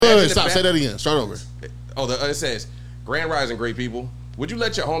Wait, stop. Say that again. Start over. It says, Grand Rising, great people. Would you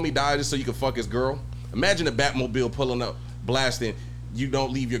let your homie die just so you can fuck his girl? Imagine a Batmobile pulling up, blasting, "You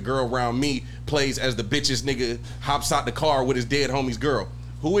don't leave your girl around me," plays as the bitchest nigga hops out the car with his dead homie's girl.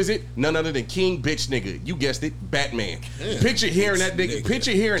 Who is it? None other than King Bitch Nigga. You guessed it, Batman. Damn. Picture hearing that nigga. Picture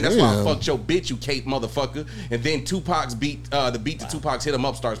hearing, that's why I fucked your bitch, you Kate motherfucker. And then Tupac's beat, the beat to Tupac's Hit 'Em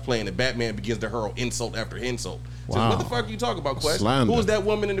Up starts playing, and Batman begins to hurl insult after insult. Wow. So what the fuck are you talking about, Quest? Slander. Who is that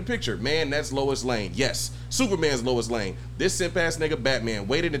woman in the picture? Man, that's Lois Lane. Yes, Superman's Lois Lane. This simp ass nigga Batman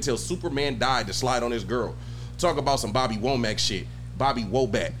waited until Superman died to slide on his girl. Talk about some Bobby Womack shit. Bobby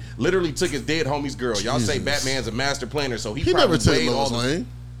Wobat literally took his dead homie's girl. Y'all say Batman's a master planner, so he probably never took Lois Lane.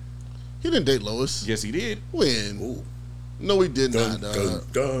 He didn't date Lois. Yes, he did. When? Ooh. No, he did not.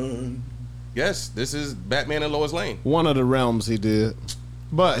 Yes, this is Batman and Lois Lane. One of the realms he did,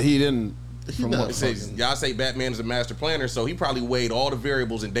 but he didn't. It says, y'all say Batman is a master planner, so he probably weighed all the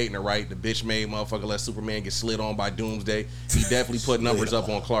variables in dating her, right? The bitch made motherfucker let Superman get slid on by Doomsday. He definitely put numbers up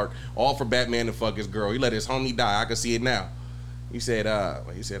on Clark, all for Batman to fuck his girl. He let his homie die. I can see it now. He said,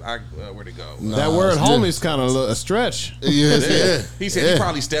 where'd it go? That word homie's kind of a stretch. Yeah. He said he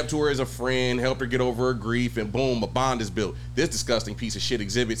probably stepped to her as a friend, helped her get over her grief, and boom, a bond is built. This disgusting piece of shit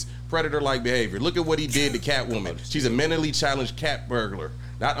exhibits predator-like behavior. Look at what he did to Catwoman. She's a mentally challenged cat burglar.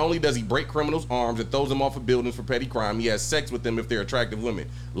 Not only does he break criminals' arms and throws them off of buildings for petty crime, he has sex with them if they're attractive women.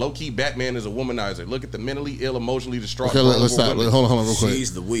 Low-key, Batman is a womanizer. Look at the mentally ill, emotionally distraught. Okay, let's stop. Hold on real quick.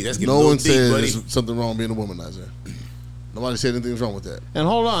 Jeez, the weed. That's no one says there's something wrong being a womanizer. Nobody said anything's wrong with that. And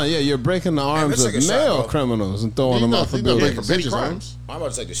hold on, you're breaking the arms of male criminals and throwing them off the building. Bitches' arms. I'm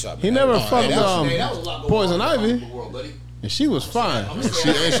about to take the shot. He never fucked Poison Ivy. And she was fine. She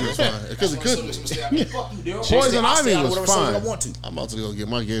was fine. Because it couldn't. Poison Ivy was fine. I'm about to go get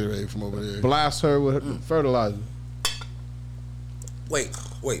my Gatorade from over there. Blast her with fertilizer. Wait.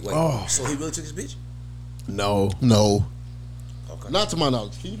 Oh. So he really took his bitch? No. Okay. Not to my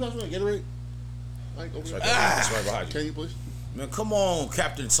knowledge. Can you pass me that Gatorade? That's right behind you. Can you please? Man, come on,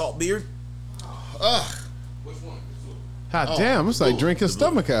 Captain Saltbeard. Which one? God damn, it's like drinking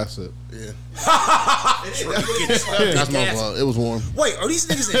stomach acid. Yeah. That's my fault. It was warm. Wait, are these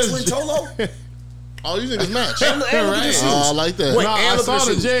niggas in Twin Tolo? Oh, these niggas match. And oh, I like that. Wait, no, I saw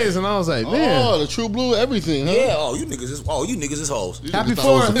the J's and I was like, man. Oh, the True Blue, everything, huh? Yeah, you niggas is hoes. Happy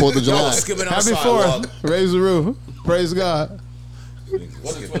 4th. Happy 4th. Raise the roof. Praise God.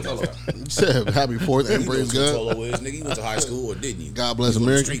 What is Twin Tolo? You said happy 4th and praise God. Tolo is, nigga. You went to high school or didn't you? God bless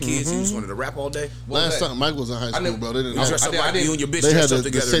America. Street kids, you just wanted to rap all day. Last time Mike was in high school, bro. They didn't. You and your bitch they had the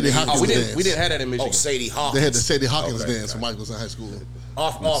together. Sadie Hawkins dance. We didn't have that in Michigan. Oh, Sadie Hawkins. They had the Sadie Hawkins dance when Mike was in high school.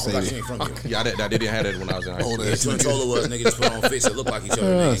 Off, like she ain't from here. Yeah, I didn't have that when I was in high school. Yeah, Twin Tolo was niggas just put on fits that look like each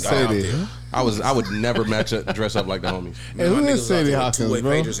other. Got out there. I would never dress up like the homies. Hey, who is Sadie Hawkins,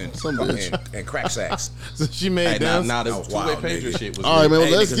 bro? And crack sacks. So she made dance. Now the two-way pager shit was. All right,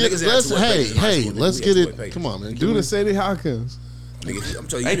 man. Let's get it. Come on, man. Do the Sadie Hawkins. Nigga, I'm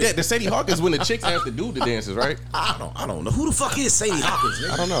telling you, the Sadie Hawkins when the chicks have to do the dances, right? I don't know who the fuck is Sadie Hawkins.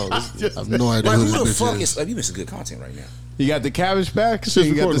 Nigga? I don't know. I have no idea who the fuck is. You missing good content right now. You got the Cabbage Patch. So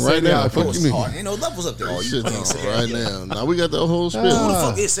you got the right now. Hawkins. Ain't no levels up there. Oh, shit right now. Now we got the whole spin. Who the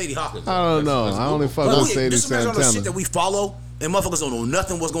fuck is Sadie Hawkins? I don't know. I only fuck with Sadie Santana. This is shit that we follow, and motherfuckers don't know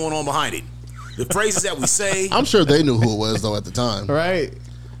nothing what's going on behind it. The phrases that we say. I'm sure they knew who it was though at the time. Right.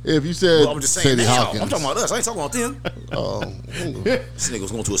 If you said I'm just saying Sadie Hawkins. I'm talking about us. I ain't talking about them. Oh. This nigga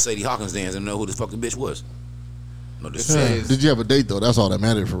was going to a Sadie Hawkins dance and know who this fucking bitch was. No, this says, did you have a date though? That's all that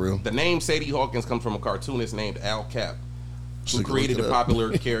mattered for real. The name Sadie Hawkins comes from a cartoonist named Al Cap, who created the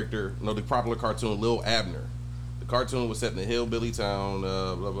popular cartoon Lil Abner. The cartoon was set in the hillbilly town,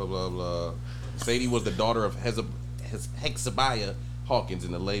 blah, blah, blah, blah. Sadie was the daughter of Hexabiah Hawkins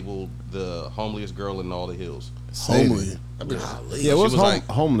and labeled the homeliest girl in all the hills. Homely. Yeah, what's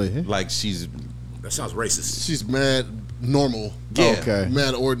homely? Like she's... That sounds racist. She's mad normal. Yeah. Okay.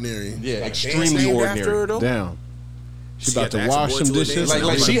 Mad ordinary. Yeah, like extremely ordinary. Her, damn. She about to wash some dishes.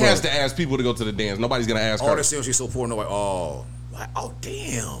 Like she has to ask people to go to the dance. Nobody's gonna ask her. All they're saying she's so poor. Nobody. Oh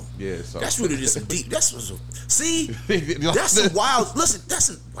damn. Yeah. So. That's really just some deep. See. That's some wild. Listen. That's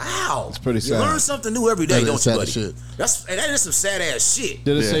some wow. It's pretty sad. You learn something new every day, don't you, buddy? Shit. That is some sad ass shit.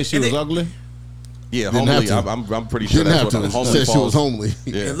 Did it say she was ugly? Yeah, homely. I'm pretty sure didn't that's have what to. homely Said she was homely.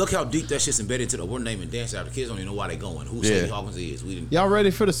 Yeah. And look how deep that shit's embedded into the. We're naming dance out. The kids don't even know why they going. Who Sadie Hawkins is? We didn't. Y'all ready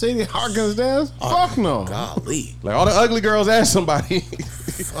for the Sadie Hawkins dance? Fuck no. Golly. Like all the ugly girls, ask somebody.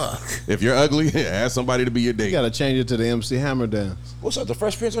 Fuck. If you're ugly, ask somebody to be your date. You gotta change it to the MC Hammer dance. What's up? The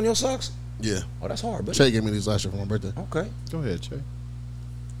Fresh Prince on your socks? Yeah. Oh, that's hard, buddy. Che gave me these last year for my birthday. Okay. Go ahead, Che.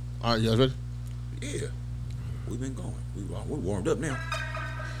 All right, you guys ready? Yeah. We've been going. We're warmed up now.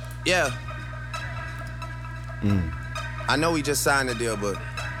 Yeah. I know we just signed the deal, but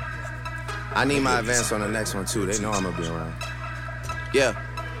I need my advance on the next one too. They know I'm gonna be around. Yeah.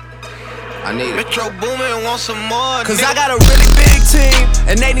 I need it. Metro Boomin want some more. Cause I got a really big team,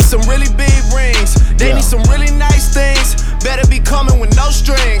 and they need some really big rings. They need some really nice things. Better be coming with no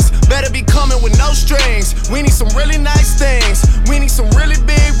strings. Better be coming with no strings. We need some really nice things. We need some really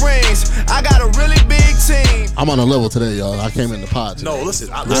big rings. I got a really big team. I'm on a level today, y'all. I came in the pod today. No, listen.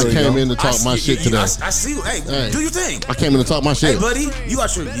 I came in to talk my shit today. I see you. Hey, do your thing. I came in to talk my shit. Hey, buddy, you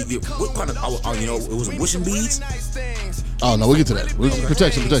got your, what kind of, you know, it was some wishing beads? Oh, no, we'll get to that.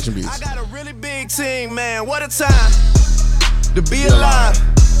 Protection beads. I got a really big team, man. What a time to be alive.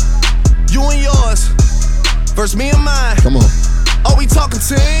 You and yours versus me and mine. Come on. Are we talking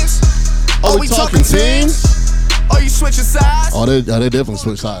teams? Are we talking teams? Are you switching sides? Oh, they definitely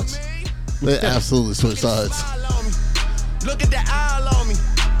switch sides. They absolutely switch sides. Look at the eye on me.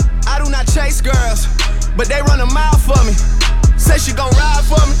 I do not chase girls, but they run a mile for me. Say she gon' ride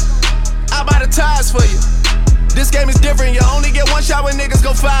for me. I buy the tires for you. This game is different. You only get one shot when niggas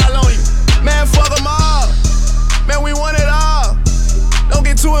go foul on you. Man, fuck them all. Man, we want it all. Don't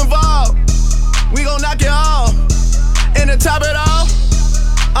get too involved. We gon' knock it off. And to top it off,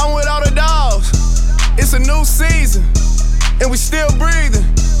 I'm with all the dogs. It's a new season, and we still breathing.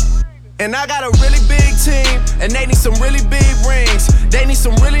 And I got a really big team, and they need some really big rings. They need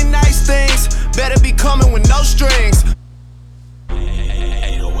some really nice things. Better be coming with no strings.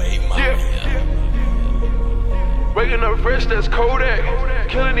 Waking up fresh, that's Kodak.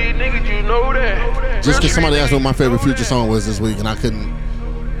 Killing these niggas, you know that. Just because somebody asked me what my favorite Future song was this week, and I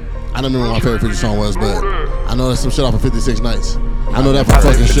don't remember what my favorite Future song was, but I know that's some shit off of 56 Nights. I know that from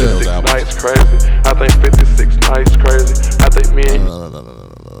fucking shit. 56 Nights crazy. I think 56 Nights crazy. I think me and No.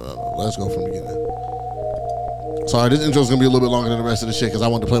 Let's go from the beginning. Sorry, this intro's gonna be a little bit longer than the rest of the shit because I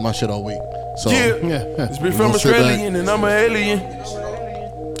want to play my shit all week. So it's been from Australian and I'm an alien.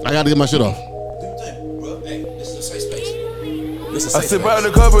 I gotta get my shit off. I sit by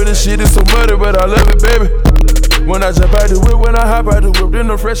the cover, this shit is so muddy, but I love it, baby. When I jump out the whip, when I hop out the whip, then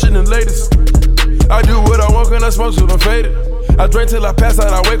I'm fresh and the latest. I do what I want, and I smoke till I'm faded. I drink till I pass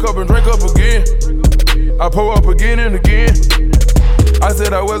out, I wake up and drink up again. I pull up again and again. I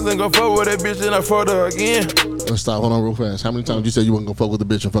said I wasn't gonna fuck with that bitch, and I fucked her again. Let's stop, hold on real fast. How many times you said you wasn't gonna fuck with the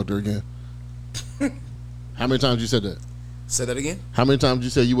bitch and fucked her again? How many times you said that? Say that again? How many times you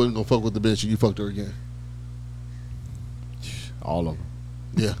said you wasn't gonna fuck with the bitch and you fucked her again? All of them.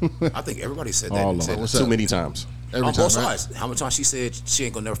 Yeah. I think everybody said that. All of them. What's Too up? many times. Every On time, both right? sides. How many times she said she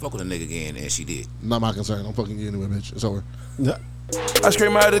ain't gonna never fuck with a nigga again, and she did. Not my concern. I'm fucking you anyway, bitch. It's over. I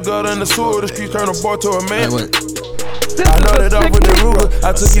scream out the gut in the sewer, the streets turn a boy to a Hey, man. wait. I know that off with the Ruger.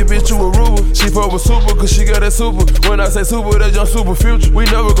 I took your bitch to Aruba. She fuck with super, cause she got that super. When I say super, that's your super future. We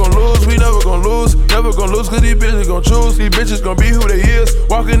never gon' lose, we never gon' lose. Never gon' lose, cause these bitches gon' choose. These bitches gon' be who they is.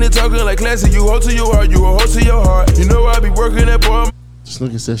 Walking and talking like classy. You hold to your heart, you a hoe to your heart. You know I be working that boy. This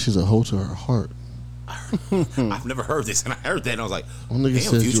nigga said she's a hoe to her heart. I've never heard this, and I heard that, and I was like, One nigga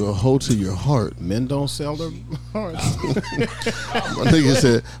damn, said Future. you a hoe to your heart. Men don't sell their hearts. My nigga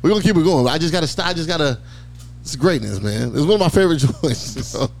said, we're gonna keep it going. I just gotta, it's greatness, man. It's one of my favorite joints.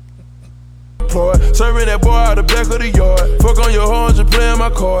 So. Serving that boy out the back of the yard. Fuck on your horns and playing my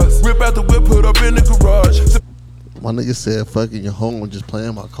cards. Rip out the whip, put up in the garage. My nigga said, fucking your home and just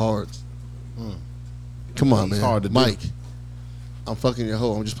playing my cards. Come on, It's man. hard to do. Mike, I'm fucking your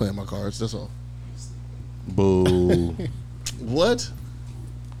hoe. I'm just playing my cards. That's all. Boo. What?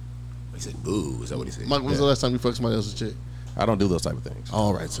 He said, boo. Is that what he said? Mike, when's the last time you fucked somebody else's chick? I don't do those type of things.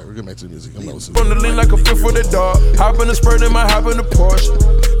 All right, sir. We're getting back to the music. I'm not listening. On the lean like a fifth with a dog. Hop in the spurt and my hop in the Porsche.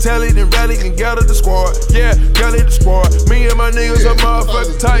 Tell it and rally and gather the squad. Yeah, gather the squad. Me and my niggas are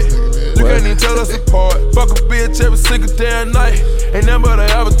motherfucking tight. You can't even tell us apart. Fuck a bitch every single damn night. Ain't nothing but an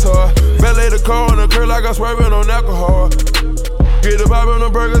avatar. Valet the car on the curb like I'm swerving on alcohol. Get the pop on the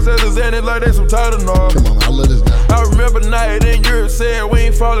burgers as a Xanax like they some Tylenol. Come on, man. I love this guy. I remember night in Europe said we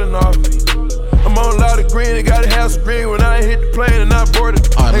ain't falling off. I'm on a lot of green, they got a house of green when I hit the plane and I boarded.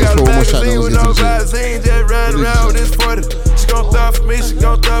 All right, they let's got a roll one more shot, magazine then with let's no get to the magazine, just riding around with this 40. She gon' throw for me, she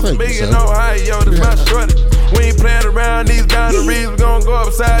gon' throw for Thank me, you, in sir. Ohio, this my shorty. We ain't playing around these boundaries, we gon' go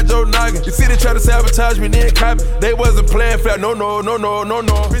upside your noggin. You see they try to sabotage me, then copy. They wasn't playing fair, no.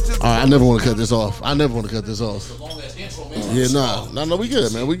 Bitches. All right, I never want to cut this off. Yeah, no, we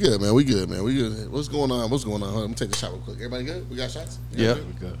good, man. We good. What's going on? Hold on, let me take the shot real quick. Everybody good? We got shots? Yeah.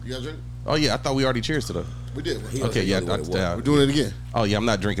 You guys drink? Oh yeah, I thought we already cheers to the. We did. Okay, yeah. We're doing it again. Oh yeah, I'm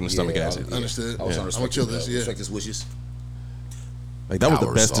not drinking the stomach acid. Understood. I was I'm gonna chill this. Yeah. Respect his wishes. Like that was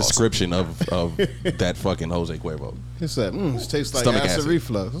the best description of that fucking Jose Cuervo. He said, it tastes like Stomach acid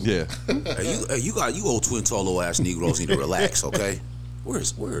reflux. Yeah. You old twin tall ass Negroes need to relax, okay?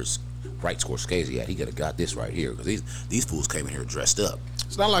 Where's Right Scorsese at? He could have got this right here because these fools came in here dressed up.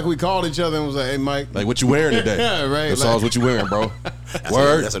 It's not like we called each other and was like, "Hey, Mike, like what you wearing today?" Yeah, right. That's all what you wearing, bro.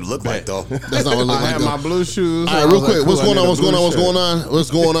 Word. That's what it looked like, though. That's not what it looked I like. had my blue shoes. All right, real quick. What's going on?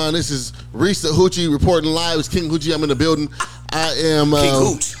 What's going on? This is Reese the Hoochie reporting live. It's King Hoochie. I'm in the building. I am. King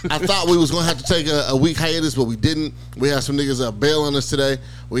Hooch. I thought we was gonna have to take a week hiatus, but we didn't. We had some niggas bail on us today.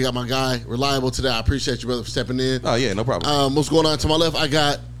 We got my guy Reliable today. I appreciate you, brother, for stepping in. Oh yeah, no problem. What's going on to my left? I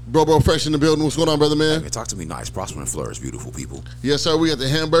got Bro Fresh in the building. What's going on, brother, man? Hey, talk to me nice. Prosper and flourish, beautiful people. Yes, sir. We got the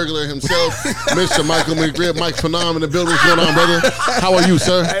Hamburglar himself, Mr. Michael McRib, Mike Phenom in the building. What's going on, brother? How are you,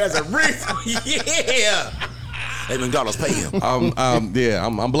 sir? Hey, that's a Reese. Yeah. Hey, McDonald's, pay him.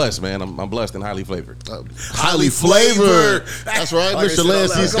 I'm blessed, man. I'm blessed and highly flavored. Highly flavored. That's right, Mr.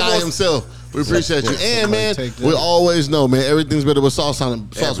 Lance C. Sky himself. We appreciate you. And, man, we always know, man, everything's better with sauce on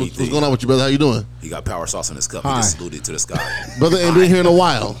it. Sauce, what's going on with you, brother? How you doing? He got power sauce in his cup. He just saluted to the sky. Brother ain't been here in a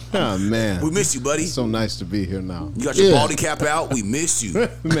while. Oh, man. We missed you, buddy. It's so nice to be here now. You got your baldy cap out. We missed you.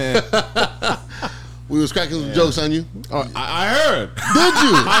 Man. We was cracking some jokes on you. Oh, I heard. Did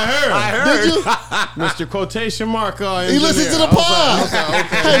you? I heard. Did you? Mr. Quotation Mark. He listened to the pod.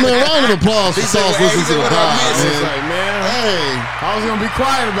 Hey, man, round of applause for Sauce listening to the pod, man. Hey. I was going to be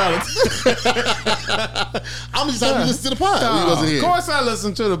quiet about it. I'm just happy to listen to the pod. He wasn't here. Of course I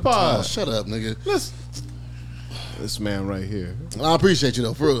listened to the pod. Oh, shut up, nigga. Listen. This man right here. I appreciate you,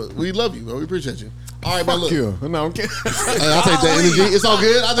 though. For real. We love you, bro. We appreciate you. All right, man, look. You. No, I'm kidding. I'll take that energy. It's all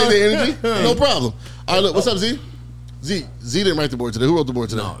good. I'll take the energy. No problem. All right, look. What's up, Z? Z didn't write the board today. Who wrote the board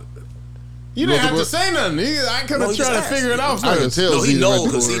today? No. You didn't have to say nothing. I could have tried to figure it out first. I can tell. No, he knows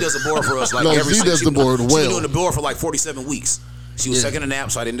because he does the board for us like every Z does the board well. She's been doing the board for like 47 weeks. She was taking a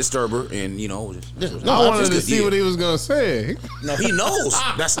nap, so I didn't disturb her, and I wanted to see what he was gonna say. No, he knows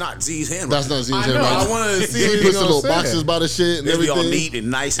that's not Z's handwriting. That's not Z's handwriting. I wanted to see what he puts the little boxes by the shit and everything. All neat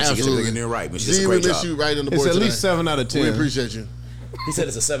and nice, and she gets everything in there right. But she does a great job. You right on the board. It's at least 7 out of 10. We appreciate you. He said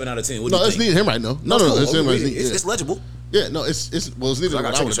it's a 7 out of 10. No, it's neat him right now. No, it's him right. It's legible. Yeah, no, it's neither than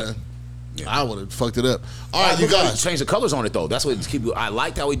what I would have done. Yeah. I would have fucked it up. All right, you guys change the colors on it though. That's what keep you. I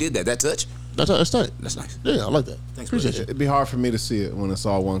liked how he did that. That touch. That's tight. That's nice. Yeah, I like that. Thanks, appreciate you. It'd be hard for me to see it when it's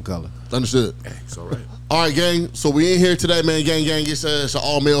all one color. Understood. Hey, it's all right. All right, gang. So we in here today, man. Gang. It's an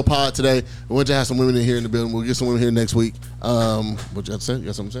all male pod today. We want to have some women in here in the building. We'll get some women here next week. What you got to say? You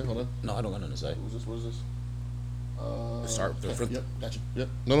got something to say? Hold on. No, I don't got nothing to say. What is this? Start. Yep, got you. Yep.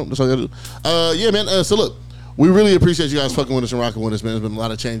 No, that's all you gotta do. Yeah, man. So look, we really appreciate you guys fucking with us and rocking with us, man. There's been a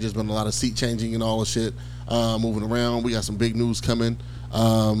lot of changes, been a lot of seat changing and all the shit, moving around. We got some big news coming.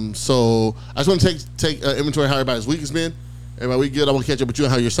 So I just want to take inventory of how everybody's week has been. Everybody week good. I want to catch up with you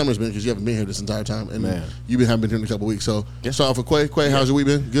on how your summer's been because you haven't been here this entire time, and you haven't been here in a couple weeks. So start off with Quay. Quay, how's your week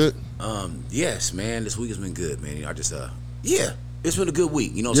been? Good. Yes, man. This week has been good, man. I just it's been a good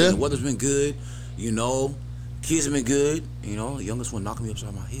week. You know, the weather's been good. You know. Kids have been good, you know. The youngest one knocking me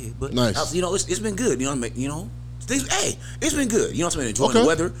upside my head, but nice. You know, it's been good. You know, it's been good. You know what I'm saying? Enjoying the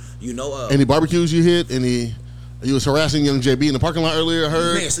weather. You know, any barbecues you hit? You was harassing young JB in the parking lot earlier. I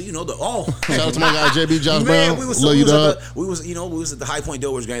heard. Man, so you know shout out to my guy JB Josh Brown. We was at the High Point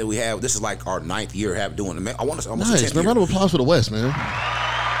Doors game that we have. This is like our 9th year doing it. Man, I want to almost nice, man. Round of applause for the West, man.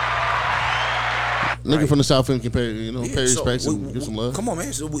 Nigga from the South End can pay, pay respects and give some love. Come on,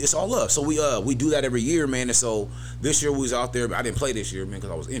 man. So it's all love. So we do that every year, man. And so this year we was out there. I didn't play this year, man, because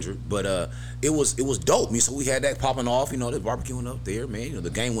I was injured. But it was dope. I mean, so we had that popping off. You know, the barbecuing up there, man. You know,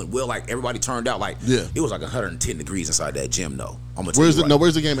 the game went well. Like everybody turned out. Like it was like 110 degrees inside that gym, though. I'm gonna tell you right.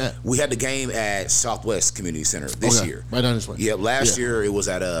 Where's the game at? We had the game at Southwest Community Center this year. Right down this way. Yeah, last year it was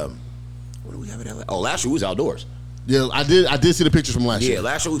at what do we have it at? Oh, last year we was outdoors. Yeah, I did see the pictures from last year. Yeah,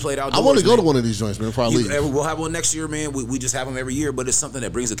 last year we played outdoors. I want to go to one of these joints, man, before I leave. We'll have one next year, man. We just have them every year, but it's something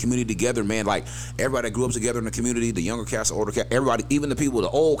that brings the community together, man. Like, everybody that grew up together in the community, the younger cast, the older cast, everybody, even the people, the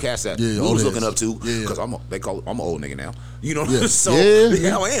old cast that we was looking up to, because I'm an old nigga now. You know, so I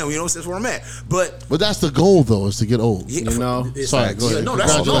am, you know, that's where I'm at. But that's the goal, though, is to get old. Yeah, you know? Sorry, go ahead. No,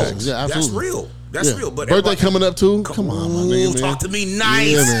 that's real. That's real. But birthday coming up, too? Come on, my nigga, man. Talk to me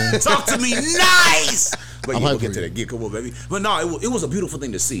nice. Talk to me nice. But we'll get to that. Come on, baby. But no, it was a beautiful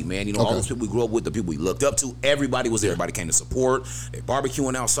thing to see, man. You know, all those people we grew up with, the people we looked up to, everybody was there. Everybody came to support. They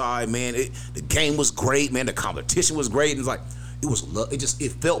barbecuing outside, man. The game was great, man. The competition was great. And it's like, it was love. It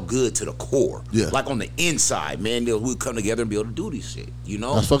felt good to the core. Yeah. Like on the inside, man, we'd come together and be able to do this shit. You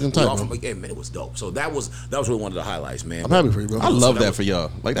know, That's fucking tight, man. Yeah, man, it was dope. So that was really one of the highlights, man. I'm happy for you, bro. I love that for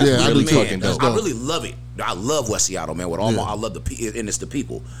y'all. Like that's Yeah, I really do too. fucking That's dope. I really love it. I love West Seattle, man. With all I love and it's the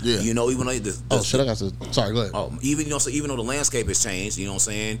people. Yeah. You know, even though Oh shit, I got to. Sorry, go ahead. even though the landscape has changed, you know what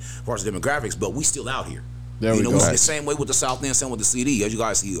I'm saying, as far as the demographics, but we still out here. There we go. The same way with the South End, same with the CD. As you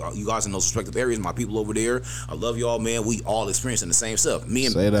guys see, you guys in those respective areas, my people over there, I love y'all, man. We all experiencing the same stuff. We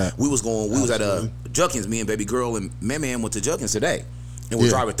was at Junkins, me and baby girl and man went to Junkins today. And we're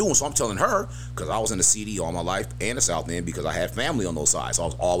driving through, and so I'm telling her, because I was in the CD all my life and the South End because I had family on those sides. So I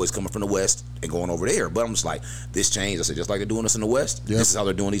was always coming from the West and going over there. But I'm just like, this changed. I said, just like they're doing us in the West, this is how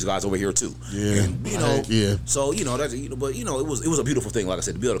they're doing these guys over here too. Yeah. And, so that's but it was a beautiful thing, like I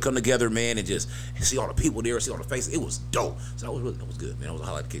said, to be able to come together, man, and just see all the people there, see all the faces. It was dope. So that was good, man. It was a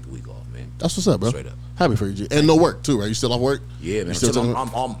highlight to kick the week off, man. That's what's up, bro. Straight up. Happy for you, G. And no work too, right? You still off work? Yeah, man.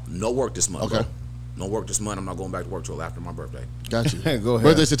 I'm no work this month. Okay. Bro. No work this month. I'm not going back to work till after my birthday. Got you. Go ahead.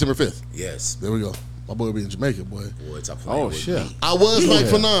 Birthday September 5th. Yes. There we go. My boy will be in Jamaica, boy. Boy, stop playing with shit. me. I was Mike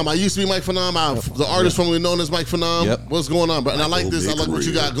Phenom. I used to be Mike Phenom. The artist formerly known as Mike Phenom. Yep. What's going on, bro? And I like this. I like what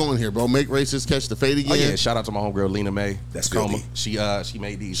you got going here, bro. Make racists catch the fade again. Oh yeah, shout out to my homegirl Lena May. That's Tacoma. filthy. She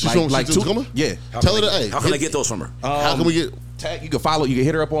made these. She's from Tacoma? Yeah. Tell her that. Hey, How can I get those from her? how can we get? You can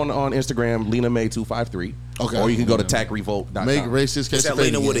hit her up on Instagram, Lena May 253. Okay. Or you can go to tagrevolt.com. Make racists catch Is the that fade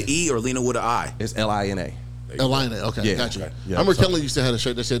Lena again. with an E or Lena with an I? It's Lina. Atlanta. Okay, Yeah. got you. Okay. I Yeah, remember so- Kelly used to have a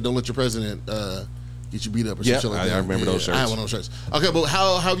shirt that said, "Don't let your president get you beat up" or Yeah, something like I that. remember those shirts. I had one of those shirts. Okay, but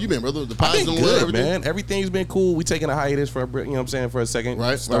how have you been, brother? The I've pod's been doing good, well, everything? man. Everything's been cool. We taking a hiatus for for a second.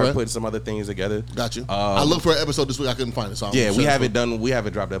 Right, Start right. putting some other things together. Got you. I looked for an episode this week. I couldn't find it. So Yeah, we haven't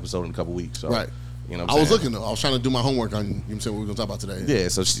dropped an episode in a couple weeks. So, Right. You know what I I'm was saying? looking though. I was trying to do my homework on, you know what I'm saying, what we're gonna talk about today. Yeah,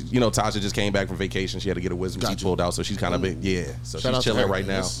 so she, Tasha just came back from vacation. She had to get a wisdom teeth pulled out, so she's kind of big. Yeah, so Shout out she's to chilling her, right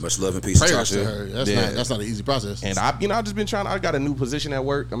man. now. That's- Much love and peace to Prayers to Tasha. her. That's not an easy process. And I've just been trying. I got a new position at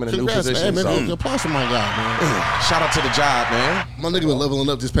work. I'm in a Congrats, new position. man. so Man, applause for my guy, man. shout out to the job, man. My nigga been leveling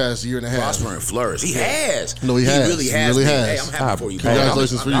up this past year and a half. Prosper and flourish. He has. No, he has. really He has. really been. has. Hey, I'm happy for you, Man, man.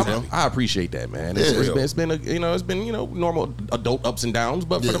 Congratulations for you, I'm bro. happy. I appreciate that, man. Yeah. It's been normal adult ups and downs,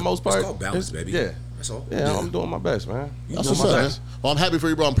 but Yeah. for the most part, It's called balance, baby. Yeah. That's all. Yeah, I'm doing my best, man. That's Doing what's my up, man. best. Well, I'm happy for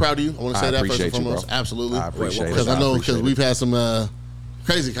you, bro. I'm proud of you. I want to say I that first and appreciate you, foremost. bro. Absolutely. I appreciate it. Because I know appreciate we've had some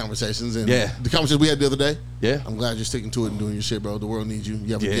crazy conversations and Yeah. the conversations we had the other day. Yeah. I'm glad you're sticking to it and doing your shit, bro. The world needs you.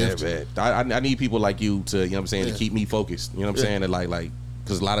 You have a Yeah, gift. man. I need people like you to, to Yeah. keep me focused. You know what I'm Yeah. saying? And like,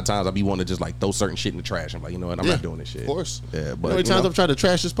 because a lot of times I be wanting to just like throw certain shit in the trash. I'm like, you know what? I'm Yeah, not doing this shit. Of course. Yeah, You know but how many times I've tried to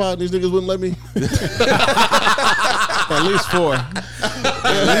trash this pod and these niggas wouldn't let me? At least 4.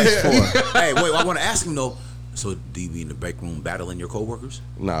 At least 4. Hey, wait, I want to ask him though. So, do you be in the break room battling your coworkers?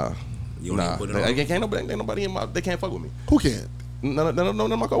 nah. You don't even put it on? Ain't nobody they can't fuck with me. Who can't? None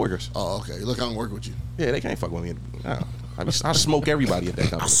of my coworkers. Oh, okay. Look, I don't work with you. Yeah, they can't fuck with me. No. I smoke everybody at that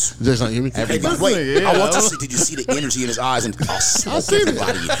company. Just not hear me? Hey, Everybody. wait, Yeah. I want to see. Did you see the energy in his eyes? And I'll smoke seen it.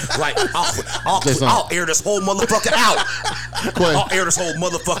 everybody. Like Jason. I'll air this whole motherfucker out. Quay. I'll air this whole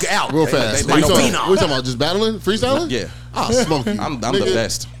motherfucker out. Real fast. they What you know talking that. about? What you talking about? Just battling? Freestyling? Yeah. I'll smoke you. I'm the nigga.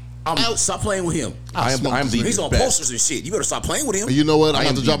 best. Stop playing with him. I am the He's on best. posters and shit. You better stop playing with him. You know what? I I'm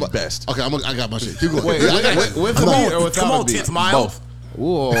am about to the drop a best. Okay, I got my shit. Keep going. Wait, I got it. with Come the beat on, or without come on, a beat? 10th mile. Both.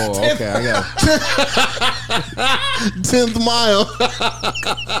 Ooh, okay, I got it. 10th mile.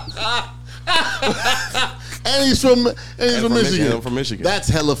 and he's from Michigan. I'm from Michigan. That's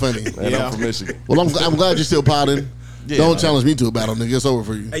hella funny. And I'm from Michigan. Well, I'm glad you're still potting. Yeah, Don't man. challenge me to a battle, nigga. It's over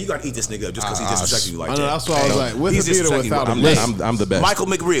for you. Hey, you gotta eat this nigga up just because he's disrespecting you like I that. know, that's why I was like, with He's the beat or disrespecting without a you. beat. I'm the best. Michael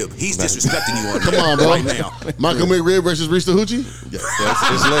McRib, he's disrespecting you on Come on, bro. right now. Michael McRib versus Reese the Hoochie? Yeah,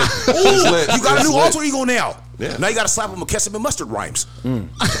 it's lit. It's lit. You got a It's new lit. alter ego now. Yeah. Now you gotta slap him with ketchup and mustard rhymes.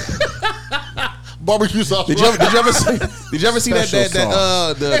 Barbecue sauce. Did you ever see that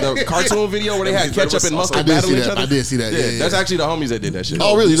Special the cartoon video where they had ketchup and I mustard did see battling each that. other? I did see that. Yeah, That's actually the homies that did that shit.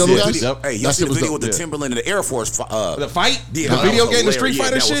 Oh, really? You know those guys? Yep. Hey, y'all That see shit the was video dope. with the Timberland and the Air Force? The fight, Yeah, the that video was game, the Street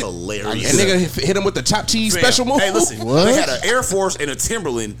hilarious. Fighter Yeah, that shit, was hilarious. and nigga hit him with the chopped cheese Fam, special move. Hey, listen, What? they had an Air Force and a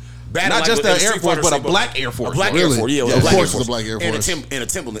Timberland. Not just the the Air Force, but a black Air Force. A black Really? Air Force, yeah. Yeah, a of black course Air it's a Force. black Air Force. And a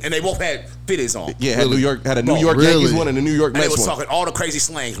Timberland. And they both had fitteds on. Yeah, had a New Oh, York really? Yankees one and a New York And they Mets was one. talking all the crazy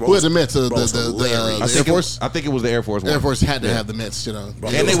slangs, bro. Who had the Mets? Bro, it's The hilarious. Air Force? I think it was the Air Force one. Air Force had to have the Mets shit on.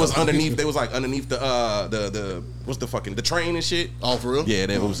 And they was underneath. They was like underneath the what's the fucking the train and shit. Oh, for real? Yeah,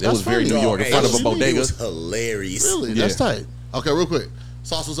 it was That's very funny. New York in Hey, front of a it bodega. was hilarious. Really? Yeah. That's tight. Okay, real quick.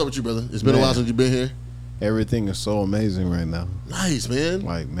 Sauce, what's up with you, brother? It's been a Man. while since you've been here. Everything is so amazing right now. Nice, man.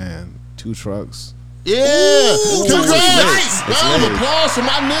 Like, man, 2 trucks. Yeah. Ooh, Congrats. nice. Round of applause for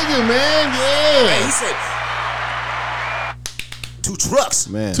my nigga, man. Hey, Yeah. he said, 2 trucks.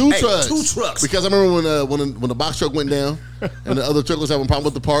 Man. Two trucks. 2 trucks. Because I remember when the box truck went down and the other truck was having a problem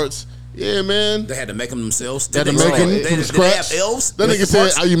with the parts. Yeah, man. They had to make them themselves. They had to make them from scratch. They have elves? That nigga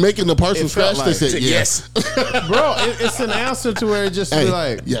said, "Are you making the parts from scratch?" felt They like- said, "Yes." Bro, it's an answer to where it just be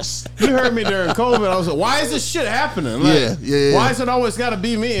like, yes. You heard me during COVID. I was like, why is this shit happening? Like, Yeah. Why is it always got to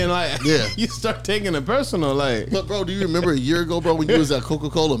be me? And like, Yeah. you start taking it personal. Like, But bro, do you remember a year ago, bro, when you was at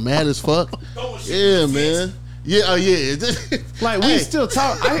Coca-Cola mad as fuck? Yeah, man. Yeah, Like we still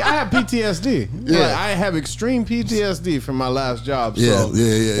talk. I have PTSD. Yeah. Like, I have extreme PTSD from my last job. So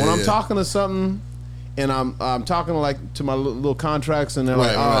Yeah, when I'm yeah. talking to something, and I'm talking to my little contracts, and they're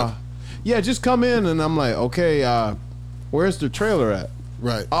like, Right. yeah, just come in, and I'm like, okay, where's the trailer at?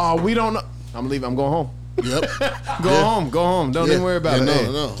 Right. Oh, we don't know. I'm leaving. I'm going home. Yep. Go home. Don't even worry about it.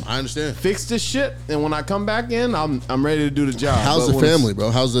 Hey, No, I understand. fix this shit, and when I come back in, I'm ready to do the job. How's But the when it's- family, bro?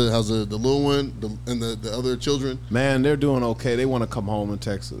 How's the little one and the other children? Man, they're doing okay. They want to come home in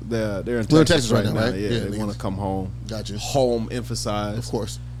Texas. They're in They're in Texas, Texas right now, right? Yeah, Yeah, they niggas. want to come home. Gotcha. Home emphasized, Of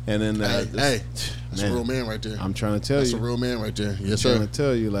course. And then Hey, that's a man, real man right there. I'm trying to tell That's you. a real man right there. Yes, trying sir. to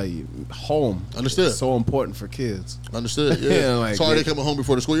tell you, like, home. Understood. Is so important for kids. Understood. Yeah. Yeah, like, so are they they- coming home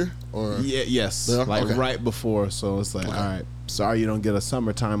before the school year? Or Yeah, yes. They are? Like Okay. right before. So it's like, Okay. all right, sorry you don't get a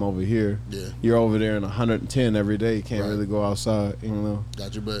summertime over here. Yeah. You're over there in 110 every day. You can't Right. really go outside, you know.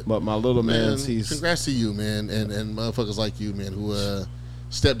 got you, but But my little man, man's, he's congrats to you, man, and motherfuckers like you, man, who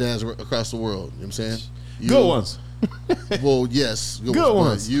stepdads across the world. You know what I'm saying? You, good ones. Well, yes, good Good ones.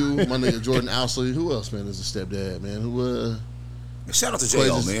 ones. But you, my nigga Jordan Owsley. Who else, man, is a stepdad, man? Who Shout out to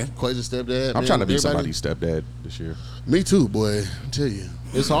J.O., Quay's man. Quay's a stepdad. I'm man. trying to be Everybody- somebody's stepdad this year. Me too, boy. I tell you,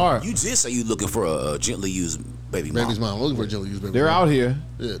 It's hard. You did say you looking for a gently used baby mom. baby's mom. I'm looking for a gently used baby. They're mom. out here.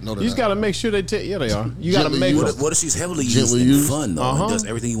 Yeah, no, You just got to make sure they take. Yeah, they are. You got to Gently make used. them. What if she's heavily used Gently and used? fun, though, Uh-huh. and does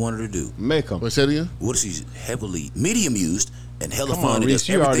everything you want her to do? Make them. What's that again? What if she's heavily medium used and hella Come fun on, and Reese, does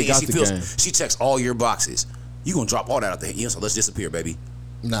you already everything got she the game. She checks all your boxes. You gonna drop all that out the hand, so let's disappear, baby.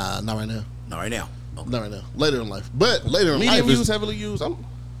 Nah, not right now. Not right now. Okay. Not right now. Later in life, but later in Medium life, used, heavily used. Fuck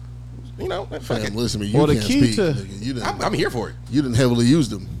it. fam, listen to me. You Well, the can't key speak. to- Nigga. You didn't. I'm here for it. You didn't heavily use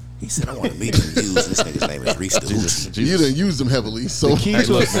them. He said, I want a medium used. This nigga's name is Reese the Hoochie. You didn't use them heavily. So The key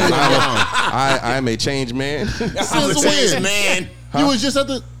to a single mom. I am a changed man. I'm a Since changed when? man. You was just at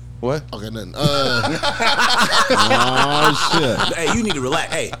the. What? Okay, nothing. Oh shit. Hey, you need to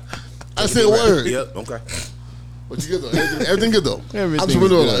relax. Hey. I said word. Yep, okay. But you good though. Everything good though. Everything's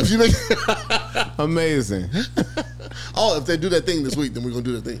Entrepreneur good. life. If you make, Amazing. oh, if they do that thing this week, then we're gonna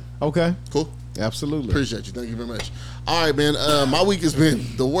do that thing. Okay. Cool. Absolutely. Appreciate you. Thank you very much. All right, man. My week has been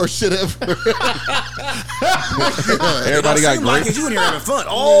the worst shit ever. Everybody got Seem like great. it. You in here having fun.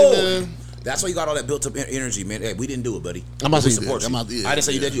 Oh. man. That's why you got all that built up energy, man. Hey, we didn't do it, buddy. I'm not We saying you support did. you. I'm not- yeah, I didn't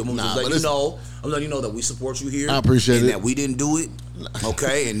say you yeah. did. I'm Nah, just but letting you it's- know. I'm letting you know that we support you here. I appreciate and it. that we didn't do it.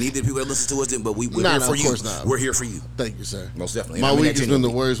 Okay, and neither people that listen to us didn't. But we're Nah, here nah, for of you. course not. We're here for you. Thank you, sir. Most definitely. My And I mean week that has been the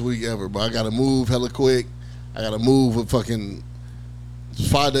genuinely. worst week ever, bro. I got to move hella quick. I got to move with fucking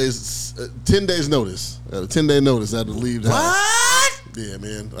 5 days, 10 days notice. 10-day notice. I had to leave the house. What? Yeah,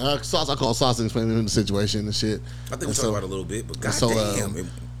 man. I called Sauce and explained to him the situation and shit. I think we And talked about it a little bit, but and so, goddamn.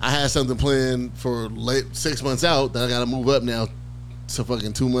 I had something planned for late 6 months out that I got to move up now to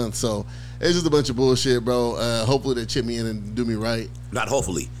fucking 2 months. So it's just a bunch of bullshit, bro. Hopefully they chip me in and do me right. Not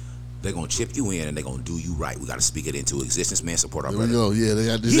hopefully. They're gonna chip you in and they're gonna do you right. We gotta speak it into existence, man. Support our There we brother. go. Yeah, they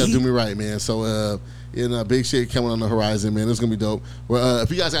got to do me right, man. So, big shit coming on the horizon, man. It's gonna be dope. Well, if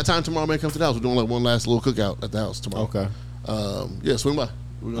you guys got time tomorrow, man, come to the house. We're doing like one last little cookout at the house tomorrow. Okay. Yeah, swing by.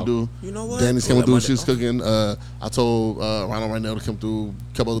 We're gonna do. You know what? Danny's Oh, coming that through. Monday. She's cooking. I told Ronald right now to come through.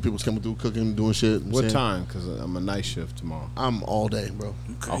 A couple other people's coming through, cooking, doing shit. What time? Because I'm a night shift tomorrow. I'm all day, bro.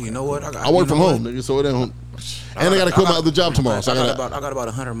 Okay, you know what? I work from home, nigga, so it ain't. And I gotta quit my other job tomorrow. So I gotta. I got about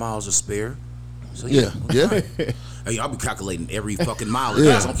 100 miles to spare. So Yeah, yeah. Hey, I'll be calculating every fucking mile.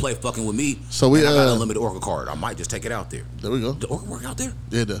 Yeah. Don't play fucking with me. So we, And I got an unlimited Orca card. I might just take it out there. There we go. The Orca work out there?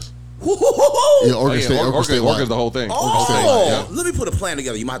 Yeah, it does. Woo-hoo-hoo-hoo! Yeah, Orca State. Orca State. Orca's the whole thing. Oh, let me put a plan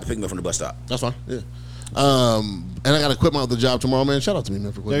together. You might have to pick me up from the bus stop. That's fine. Yeah. And I gotta quit my other job tomorrow, man. Shout out to me,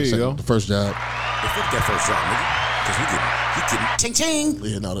 man, for quitting There you go. the first job. Hey, fuck that first job, nigga. Because you getting ching-ching.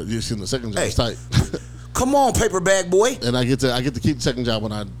 Yeah, no, you see the second job Hey. is tight. Come on, paper bag boy. And I get to keep the second job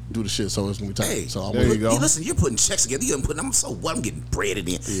when I do the shit, so it's gonna be tight. Hey, So I'm there you gonna, go. Hey, listen, you're putting checks together. You're putting. I'm so what? I'm getting breaded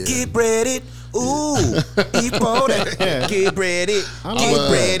in. Yeah. Get breaded. Ooh, eat that. Get breaded. Get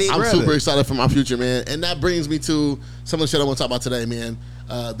breaded. I'm Really? super excited for my future, man. And that brings me to some of the shit I want to talk about today, man.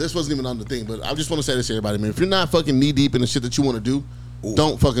 This wasn't even on the thing, but I just want to say this to everybody, man. If you're not fucking knee deep in the shit that you want to do,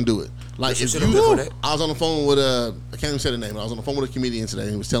 don't fucking do it. Like There's if some shit you, out there for that. I was on the phone with I can't even say the name. But I was on the phone with a comedian today,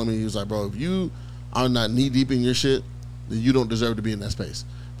 and he was telling me, he was like, bro, if you are not knee deep in your shit, then you don't deserve to be in that space.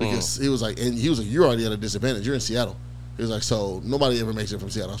 Because he was like, you're already at a disadvantage. You're in Seattle. He was like, so nobody ever makes it from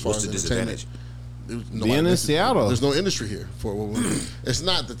Seattle. As far What's as the disadvantage? Being in Seattle, there's no industry here for what we it's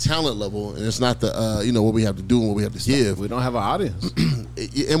not the talent level, and it's not the what we have to do and what we have to give. we don't have an audience, and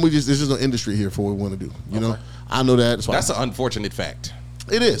there's just no industry here for what we want to do. You know, I know that. That's an unfortunate fact.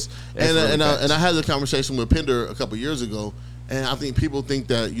 It is, and really I had the conversation with Pender a couple years ago, and I think people think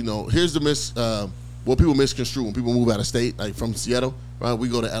that here's the what people misconstrue when people move out of state, like from Seattle, right? We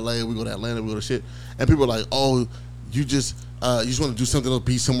go to LA, we go to Atlanta, we go to shit, and people are like, oh, you just want to do something else,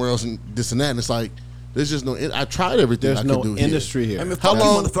 be somewhere else, and this and that, and it's like there's just no. I tried everything. There's no industry here. I mean, How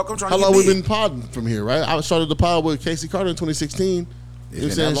long we've been been podding from here, right? I started the pod with Casey Carter in 2016. You know what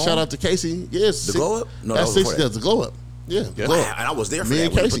I'm saying? Shout out to Casey. Yes, the glow up. No, that's 60. That's the glow up. Yeah, glow up. And I was there for Me that.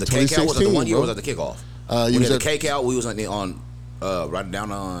 and When Casey, they put the cake out, was it the 1 year or was bro. that the kickoff? You We was had the at- cake out. We was right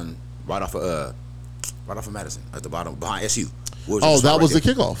off of Madison at the bottom behind SU. That was the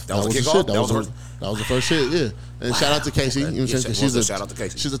kickoff. That was the shit. kickoff. That was the first shit. Yeah, and shout out to Casey. You know what I'm saying? 'Cause Shout out to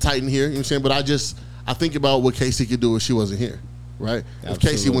Casey. She's a Titan here. You know what I'm saying? But I think about what Casey could do if she wasn't here, right? If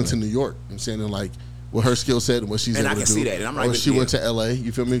Casey went to New York, you know what I'm saying, and like with her skill set and what she's And able I can to do, see that, and I'm not or even- she went to LA.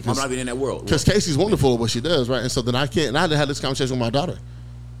 You feel me? I'm not even in that world. Because Casey's wonderful at what she does, right? And so then I had to have this conversation with my daughter.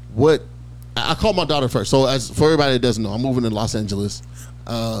 I called my daughter first. So as for everybody that doesn't know, I'm moving to Los Angeles.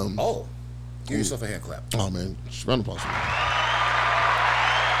 Give yourself a hand clap. Oh man, round of applause.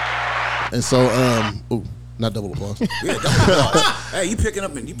 And so, not double applause. Yeah, double applause. Hey, you picking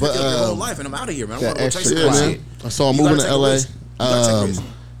up your whole life, and I'm out of here, man. I'm gonna go chase Yeah, some man. shit. So I'm You moving gotta to take a LA. risk. You gotta take risk.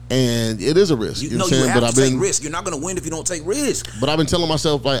 And it is a risk. You know know, what I'm you saying? have But to take risk. You're not gonna win if you don't take risk. But I've been telling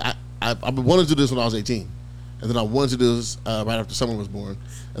myself like I've been wanting to do this when I was 18, and then I wanted to do this right after Summer was born,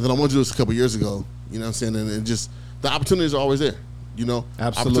 and then I wanted to do this a couple years ago. You know what I'm saying? And just the opportunities are always there. You know,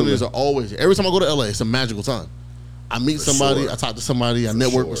 Absolutely. Opportunities are always there. Every time I go to LA, it's a magical time. I meet somebody, sure. I talk to somebody, I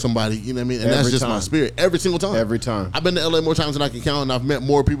network with somebody. You know what I mean? And that's Every just my time. spirit. Every single time. Every time. I've been to LA more times than I can count, and I've met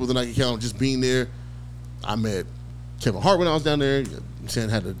more people than I can count just being there. I met Kevin Hart when I was down there. You know what I'm saying,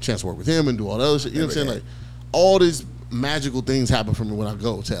 had the chance to work with him and do all the other shit. You know what I'm saying? Like all these magical things happen for me when I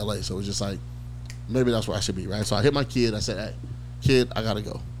go to LA. So it's just like maybe that's where I should be, right? So I hit my kid. I said, "Hey, kid, I gotta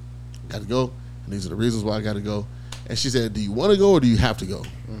go. Got to go, and these are the reasons why I got to go." And she said, "Do you want to go or do you have to go?"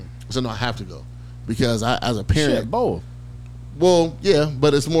 I said, "No, I have to go because as a parent, Shit, both. well, yeah,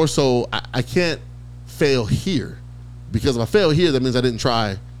 but it's more so I can't fail here because if I fail here, that means I didn't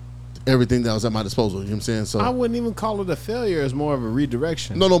try everything that was at my disposal. You know what I'm saying? So I wouldn't even call it a failure. It's more of a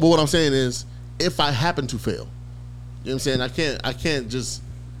redirection. no, but what I'm saying is, if I happen to fail, you know what I'm saying? I can't just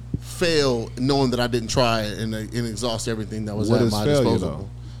fail knowing that I didn't try and exhaust everything that was What at is my failure, disposal.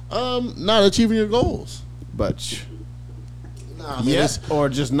 Not achieving your goals. But Nah, man, yes, or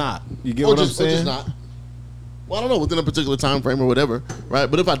just not. You get or what just, I'm or saying? just not. Well, I don't know, within a particular time frame or whatever, right?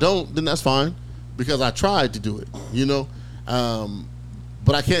 But if I don't, then that's fine because I tried to do it, you know.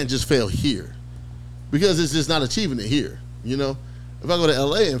 But I can't just fail here because it's just not achieving it here, you know. If I go to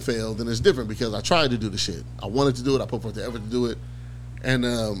LA and fail, then it's different because I tried to do the shit. I wanted to do it. I put forth the effort to do it, and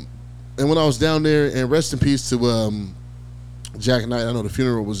when I was down there, and rest in peace to Jack Knight. I know the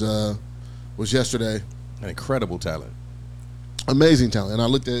funeral was yesterday. An incredible talent. Amazing talent. And I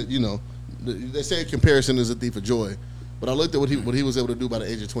looked at, you know, they say comparison is a thief of joy, but I looked at what he was able to do by the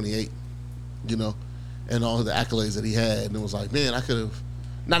age of 28, you know, and all the accolades that he had, and it was like, man,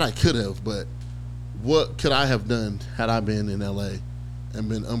 but what could I have done had I been in LA and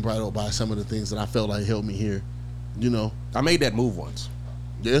been unbridled by some of the things that I felt like held me here, you know? I made that move once.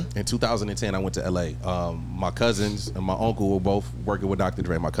 Yeah. In 2010, I went to LA. My cousins and my uncle were both working with Dr.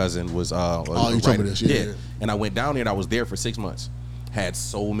 Dre. My cousin was. You told me this, yeah. And I went down there and I was there for 6 months. Had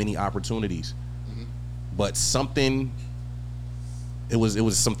so many opportunities, but something. It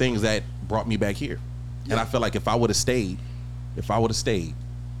was some things that brought me back here, and I feel like if I would have stayed,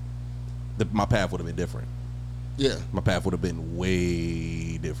 my path would have been different. Yeah. My path would have been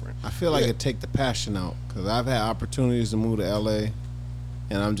way different. I feel like it take the passion out because I've had opportunities to move to LA,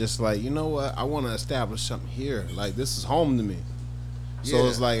 and I'm just like, you know what? I want to establish something here. Like this is home to me. So Yeah.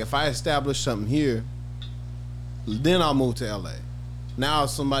 it's like if I establish something here, then I'll move to LA. Now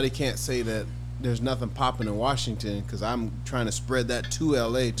somebody can't say that there's nothing popping in Washington because I'm trying to spread that to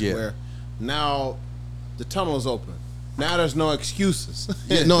LA to where now the tunnel is open. Now there's no excuses.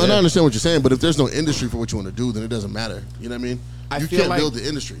 Yeah, no, and I understand what you're saying, but if there's no industry for what you want to do, then it doesn't matter. You know what I mean? You feel can't like build the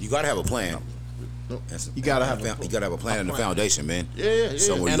industry. You gotta have a plan. You gotta have you gotta have a plan and a foundation, man. Yeah.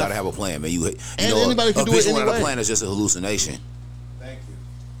 Somewhere you gotta have a plan, man. You know, anybody can a do it vision without a anyway. plan is just a hallucination. Thank you.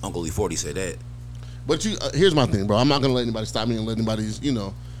 Uncle E40 said that. But here's my thing, bro. I'm not gonna let anybody stop me and let anybody's,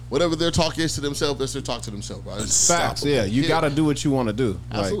 whatever their talk is to themselves, that's their talk to themselves, bro. It's Facts. Yeah, you got to do what you want to do.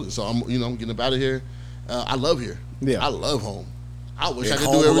 absolutely. So I'm getting up out of here. I love here. Yeah. I love home. I wish I could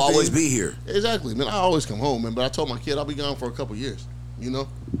home do everything. will always be here. Exactly, man. I always come home, man. But I told my kid I'll be gone for a couple years. You know,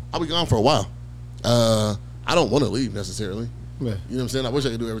 I'll be gone for a while. I don't want to leave necessarily. Yeah. You know what I'm saying? I wish I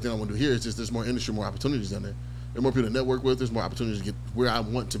could do everything I want to do here. It's just there's more industry, more opportunities down there. There's more people to network with. There's more opportunities to get where I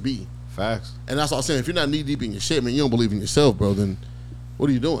want to be. Facts. And that's all I'm saying. If you're not knee deep in your shit, man, you don't believe in yourself, bro. Then what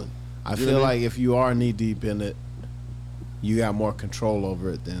are you doing? I You know feel what I like mean? if you are knee deep in it, you got more control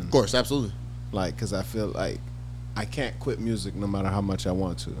over it than Of course, absolutely. like, because I feel like I can't quit music no matter how much I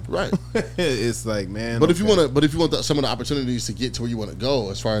want to. Right. It's like, man. But if you okay. want some of the opportunities to get to where you want to go,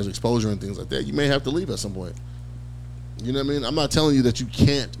 as far as exposure and things like that, you may have to leave at some point. You know what I mean? I'm not telling you that you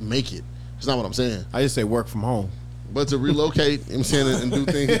can't make it. It's not what I'm saying. I just say work from home. But to relocate, you know what I'm saying, and do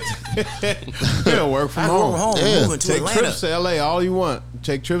things. Yeah, work from I home. go home, Yeah. moving to Take Atlanta. trips to LA all you want.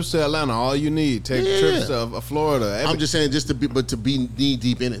 Take trips to Atlanta all you need. Take Yeah. trips to Florida. I'm just saying, to be knee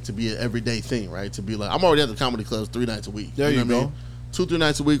deep in it, to be an everyday thing, right? To be like, I'm already at the comedy clubs 3 nights a week. There you know what I go. mean? 2-3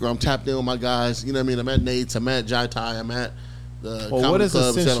 nights a week where I'm tapped in with my guys. You know what I mean? I'm at Nate's, I'm at Jai Tai, I'm at the Well, what comedy is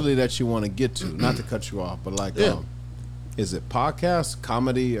club. essentially that you want to get to? Not to cut you off, but like, Yeah. is it podcast,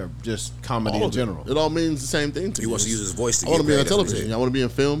 comedy, or just comedy All in of it. general? It all means the same thing to me. He wants to use his voice to I want to get be on paid, that's what he television. said. I want to be in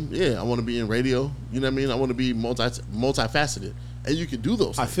film. Yeah, I want to be in radio. You know what I mean? I want to be multifaceted, and you can do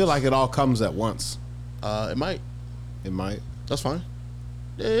those. I Things. feel like it all comes at once. It might. It might. That's fine.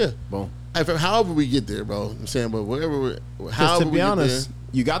 Yeah. Boom. However we get there, bro. I'm saying, but wherever, Because however to we be get honest, there,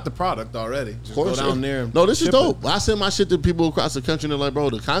 you got the product already. Just of course, go down yeah. there. And No, this is ship dope. I send my shit to people across the country, and they're like, bro,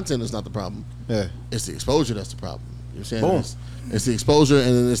 the content is not the problem. it. Yeah. It's the exposure that's the problem. You know what I'm saying? Boom. It's the exposure, and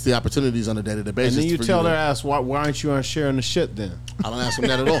then it's the opportunities on a day-to-day basis. And then you for tell to- their ass, why aren't you on sharing the shit then? I don't ask them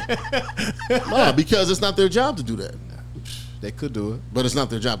that at all. No, because it's not their job to do that. They could do it. But it's not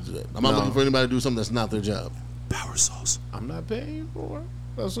their job to do that. I'm not No. looking for anybody to do something that's not their job. Power sauce. I'm not paying you for it.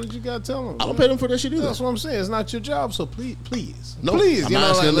 That's what you got to tell them. I don't pay them for that shit either. That's what I'm saying. It's not your job, so please. No, please. I'm you not know,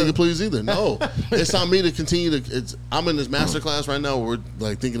 asking a like, nigga please either. No, it's on me to continue to. I'm in this master class right now. Where we're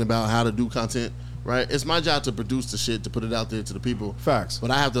like thinking about how to do content. Right, it's my job to produce the shit, to put it out there to the people. Facts. But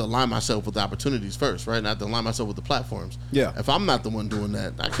I have to align myself with the opportunities first, right? And I have to align myself with the platforms. Yeah. If I'm not the one doing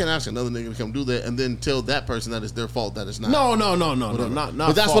that, I can't ask another nigga to come do that and then tell that person that it's their fault that it's not. No, Whatever. not.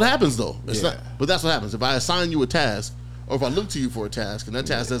 But that's fault. what happens though. It's Yeah. not. But that's what happens. If I assign you a task, or if I look to you for a task and that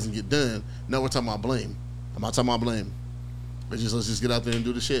task doesn't get done, now we're talking about blame. I'm not talking about blame. Let's just get out there and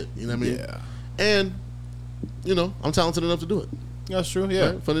do the shit. You know what I mean? Yeah. And you know, I'm talented enough to do it. That's true.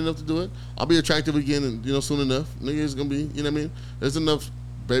 Yeah. Right? Funny enough to do it. I'll be attractive again, and soon enough, niggas gonna be. You know what I mean? There's enough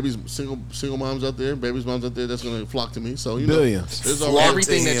babies, single moms out there, babies moms out there that's gonna flock to me. So Billions. There's Flock already,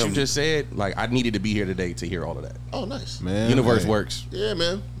 Everything that you him. just said, like I needed to be here today to hear all of that. oh, nice. Man. Universe hey. works. Yeah,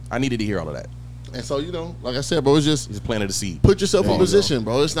 man. I needed to hear all of that. And so like I said, bro, it's just Just planted a seed. put yourself There in you position,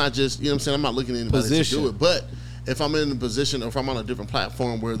 bro. It's not just, you know what I'm saying? I'm not looking at anybody Position. to do it. But if I'm in a position or if I'm on a different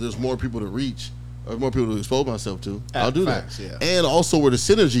platform where there's more people to reach or more people to expose myself to, I'll do Facts, that. yeah. And also where the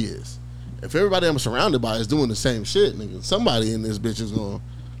synergy is. If everybody I'm surrounded by is doing the same shit, nigga, somebody in this bitch is we're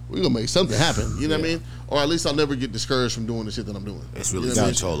going to make something happen. You know what I mean? Or at least I'll never get discouraged from doing the shit that I'm doing. It's You really know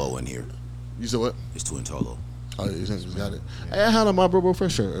what I mean? Tolo in here. You said what? It's Twin Tolo. Oh, yeah, you got it. Hey, I had on my Bro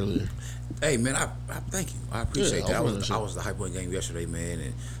Fresh shirt earlier. Hey man, I thank you. I appreciate Yeah, that. I was I was at the Hype One game yesterday, man,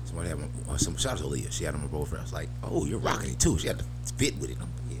 and somebody had some shout out to Leah. She had on my bro I was like, oh, you're rocking it too. She had to spit with it. I'm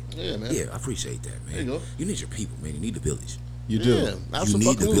like, Yeah, man. Yeah, I appreciate that, man. There you go. You need your people, man. You need the village. You do. Yeah, You need the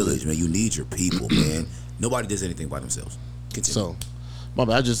absolutely. village, man. You need your people, man. Nobody does anything by themselves. Continue. So, my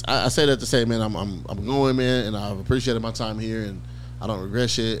bad. I say that to say, man, I'm going, man, and I've appreciated my time here, and I don't regret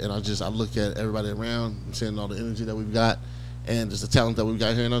shit. And I look at everybody around, and seeing all the energy that we've got, and just the talent that we've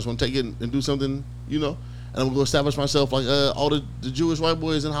got here, and I just want to take it and do something, And I'm gonna go establish myself like all the Jewish white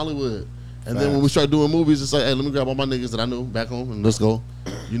boys in Hollywood. And then when we start doing movies, it's like, hey, let me grab all my niggas that I know back home, and let's go.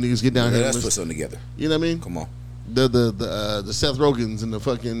 You niggas get down Yeah, here. let's and put something together. you know what I mean? Come on. The Seth Rogans and the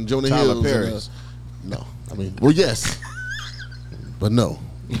fucking Jonah Tyler Hills. And, Perry's. no, I mean, well, yes, but no.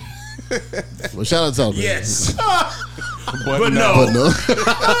 Well, shout out to Tyler Perry. Yes. But but no.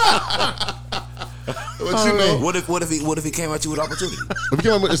 But you know, What if he came at you with opportunity? if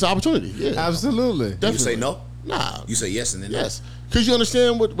you came with, it's an opportunity. Yeah, Absolutely. You definitely. say no? Nah, You say yes and then yes, because you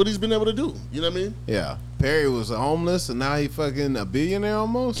understand what he's been able to do. You know what I mean? Yeah. Perry was homeless and now he fucking a billionaire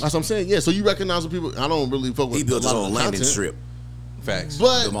almost. That's what I'm saying. Yeah, so you recognize what people. I don't really fuck with. He built a his lot of own the landing content, strip. Facts.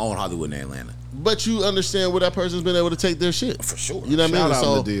 Built my but own Hollywood in Atlanta. you understand where that person's been able to take their shit For sure. You know what I Shout mean? out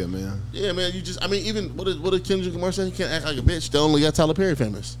So Medea, man. yeah, man. You just, I mean, even what did Kendrick Lamar say? He can't act like a bitch. They only got Tyler Perry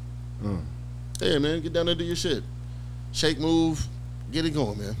famous. Yeah, man, get down there, do your shit. Shake, move, Get it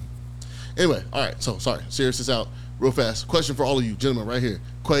going, man. Anyway, all right. So sorry. Serious this out real fast. Question for all of you gentlemen right here.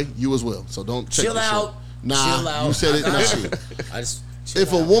 Quay, you as well. So don't check Chill this out. shit. Nah, Chill out. you said it. I got Nah. you. I just chill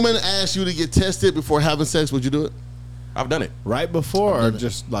If a out. woman asked you to get tested before having sex, would you do it? I've done it. Right before or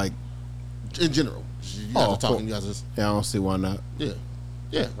just like, In general. You guys are talking. You guys just, yeah, I don't see why not. yeah.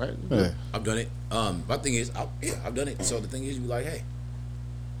 Yeah, right? Yeah. I've done it. My thing is, I've done it. So the thing is, you be like, hey,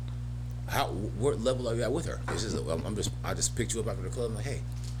 what level are you at with her? This is, I just picked you up after the club. I'm like, hey,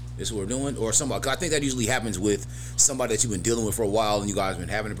 this is what we're doing, or somebody. Cause I think that usually happens with somebody that you've been dealing with for a while, and you guys been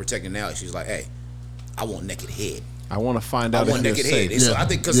having to protect. And now she's like, hey, I want naked head. I want to find I out want if naked you're head. safe. And so Yeah. I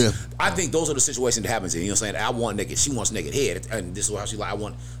think because Yeah. I think those are the situations that happens. You know what I'm saying? I want naked. She wants naked head, and this is how she's like.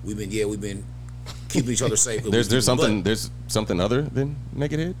 We've been keeping each other safe. There's something other than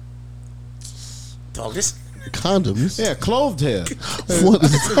naked head. Dog, this. Condoms? Yeah, clothed hair. What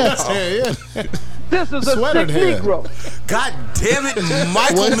is that? Yeah. This is a Sweatered sick hair. Negro. God damn it,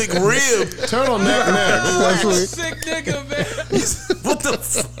 Michael McRib. Turtleneck neck. Sick nigga, man. What the?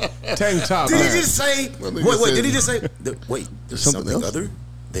 F- Tank top. did he neck. just say? nigga Wait. said- Did he just say? Wait. There's something something else? other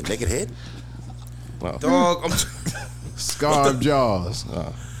than naked head. Wow. Dog. Scarred jaws.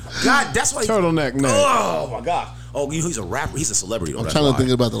 God, that's why. Turtleneck neck. Oh my God. Oh, he's a rapper. He's a celebrity. I'm trying to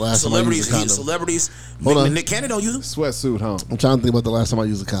think about the last time I used a condom. Celebrities. Hold on. Nick Cannon don't use them. Sweatsuit, huh? I'm trying to think about the last time I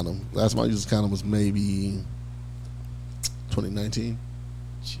used a condom. Last time I used a condom was maybe 2019,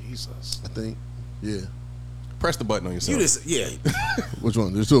 Jesus. I think. Yeah. Press the button on yourself. You just Which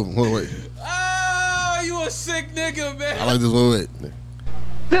one? There's two of them. Hold on, wait. Oh, you a sick nigga, man. I like this one. Wait.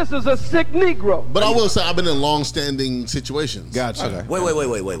 This is a sick Negro. But I will say I've been in long-standing situations. Gotcha. Okay.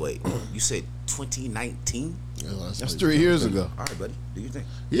 Wait. You said 2019? Yeah, That's 3 years ago. All right, buddy. Do you think?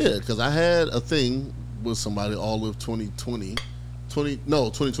 Yeah, because I had a thing with somebody all of 2020.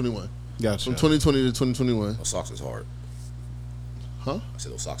 2021. Gotcha. From 2020 to 2021. Those socks is hard. Huh? I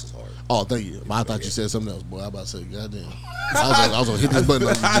said those socks is hard. Oh, thank you. I thought you said something else, boy. I about to say, goddamn. I was gonna hit this button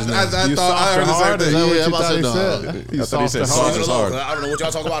on you just now. You soft or hard? Is that Yeah, what you I'm about to thought he say, said? You I thought he soft said or soft. hard? It's hard. I don't know what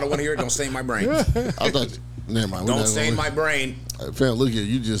y'all talk about. I want to hear it. Don't stain my brain. I thought. Never mind. Don't stain my brain. Fam, look here.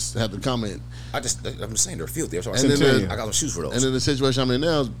 You just had to comment. I'm just saying they're filthy. That's what And I then said. I got some shoes for And those. then the situation I'm in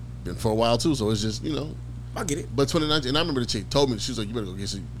now has been for a while too. So it's just I get it. But 2019, and I remember the chick told me, she was like, "You better go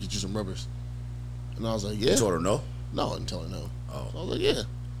get you some rubbers." And I was like, "Yeah." You told her no. No, I didn't tell her no. Oh. So I was like, "Yeah,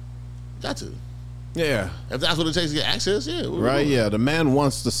 got to." Yeah. If that's what it takes to get access, yeah. we'll Right, do it. yeah. The man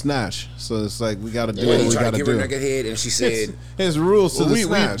wants to snatch. So it's like, we got to do Yeah, what He we tried got to to give her do. naked head, and she said, His rules to Well, the we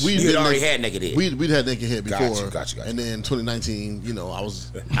snatch. "You been had already naked- had naked head." We'd had naked head Got before. you, got you. And then 2019, I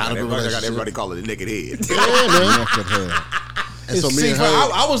was out of a I got relationship. everybody calling it naked head. Yeah, man. Naked head. And so me See, and but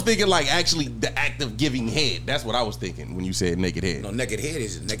her, I was thinking like actually the act of giving head. That's what I was thinking when you said naked head. No, naked head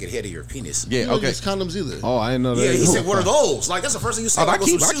is naked head of your penis. you Yeah, don't okay. use condoms either. Oh, I didn't know that. Yeah, he either. said, "What are those?" Like that's the first thing you said. Oh, I Like,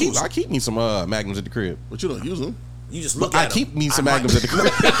 keep those some shoes. I keep me some magnums at the crib. But you don't use them. You just look I at keep them. me some I magnums at the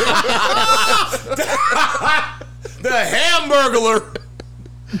crib. The Hamburglar.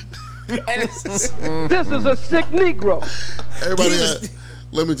 And it's This is a sick Negro. Everybody, Jesus.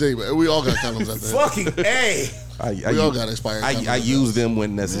 let me tell you, man, we all got condoms out there. fucking A. I We all use- got expired I condoms. use them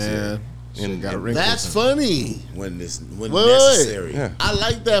when necessary. Yeah. And got and- wrinkles. That's funny. When Wait. necessary. Yeah. I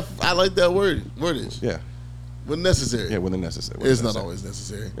like that wordage. yeah, When necessary. yeah, when they're necessary. when It's they're not necessary. always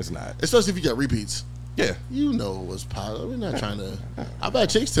necessary. It's not. Especially if you got repeats. Yeah, You know what's popular. We're not trying to. I've had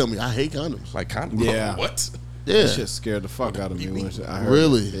chicks tell me I hate condoms. like Yeah. What? Yeah. That shit scared the fuck out of me when I heard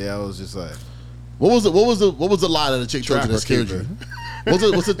Really? it. Yeah, I was just like, What was the lie that a chick told you Trapper that scared keeper. you?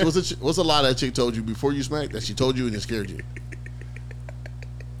 What's the lie that a chick told you before you smacked that she told you and it scared you?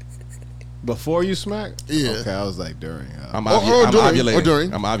 before you smack? Yeah. Okay, I was like, during. I'm, Or I'm during, ovulating. or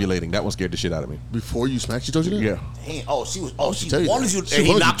during. I'm ovulating. That one scared the shit out of me. Before you smacked, she told you that? Yeah. Damn. Oh, she was. Oh, she she tell you wanted that. you. She And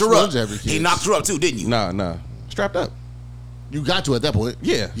he wanted knocked you- her she up. wanted you to have your He kids. knocked her up too, didn't you? Nah. Strapped up. You got to at that point.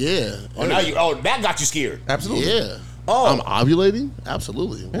 Yeah. Yeah. Oh, now you. Oh, that got you scared. Absolutely. Yeah. Oh. I'm ovulating?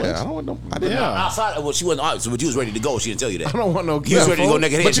 Absolutely. What? Yeah, I don't want no. I didn't. Yeah. Outside. Well, she wasn't. So, but you was ready to go. She didn't tell you that. I don't want no You was ready to go kids.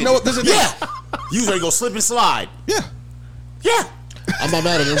 naked head. But you know what? This is Yeah. You was ready to go slip and slide. Yeah. Yeah. I'm not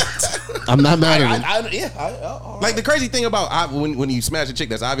mad at him. I'm not mad at him. Like the crazy thing about when you smash a chick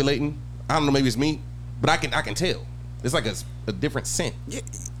that's ovulating, I don't know, maybe it's me, but I can tell. It's like a different scent.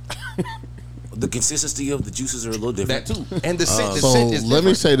 The consistency of the juices are a little different. That too, and the scent. The So scent is let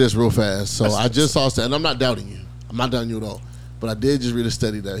me different. say this real fast. So I just saw, and I'm not doubting you. I'm not doubting you at all. But I did just read a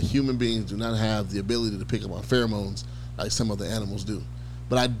study that human beings do not have the ability to pick up on pheromones like some other animals do.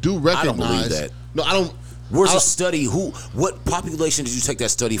 But I do recognize. don't believe that. No, I don't. Where's I- the study? What population did you take that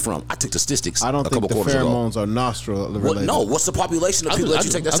study from? I took statistics. I don't a think couple the quarters ago. pheromones are nostril What, related. no, what's the population of people that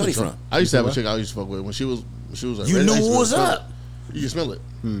you take that study from? I used to have a chick I used to fuck with when she was like, You ready- knew I used to what was really up. You can smell it.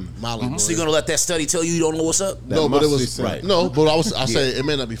 Molly. boy. So you gonna let that study tell you don't know what's up? No, but it musty was scent. Right. No, but I say it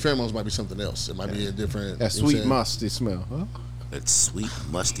may not be pheromones, it might be something else. It might be a different. That you know what I'm sweet saying? musty smell. Huh? That sweet,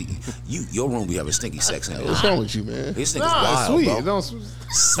 musty. Your room be having stinky sex in it. What's wrong with you, man? This nigga's Nah, it's wild, sweet. bro. It don't,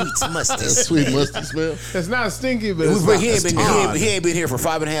 Sweet, musty. That sweet musty smell. it's not stinky, but He it's not, ain't been here for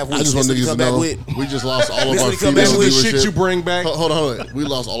 5.5 weeks. I just want This what he niggas to come back know with. we just lost all of This our what he come female back with. viewership. Shit you bring back. Hold on. We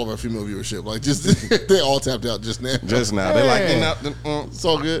lost all of our female viewership. Like just they all tapped out just now. Just now. They're like, Hey. It's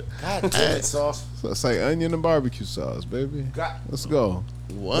all good. God damn it, sauce. So it's like onion and barbecue sauce, baby. Let's go.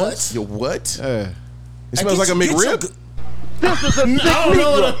 What? Yo, what? Hey. It smells like a McRib. This is a sick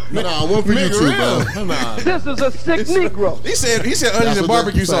Negro. Nah, one for you too, bro. This is a sick Negro. He said onions That's and what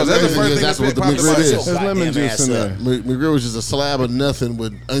barbecue the- sauce. That's the that's first thing that's what the popped in my McRib head. is. There's lemon Goddamn juice ass in up. there. McGrill was just a slab of nothing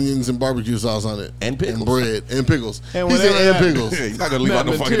with onions and barbecue sauce on it. And pickles. And bread. And pickles. And He said whatever and that- pickles. You're not gonna leave out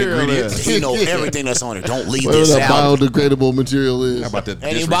That no fucking material ingredients. He know everything that's on it. Don't leave Whatever this that out. biodegradable material is. How about the And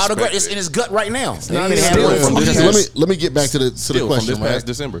he disrespect? biodegradable. It's in his gut right now. not He even had real. one From for this years. past- Let me get back to the Still question, from this right? past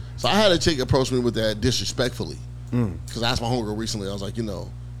December. So I had a chick approach me with that disrespectfully. Because I asked my homegirl recently, I was like, you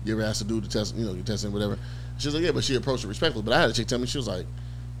ever asked a dude to test, get tested, whatever. She was like, yeah, but she approached it respectfully. But I had a chick tell me, she was like,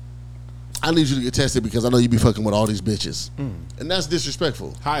 I need you to get tested because I know you be fucking with all these bitches. And that's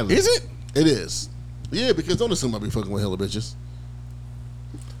disrespectful. Highly. Is it? It is. Yeah, because don't assume I be fucking with hella bitches.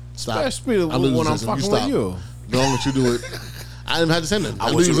 Stop. Especially I knew you when I'm was listening. fucking with stop. you. Don't let you do it. I didn't have to say nothing. I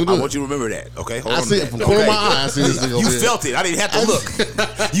knew want you you was to gonna do it. remember that. Okay, hold I on. see to it from that. the corner of Okay. my eye. I see this nigga over You here. felt it. I didn't have to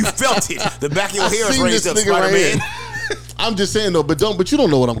look. You felt it. The back of your I hair is seen raised this up, nigga right Spider-Man. here. I'm just saying though, but you don't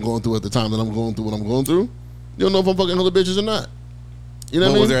know what I'm going through at the time that I'm going through what I'm going through. You don't know if I'm fucking hella bitches or not. You know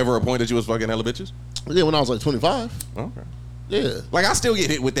what I mean? Was there ever a point that you was fucking hella bitches? Yeah, when I was like 25. Okay. Yeah. Like I still get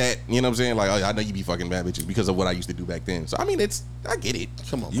hit with that, you know what I'm saying? Like, oh, I know you be fucking bad bitches because of what I used to do back then. So I mean, I get it.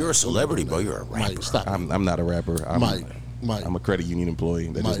 Come on. You're a Mike. celebrity, bro. You're a Mike, rapper. stop. I'm not a rapper. Mike. I'm a credit union employee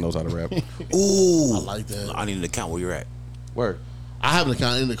that just Mike. knows how to rap. Ooh, I like that. I need an account where you're at. Word. I have an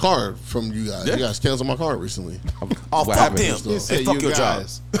account in the car from you guys. Yeah. You guys canceled my car recently. Oh, What fuck happened? them. He Hey, said fuck you your job.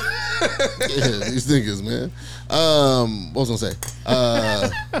 guys. Yeah, these niggas, man. What was I gonna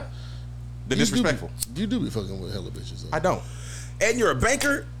say? The disrespectful. You do be fucking with hella bitches. Though. I don't. And you're a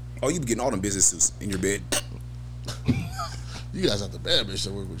banker? Oh, you be getting all them business suits in your bed. You guys have the bad bitch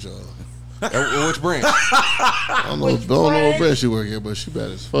that work with y'all. Which brand? I don't know what brand she work at, but she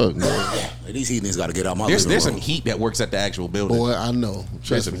bad as fuck, man. These heathens got to get out my There's living some room. heat that works at the actual building. Boy, I know. There's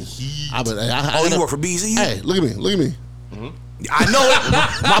Trust some me. heat. Oh, you work for BZ? Hey, look at me. Look at me. I know it.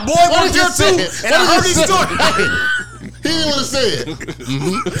 My boy worked here too, and I heard his story. He didn't want to say it.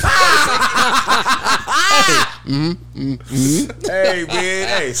 Hey, man.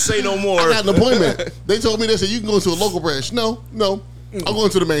 Hey, say no more. I got an appointment. They told me they said you can go to a local branch. No. I'm going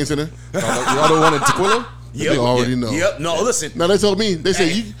to the main center. Y'all don't want a Tequila? They already know. Yep. No, listen. Now they told me. They said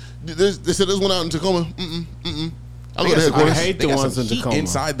Hey. they said there's one out in Tacoma. I'll go to headquarters. I hate They the got ones some in heat Tacoma.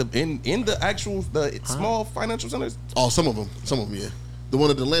 inside in the actual small financial centers. Oh, some of them, yeah. The one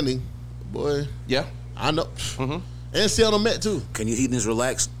at the landing, boy. Yeah. I know. And Seattle Met too. Can you heathens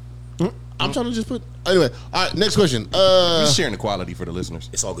relax? I'm trying to just put. Anyway, all right. Next question. Just sharing the quality for the listeners.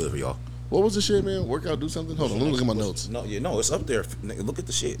 It's all good for y'all. What was the shit, man? Workout, do something. Hold on, let me look at my notes. No, it's up there. Nigga, look at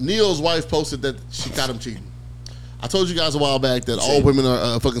the shit. Neo's wife posted that she caught him cheating. I told you guys a while back that all women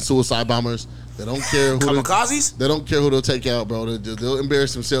are fucking suicide bombers. They don't care who Kamikazes? they don't care who they'll take out, bro. They'll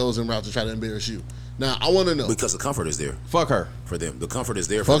embarrass themselves en route to try to embarrass you. Now I want to know. Because the comfort is there Fuck her. for them. The comfort is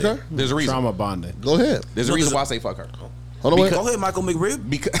there for Fuck them. her. There's a reason. Trauma bonding. Go ahead. There's a reason why I say fuck her. Hold on. Wait. Go ahead, Michael McRib.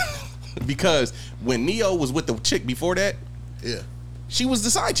 Because when Neo was with the chick before that, Yeah. she was the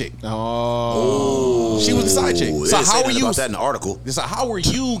side chick. Oh. She was the side chick. Ooh, So they didn't say how are nothing you? about that in the article? So how are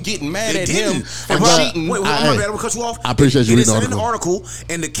you getting mad They at him didn't. for And why- cheating? Wait, I- I'm gonna cut you off. I appreciate you It reading is the in an article. article,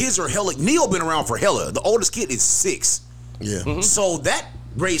 and the kids are hella. Neo been around for hella. The oldest kid is 6. Yeah. So that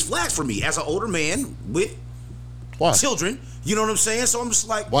raised flags for me as an older man with Why? children. You know what I'm saying? So I'm just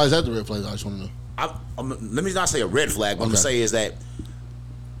like, Why is that the red flag? I just want to know. let me not say a red flag. What I'm gonna Okay. say is that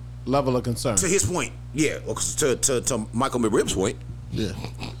Level of concern. to his point, yeah, well, 'cause to Michael McRib's point. Yeah.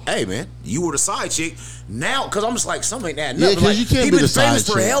 Hey man, you were the side chick. Now, because I'm just like, something ain't adding Yeah, up. 'cause Like, you can't he be been the side famous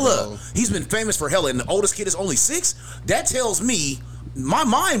for chick, hella. bro. He's been famous for hella, and the oldest kid is only 6. That tells me my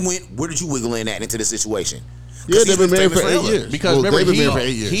mind went, where did you wiggle in that into the situation? 'Cause Yeah, he's they've been married famous for 8 hella. years. Because Well, remember, they've been married for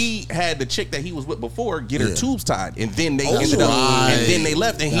 8 years. he had the chick that he was with before get her Yeah. tubes tied, and then they That's ended up, right. and then they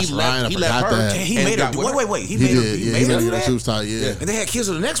left, and That's he right, left. I He left forgot her. that. And he and made her got do. with her. Wait. He made her. did. He Yeah. made He her made do her that. tubes tied. Yeah. And they had kids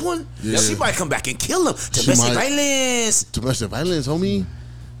with the next one. Yeah. She might come back and kill him. She Domestic might. violence. Domestic violence, homie.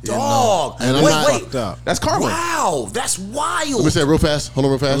 Yeah, Dog. no. And I'm Wait, not- Fucked up. That's karma. Wow, that's wild. Let me say it real fast. Hold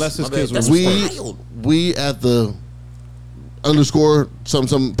on, real fast. Unless his My bad. kids were That's we wild. we at the underscore some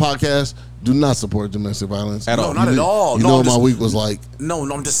podcast. Do not support domestic violence At all. No, not at all. You No, know I'm what my just- week was like. No,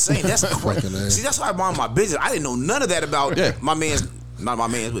 I'm just saying that's Fucking crazy. A. See, that's why I mind my business. I didn't know none of that about my man's, not my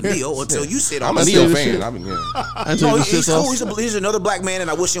man's, but Neo until you said all I'm a that Neo shit. fan. I mean, yeah. I take No, this shit he's cool. off. He's another black man, and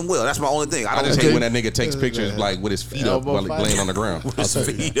I wish him well. That's my only thing. I don't just hate hate when that nigga takes pictures like with his feet up Elbow while he fight. laying on the ground. his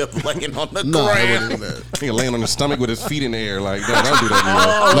feet up laying on the No, I ground. wouldn't do that. Nigga laying on his stomach with his feet in the air. Like, no, don't do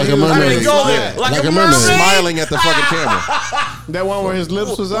that. Like a I mermaid. mean, go Yeah. there. Like a Nigga. mermaid. Smiling at the fucking camera. That one where his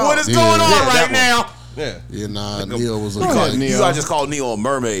lips was out. What is Yeah. going on Yeah, right that now? Yeah. Yeah, nah, Neo was ahead, like, Neo. You guys just called Neo a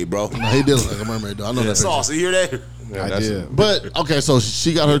mermaid, bro. he did look like a mermaid though. I know that. Sauce, picture. you hear that? Yeah, I that's did. it. But okay, so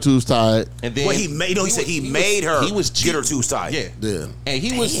she got her tubes tied. And then Well, he made. No, he said he made her. He was get her tubes tied. Yeah. Yeah. And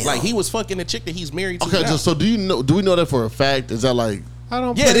he was Damn. like, he was fucking the chick that he's married to. Okay, now. so do we know that for a fact? Is that like I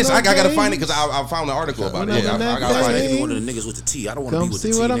don't. Yeah, play this no I gotta find it games. because I found the article about it. When Yeah, I'm in I that gotta find I it. be one of the niggas with the T. I don't want to Come be with see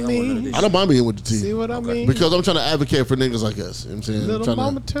the T. what I nigga. want none of mean? this I don't mind being with the T See what I mean? because I'm trying to advocate for niggas like us. You know what I'm saying? I'm Little trying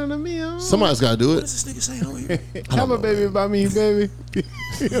mama to, turning me on. somebody's got to do What it. is this nigga saying over here? Have a baby by me, baby.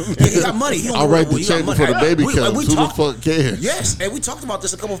 He got money. He don't I'll know write what- the he got check money. before the baby We- comes. we Who the talked- fuck cares? Yes, and we talked about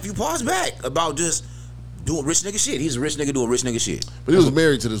this a few pods back about just doing rich nigga shit. He's a rich nigga doing rich nigga shit. But he was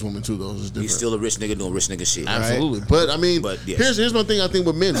married to this woman too, though. It's different. He's still a rich nigga doing rich nigga shit. Absolutely. But I mean, But, yes. here's my thing. I think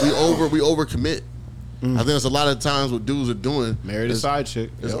with men, we overcommit. I think that's a lot of times what dudes are doing. Married a is- side chick.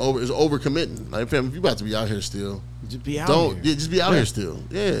 is overcommitting. Like, fam, if you about to be out here still, Just be out don't here. yeah, just be out here still.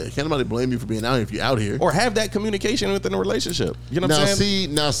 Yeah, can't nobody blame you for being out here if you're out here. Or have that communication within a relationship. You know what I'm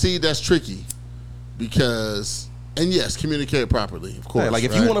saying? See, that's tricky because, and yes, communicate properly, of course. Yeah, like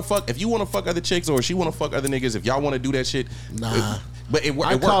if right? you want to fuck other chicks or she want to fuck other niggas, if y'all want to do that shit, Nah. but it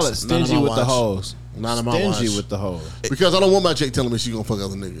I works. call it stingy my with the watch. hoes. Not on my Stingy watch. with the hoes. because I don't want my chick telling me she gonna fuck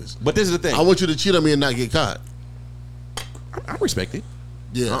other niggas. But this is the thing. I want you to cheat on me and not get caught. I respect it.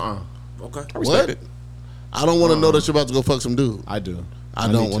 Yeah. Okay. I respect What? it. I don't want to know that you're about to go fuck some dude. I do. I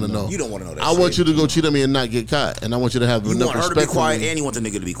don't need want to know. You don't want to know that. I want you to go cheat on me and not get caught, and I want you to have You enough want her to respect be quiet, for me. and you want the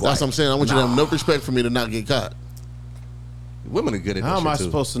nigga to be quiet. That's what I'm saying. I want you to have enough respect for me to not get caught. Women are good at that How am I shit too.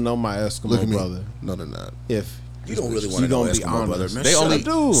 supposed to know my Eskimo Look at me. brother No, they're not. if You don't really You want to know gonna be Eskimo brother, honest. man. They Shut only- up.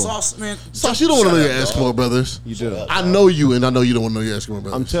 do. Sauce, man. Sauce, you don't want to know Shut your up, Eskimo dog. brothers. you do? I know you, and I know you don't want to know your Eskimo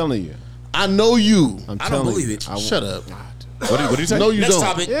brothers. I'm telling you. I know you. I'm I telling don't believe you. it. Shut up. What did you say? No, you Next don't.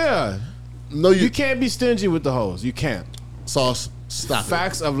 topic. Yeah. No, You can't be stingy with the hoes. You can't. Sauce, stop it.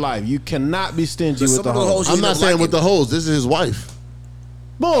 Facts of life. You cannot be stingy But with some the of the hoes. hoes you I'm end not up saying with liking. the hoes. This is his wife.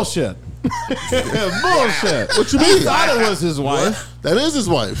 Bullshit. Bullshit. What you He mean? thought it was his wife. That is his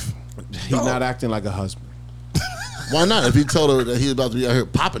wife. He's not acting like a husband. Why not? If he told her that he's about to be out here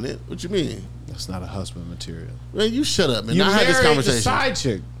popping it, what you mean? That's not a husband material. Man, you shut up, man. You I had this married the conversation. side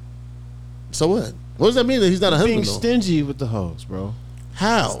chick. So what? What does that mean that he's not a Being husband though? stingy with the hoes, bro.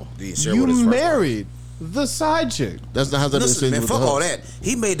 How? Didn't share You with his first married the side chick. That's not how that Listen, man, with fuck the all hoes. that.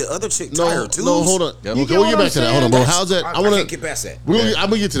 He made the other chick No, tie her tubes. no, hold on. Yep. Okay, You get we'll what get I'm back to that. saying? Hold on, bro. That's- How's that? I want can't get past that. I'm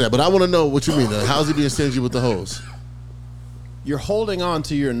gonna get to that, but I want to know what you mean. How's he being stingy with the hoes? You're holding on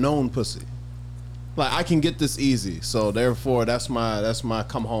to your known pussy. Like I can get this easy, so therefore that's my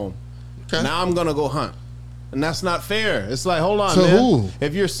come home. Okay. Now I'm gonna go hunt, and that's not fair. It's like hold on, To man. who?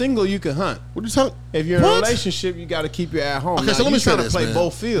 If you're single, you can hunt. What are you talking? If you're in a What? relationship, you got to keep your at home. Okay, Now, so let you me say tryna this, play man.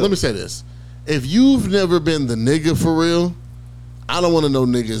 both fields. Let me say this: if you've never been the nigga for real, I don't want to know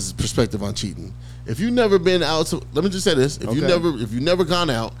niggas' perspective on cheating. If you never been out, to, let me just say this: if you never gone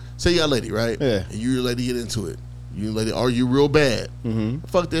out, say you got a lady, right? Yeah. And you and your lady get into it. You and lady argue real bad. Mm-hmm.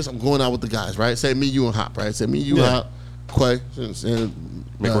 Fuck this! I'm going out with the guys, right? Say me, you, and Hop, right? Say me, you, Yeah. Hop, Quay, and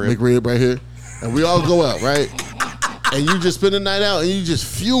McRib. McRib right here, and we all go out, right? And you just spend the night out, and you just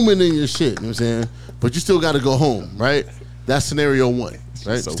fuming in your shit. You know what I'm saying? But you still got to go home, right? That's scenario one,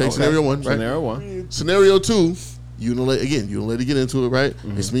 right? So Take okay. scenario one, right? Scenario one. Scenario two, you don't let it get into it, right?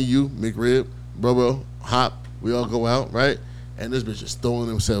 Mm-hmm. It's me, you, McRib, Bro, Hop. We all go out, right? And this bitch is throwing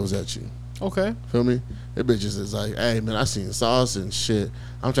themselves at you. Okay. Feel me? That bitch is like, hey man, I seen sauce and shit.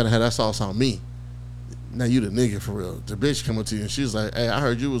 I'm trying to have that sauce on me. Now you the nigga for real. The bitch come up to you and she's like, hey, I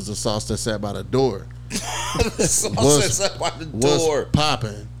heard you was the sauce that sat by the door. Sauce sat by the door. What's popping?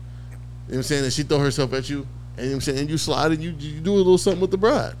 You know what I'm saying? And she throw herself at you, and you know what I'm saying? And you slide and you do a little something with the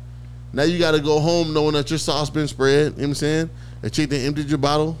bride. Now you got to go home knowing that your sauce been spread. You know what I'm saying? The chick that emptied your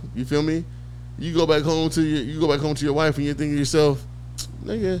bottle. You feel me? You go back home to your wife, and you're thinking to yourself,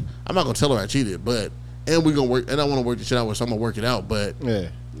 nigga, I'm not gonna tell her I cheated, but and we gonna work, and I want to work the shit out with, so I'm gonna work it out. But Yeah.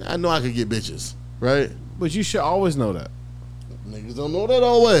 I know I could get bitches, right? But you should always know that. Niggas don't know that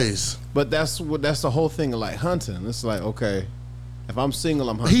always. But that's the whole thing of like hunting. It's like, okay, if I'm single,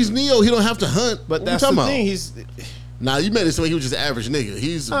 I'm hunting. He's Neo. He don't have to hunt. But What that's we the talking thing. about? He's Nah, you made it seem like he was just an average nigga.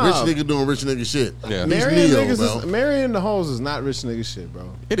 He's a rich nigga doing rich nigga shit. Yeah. He's Marrying Neo, niggas bro. is, marrying the hoes is not rich nigga shit,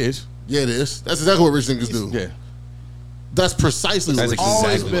 bro. It is. Yeah, it is. That's exactly what rich niggas do. Yeah. That's precisely what That's rich exactly niggas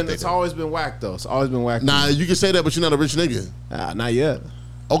Always do. what been. they It's do. always been whack though. It's always been whack. Nah, you can say that, but you're not a rich nigga. Not yet.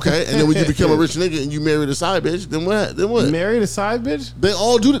 Okay, and then when you become a rich nigga and you marry the side bitch, then what? Then what? Married a side bitch? They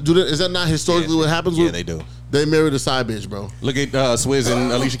all do that. Is that not historically what happens? Yeah, with they do. They marry the side bitch, bro. Look at Swizz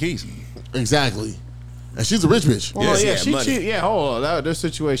and Alicia Keys. Exactly. And she's a rich bitch. Well, she yeah, had she money. cheated. Yeah, hold on. Their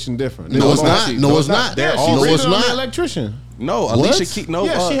situation different. No, it's They not. both- No, it's not. They're Yeah, all- she No, cheated it's on not. the electrician. No, What? Alicia Keys. No,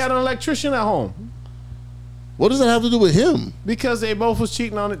 Yeah, she had an electrician at home What does that have to do with him? because they both was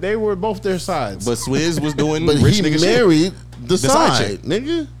cheating on it. They were both their sides. But Swizz was doing But rich he nigga shit. married the side side, chick.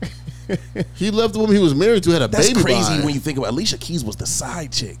 nigga. He left the woman he was married to, had a That's baby crazy by. when you think about it. Alicia Keys was the side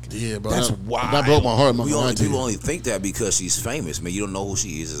chick. Yeah, bro. That's that, wild. That broke my heart. I'm not We gonna only lie to people you. only think that because she's famous, man. You don't know who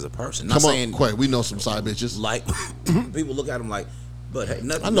she is as a person. Not Come on, saying Quay. We know some side bitches. like people look at them like, but hey,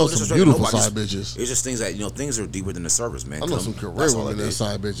 nothing. I know no some disrespect to beautiful nobody. side bitches. It's just things that things are deeper than the surface, man. I know some career That's all women it that is.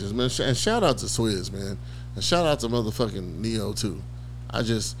 side bitches, man. And shout out to Swizz, man. And shout out to motherfucking Neo too. I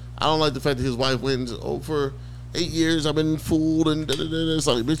don't like the fact that his wife went for 8 years. I've been fooled and it's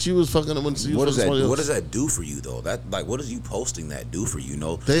like, bitch, you was fucking him when she What was does that? somebody else. What does that do for you though? That like, what is you posting that do for you?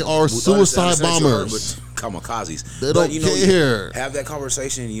 They are suicide bombers. Kamikazes. They don't care. Have that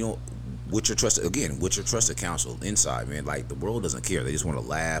conversation. With your trusted counsel inside, man. Like the world doesn't care. They just want to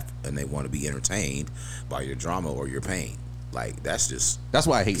laugh and they want to be entertained by your drama or your pain. Like that's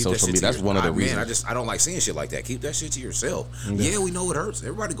why I hate keep that social shit media. to That's one of the reasons. Man, I don't like seeing shit like that. Keep that shit to yourself. Yeah, we know it hurts.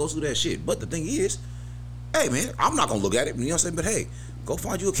 Everybody goes through that shit. But the thing is, hey man, I'm not gonna look at it. You know what I'm saying? But hey, go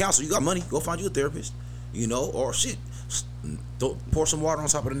find you a counselor. You got money. Go find you a therapist. Or shit. Don't pour some water on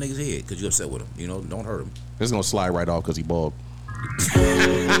top of the nigga's head because you upset with him. Don't hurt him. This is gonna slide right off because he bald. You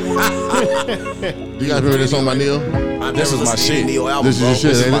guys remember this song by Neo? This is my shit. Neo album, This is bro. your shit,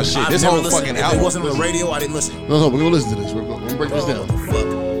 This is ain't my it? shit. I've This never whole listened. fucking If album. it wasn't on the radio, I didn't listen. No, we're gonna listen to this. We're gonna break this down. What the fuck? I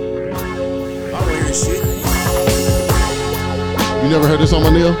don't hear shit. You never heard this song by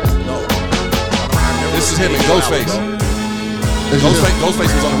Neo? No. This is him and Ghostface. It's just him.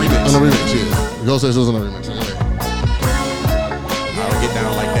 Ghostface was on the remix. On the remix, yeah. Ghostface was on the remix. Okay. I don't get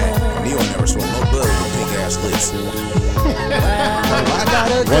down like that. Neo never smoked no bud with pink ass lips.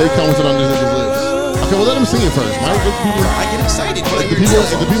 Why you commenting on this nigga's lips? Okay, well let him sing it first. Mike, I get excited. if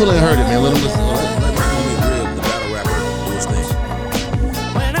the people ain't heard it, man, let them listen. Let Homie Grib, the battle rapper, do his thing.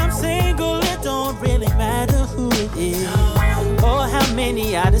 When I'm single, it don't really matter who it is or how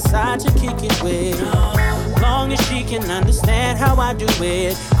many I decide to kick it with. Long as she can understand how I do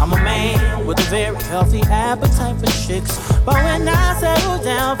it. I'm a man with a very healthy appetite for chicks. But when I settle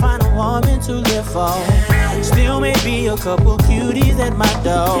down, find a woman to live for. Still may be a couple cuties at my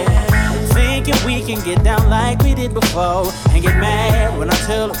door. Thinking we can get down like we did before. And get mad when I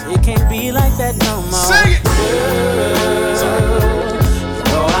tell her it can't be like that no more. Sing it. Girl, you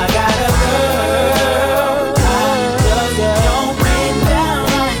know I got a girl. I don't get down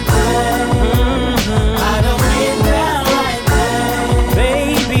like that. I don't get down like that.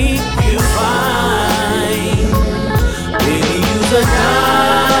 Baby, you fine. Baby, you's a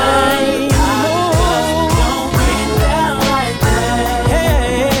dime. Don't get down like that.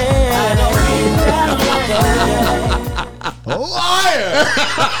 Hey, I don't get down like that. Liar!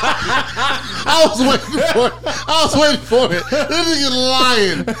 I was waiting for it. This nigga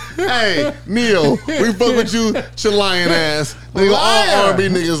lying. Hey, Neo, we fuck with you, your lying ass. Nigga, all R&B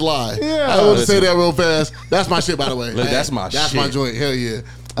niggas lie. Yeah. I want to say that real fast. That's my shit, by the way. Look, that's my That's shit. my joint. Hell yeah.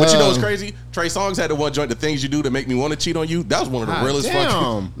 But you know what's crazy? Trey Songz had the one joint, The Things You Do to Make Me Want to Cheat on You. That was one of the realest fucking.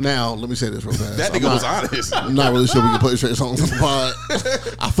 Damn. Now, let me say this real fast. That nigga was honest. I'm not really sure we can play Trey songs on the pod.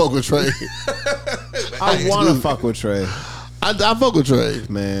 I fuck with Trey. I want to fuck with Trey. I fuck with Trey.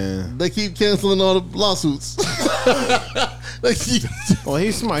 Man. They keep canceling all the lawsuits. They keep. Well,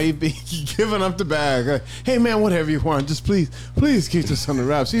 he's smart. He be giving up the bag. Like, hey, man, whatever you want. Just please keep this on the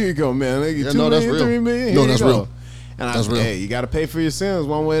wraps. Here you go, man. Like, Yeah, 2 no, that's million, real. 3 million. No, Here that's you go. real. And That's real. Hey, you got to pay for your sins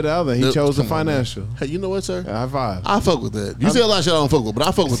one way or the other. He Yep. chose the Come on, man. financial. Hey, you know what, sir? High five. I fuck with that. You say a lot of shit I don't fuck with, but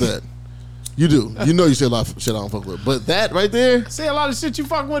I fuck with that. You do. You know you say a lot of shit I don't fuck with. But that right there, Say a lot of shit you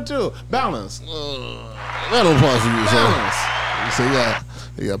fuck with too. Balance. that don't pause for you, Balance. sir. So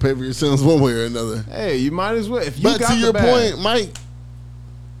you got to pay for your sins one way or another. Hey, you might as well. If you But got to the your bag. point, Mike,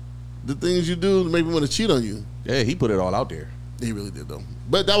 the things you do make me want to cheat on you. Yeah, he put it all out there. He really did, though.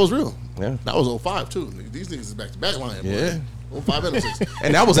 But that was real. Yeah. That was 05, too. These niggas is back-to-back lying. Yeah. Boy. 05 and 06.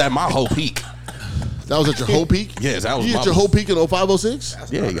 And that was at my whole peak. That was at your whole peak? Yes, that was You my- hit your whole peak in 05, 06?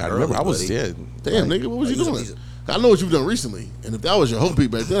 Yeah, you gotta remember, I was, yeah. Damn, nigga, what was you doing? He's I know what you've done recently, and if that was your whole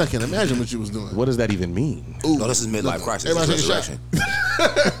peak back then, I can't imagine what you was doing. What does that even mean? Ooh, No, this is midlife crisis. Everybody This is take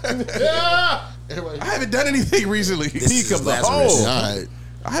a resurrection. yeah. Everybody. I haven't done anything recently. This He is comes like, Lazarus. oh, All right.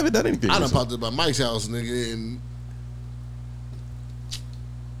 I haven't done anything. I done recently. popped up by Mike's house, nigga, and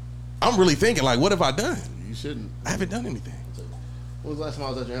I'm really thinking, like, what have I done? you shouldn't. I haven't done anything. When was the last time I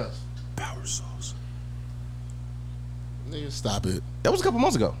was at your house? Power sauce. Nigga, stop it. That was a couple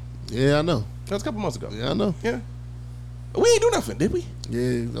months ago. Yeah, I know. That was a couple months ago. Yeah, I know. Yeah. We ain't do nothing, did we?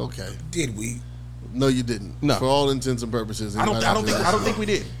 Yeah, okay. Did we? No, you didn't. No. For all intents and purposes. I don't think we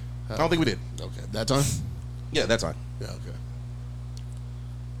did. I don't think we did. Okay, that time? Yeah, that's fine. Yeah, okay.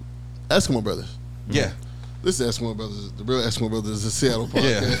 Eskimo Brothers. Yeah. This is Eskimo Brothers. The real Eskimo Brothers is a Seattle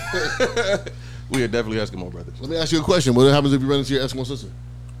podcast. Yeah. We are definitely Eskimo brothers. Let me ask you a question. What happens if you run into your Eskimo sister?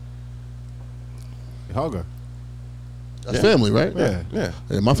 Hug her. That's family, right? Yeah. Yeah.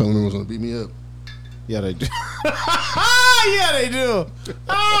 Hey, my family members gonna beat me up. Yeah, they do. Yeah, they do.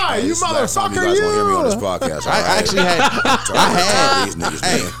 Ah, you This is the last time motherfucker, you guys gonna hear me on this you. podcast. all I right? actually had These niggas,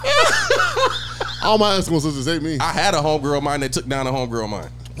 man. All my Eskimo sisters hate me. I had a homegirl of mine that took down a homegirl of mine.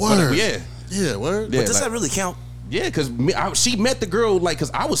 Word. Yeah. Yeah, word. Yeah, Does like- that really count? Yeah, because she met the girl like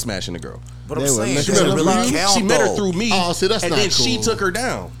because I was smashing the girl. But I'm They were saying, making does it it really about- count? She met her though? through me. Oh, see, that's and not then she cool. took her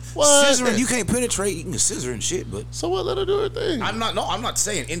down. What? Scissoring, you can't penetrate. You can scissor and shit, but So what? Let her do her thing. I'm not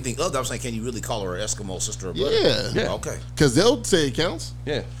saying anything other. I'm saying, can you really call her an Eskimo sister or brother? Yeah. Yeah. Okay. Because they'll say it counts.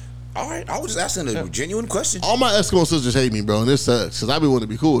 Yeah. All right. I was just asking a genuine question. All my Eskimo sisters hate me, bro, and this sucks. Because I be wanting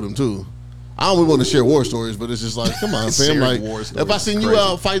to be cool with them, too. I don't really want to share war stories, but it's just like, come on, fam. Sharing Like, war if stories I is seen you crazy.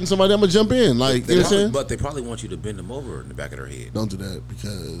 out fighting somebody, I'm going to jump in. Like, you know what I'm saying? But they probably want you to bend them over in the back of their head. Don't do that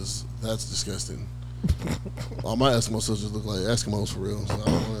because that's disgusting. All my Eskimo sisters look like Eskimos for real. So I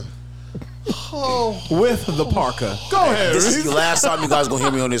don't wanna... With the parka. Go ahead. This is the last time you guys gonna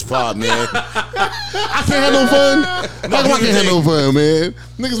hear me on this pod, man. I can't have no fun. How come I can't have no fun, man?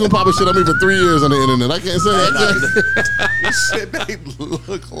 Niggas been popping shit on me for 3 years on the internet. I can't say that. You said they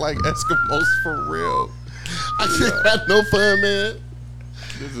look like Eskimos for real. I can't have no fun, man.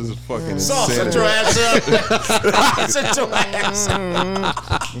 This is fucking Sauce, insanity. set your ass up. Set your ass up.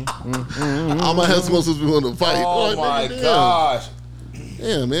 All my Eskimo sisters be wanting to fight. Oh Like, my nigga, damn. gosh.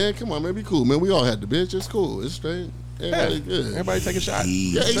 Yeah, man. Come on, man. Be cool, man. We all had the bitch. It's cool. It's straight. Everybody good. Everybody take a shot.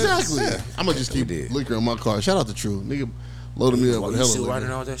 Yeah, exactly. Yeah. I'm gonna just keep We did. liquor in my car. Shout out to True. Nigga loaded me up Well, with you hella still liquor.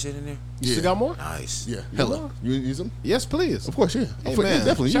 writing all that shit in there? Yeah. You got more? Nice. Yeah, hella. You use them? Yes, please. Of course, yeah. Hey, Yeah, man.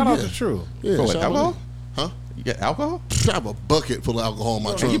 definitely. Shout yeah. out to True. Yeah, For what, shout out alcohol? to- Huh? You got alcohol? I have a bucket full of alcohol in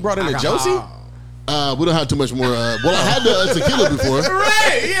my You trunk. brought in a Josie? We don't have too much more. Well, I had the tequila before.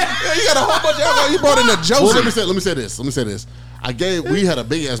 Right, yeah. You got a whole bunch of alcohol. You brought in a Josie. Well, let me say this. We had a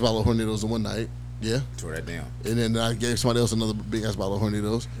big ass bottle of Hornitos in one night. Yeah. Tore that down. And then I gave somebody else another big ass bottle of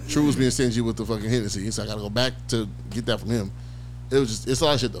Hornitos. True was being stingy with the fucking Hennessy, so I gotta go back to get that from him. It's a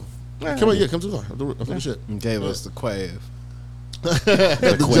lot of shit though. Come on, come to the car. I'll finish shit. And gave us the quave.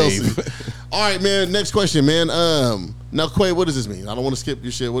 The Quave. Josie. All right, man. Next question, man. Now, Quay, what does this mean? I don't want to skip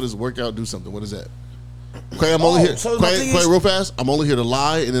your shit. What is workout? Do something. What is that? Quay, I'm only here. so my thing Quay, is- real fast. I'm only here to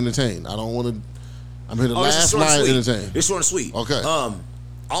lie and entertain. I don't want to. I'm here to Oh, this is laugh, short lie, and and sweet. entertain. It's short and sweet. Okay.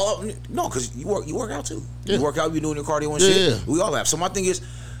 No, because you work out too. Yeah. You work out, you doing your cardio and Yeah, shit. yeah. We all have. So my thing is,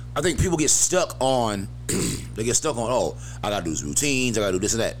 I think people get stuck on, oh, I gotta do these routines, I gotta do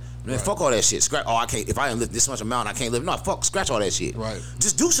this and that. Man, fuck all that shit. Scratch. Oh, I can't. If I ain't lift this much amount, I can't lift. No, fuck. Scratch all that shit. Right.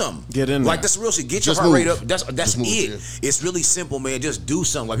 Just do something. Get in Like there. that's real shit. Get Just your heart rate move. up. That's Just move, it. yeah. It's really simple, man. Just do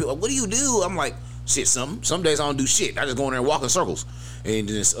something. Like people, are like, what do you do? I'm like, shit. Some days I don't do shit. I just go in there and walk in circles. And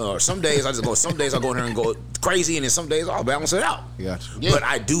then some days I just go. Some days I go in there and go crazy, and then some days I'll balance it out. Gotcha. Yeah. But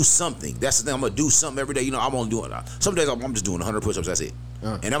I do something. That's the thing. I'm gonna do something every day. You know, I'm only doing. Some days I'm just doing 100 push-ups. That's it.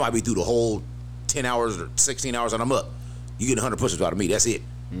 And that might be through the whole 10 hours or 16 hours that I'm up. You get 100 push-ups out of me. That's it.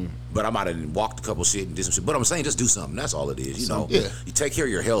 But I'm out and walked a couple shit and did some shit. But I'm saying just do something. That's all it is. You know. Yeah. You take care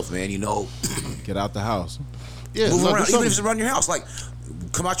of your health, man. You know. Get out the house. Yeah, Move no, do around, even something. if it's around your house. Like,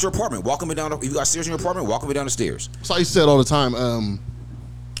 come out your apartment. Walk me down. If you got stairs in your apartment, walk me down the stairs. So I used to say it all the time.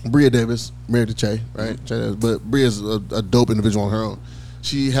 Bria Davis, married to Che, right? Che Davis, but Bria's a dope individual on her own.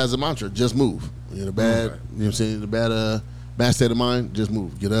 She has a mantra: just move. You're in a bad, you know what I'm saying, bad state of mind, just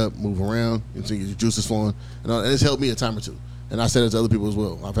move. Get up, move around. You know what I'm saying, get your juices flowing. And it's helped me a time or two. And I said it to other people as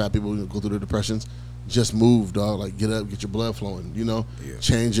well. I've had people go through their depressions. Just move, dog. Like, get up, get your blood flowing, you know? Yeah.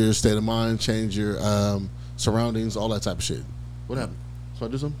 Change your state of mind, change your surroundings, all that type of shit. What happened? So I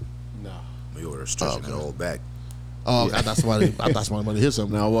do something? No. You were stretching the whole back. Oh, I thought somebody might hit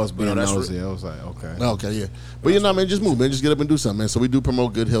something. No, I was being that's nosy. I was like, okay. Okay, yeah. But you know, man, just move, man. Just get up and do something, man. So we do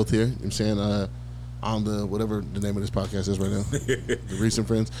promote good health here. You know what I'm saying? On the, whatever the name of this podcast is right now. The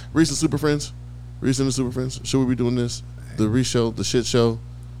Recent Super Friends. Reese and the Super Friends. Should we be doing this? The Reese show, the shit show.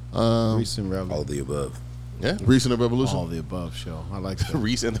 Reese and Revolution. All the above. Yeah. Reese and the Revolution. All the above show. I like that.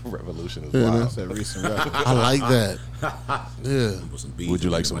 Reese and the Revolution is Yeah, wild. I said Reese and Revolution. I like that. Yeah. Would you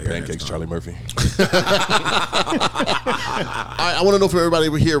like some pancakes, Charlie Murphy? All right, I want to know from everybody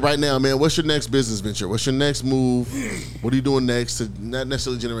over here right now, man. What's your next business venture? What's your next move? What are you doing next to not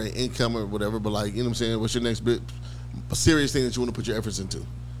necessarily generate income or whatever, but like, you know what I'm saying? What's your next bit, a serious thing that you want to put your efforts into?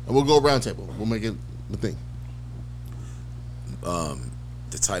 And we'll go round table. We'll make it the thing.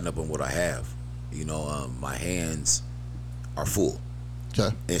 To tighten up on what I have. You know, my hands are full.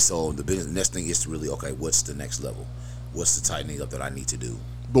 Okay. And so the business next thing is to really, okay, what's the next level? What's the tightening up that I need to do?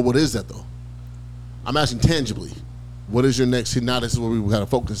 But what is that though? I'm asking tangibly. What is your next? See, now this is where we got to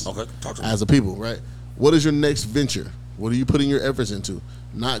focus. Okay, talk to me. As a people, right? What is your next venture? What are you putting your efforts into?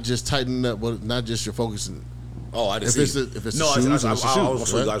 Not just tightening up, not just your focus. Oh, I didn't If see it's it. the- if it's no, the I shoes, was then it's the I shoes, was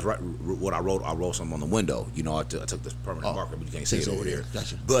showing you right? guys what I wrote. I wrote something on the window. You know, I took this permanent marker, but you can't see it Yeah, over yeah, there.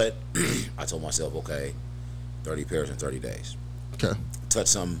 gotcha. But I told myself, okay, 30 pairs in 30 days. Okay. Touch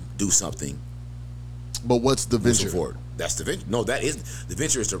something, do something, But what's the move venture? forward. That's the venture. No, that is the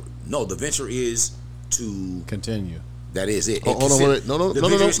venture. The venture is to. Continue. That is it. Oh, hold on, wait. No. The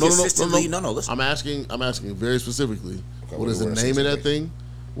Listen. Listen. I'm asking very specifically. Okay, what is the what are name of that specifics? thing?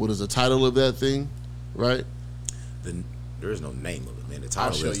 What is the title of that thing? Right? There is no name of it, man. The I'll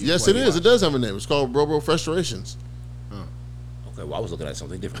title show is. you. Yes, it is. It does have a name. It's called Bro Frustrations. Okay, well, I was looking at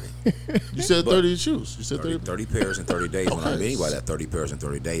something differently. You said But- 30 shoes. You said 30. 30 pairs in 30 days. When I Okay. mean by that 30 pairs in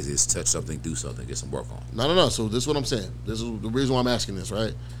 30 days is touch something, do something, get some work on. No. So this is what I'm saying. This is the reason why I'm asking this,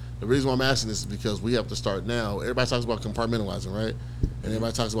 right? The reason why I'm asking this is because we have to start now. Everybody talks about compartmentalizing, right? And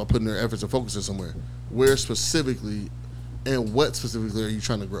everybody talks about putting their efforts and focusing somewhere. Where specifically and what specifically are you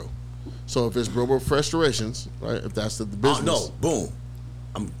trying to grow? So if it's Bro Frustrations, right? If that's the business. No, boom.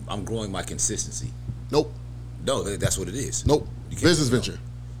 I'm growing my consistency. Nope. No, that's what it is. Nope. You can't- Business no. venture.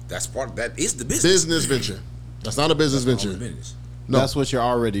 That's that is the business. Business venture. That's not a business That's venture. all the business. No. That's what you're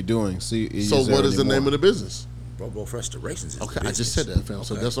already doing. So What is the name of the business? Bro Frustrations is the Okay, I business. just said that, fam.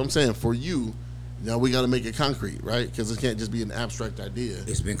 So Okay. that's what I'm saying. For you, now we got to make it concrete, right? Because it can't just be an abstract idea.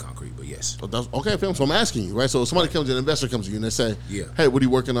 It's been concrete, but yes. But that's, okay, fam. So I'm asking you, right? So if somebody comes in, an investor comes to you, and they say, Yeah. hey, what are you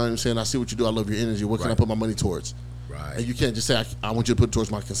working on? And saying, I see what you do. I love your energy. What can I Right. put my money towards? Right. And you can't just say, I want you to put it towards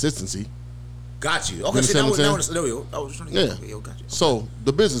my consistency. Got you. You Okay, see, understand what I'm there we go. I was trying to Yeah. get okay, got you. So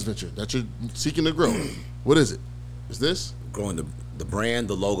the business venture that you're seeking to grow, what is it? Is this? Growing the brand,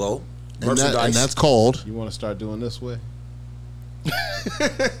 the logo, And, merchandise. and that's called. You want to start doing this way?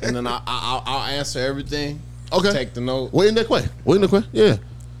 And then I'll answer everything. Okay. Take the note. Wait in that way. Yeah.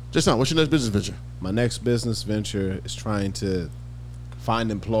 Just now, what's your next business venture? My next business venture is trying to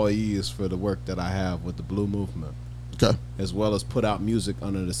find employees for the work that I have with the Blue Movement, Okay. as well as put out music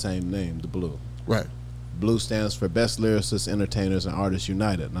under the same name, the Blue. Right. Blue stands for Best Lyricists, Entertainers, and Artists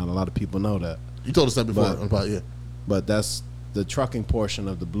United. Not a lot of people know that, You told us that before. But- About, yeah. but that's the trucking portion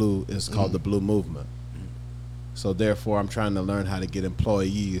of the Blue is called the Blue Movement. So therefore, I'm trying to learn how to get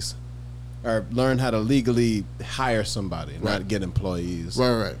employees, or learn how to legally hire somebody, Right. not get employees,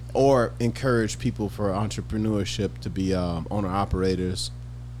 Right. or encourage people for entrepreneurship to be owner operators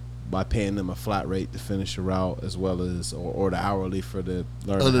by paying them a flat rate to finish a route, as well as or the hourly for the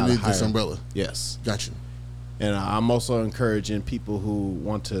learning how to Underneath hire. this umbrella. Yes, Got you. and I'm also encouraging people who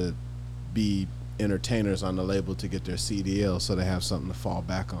want to be entertainers on the label to get their CDL, so they have something to fall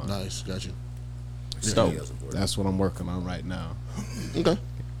back on. Nice. Got you. Something else important. That's what I'm working on right now. Okay.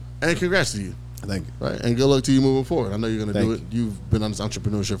 And congrats to you. Thank you. Right. And good luck to you moving forward. I know you're going to do Thank it. You've been on this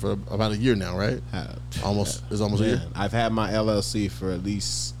entrepreneurship for about a year now, right? It's almost a year. Man, I've had my LLC for at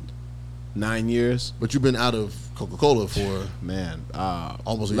least 9 years. But you've been out of Coca-Cola for Man,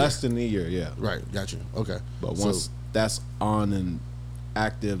 Almost a less than a year. Yeah. right. Got you. Okay. But So- once that's on and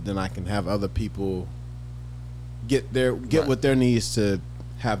active, then I can have other people get Right. what their needs to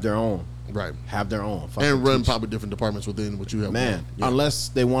have their own. right. Have their own. Fucking And run teach. probably different departments within what you have. Man, going. Yeah. unless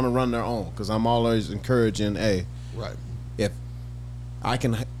they want to run their own, because I'm always encouraging. Hey, Right. if I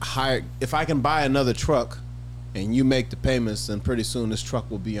can if I can buy another truck, and you make the payments, then pretty soon this truck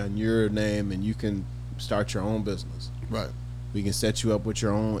will be on your name, and you can start your own business. Right. We can set you up with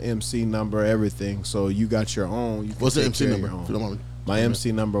your own MC number, everything. So you got your own. You can What's the take MC care of number? your If you own. don't mind me- My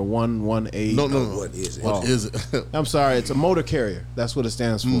MC number 118. No. What is it? What is it? I'm sorry, it's a motor carrier. That's what it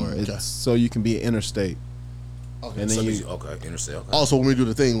stands for. okay. It's so you can be interstate. Okay. And then So you, okay, interstate. Okay. Also, when we do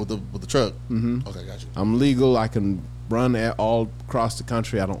the thing with the truck. Mm-hmm. Okay. Got you. I'm legal. I can run all across the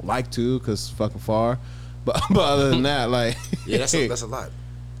country. I don't like to because it's fucking far. But other than that, like Yeah, that's a lot.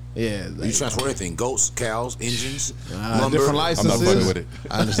 Yeah, You transport everything: goats, cows, engines, lumber. different I'm licenses. not fucking with it.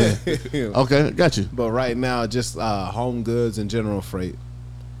 I understand. Okay, got you. But right now, just home goods and general freight,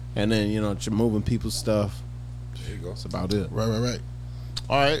 and then moving people's stuff. There you go. That's about it. Right.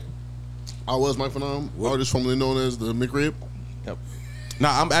 All right. I was Mike Phenom, artist formerly known as the McRib. Yep.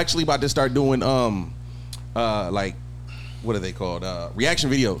 Now I'm actually about to start doing like what are they called? Reaction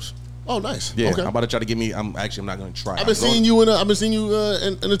videos. Oh, nice. Yeah, Okay. I'm about to try to get me. I'm not going to try. I've been seeing you in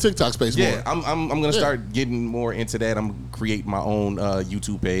the TikTok space. Yeah, more. I'm going to start getting more into that. I'm gonna create my own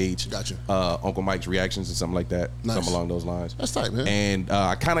YouTube page. Gotcha. Uncle Mike's reactions and something like that. Nice. Something along those lines. That's tight, man. And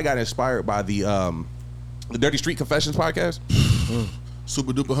I kind of got inspired by the Dirty Street Confessions podcast.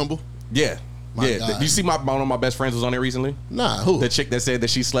 Super duper humble. Yeah. My yeah. God. You see one of my best friends was on there recently? Nah, who? The chick that said that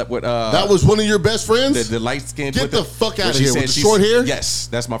she slept with that was one of your best friends? the light skinned. Get the fuck out of here with the short hair? Yes,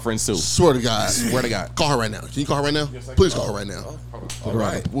 that's my friend Sue. Swear to God. Swear to God. Call her right now. Can you call her right now? Please call her right now. All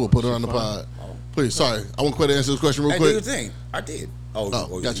right. We'll put her on the pod. Please, sorry. I want to quit answer this question real Hey, quick. do your thing. I did. Oh,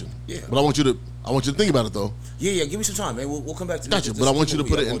 got you. Yeah. But I want you to think about it though. Yeah. Give me some time, man. We'll come back to Got this. you. But I want you to This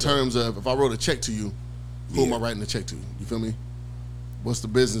put it in movie, terms of if I wrote a check to you, who am Yeah. I writing the check to? You feel me? What's the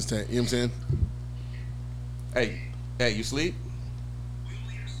business tag? You know what I'm saying? Hey, you sleep?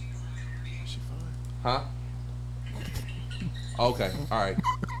 Huh? Okay, all right.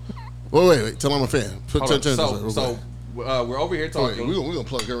 Wait. Tell her I'm a fan. Hold on. So we're over here talking, we're gonna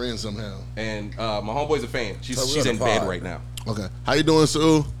plug her in somehow. and my homeboy's a fan. So She's we're on in the bed pod. right now. Okay. How you doing,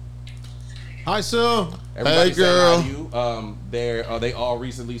 Sue? Hi, Sue. Everybody Hey, say girl. hi to you. They all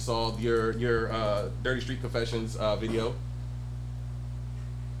recently saw your Dirty Street Confessions video.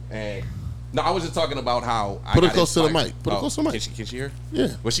 And no, I was just talking about how I Put her got close to the inspired. mic. Put her close to the mic. Can she hear? Yeah.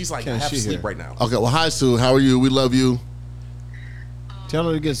 Well, she's like Can half she asleep hear? right now. Okay. Well, hi, Sue. How are you? We love you. Tell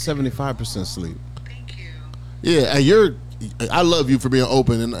her to get 75% sleep. Thank you. Yeah, and I love you for being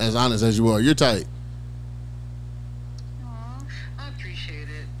open and as honest as you are. You're tight. Aw, I appreciate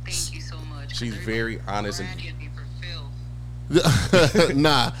it. Thank you so much. She's very honest and bragging me for filth.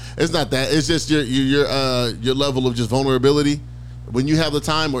 Nah, it's not that. It's just your level of just vulnerability. When you have the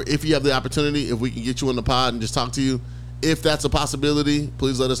time, or if you have the opportunity, if we can get you on the pod and just talk to you, if that's a possibility,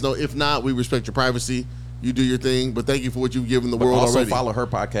 please let us know. If not, we respect your privacy. You do your thing, but thank you for what you've given the But world also already. follow her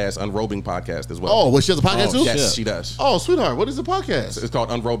podcast, Unrobing Podcast, as well. Oh, well, she has a podcast too? Yes, she does. Oh, sweetheart, what is the podcast? It's called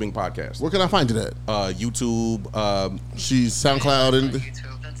Unrobing Podcast. Where can I find it at? YouTube. She's SoundCloud and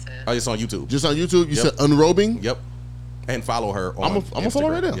YouTube, that's it. It's on YouTube. just on YouTube. You Yep. said Unrobing? Yep. And follow her on I'm gonna follow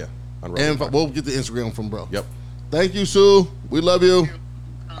her right now. Yeah. Unrobing And Podcast. we'll get the Instagram from bro. Yep. Thank you, Sue. We love you.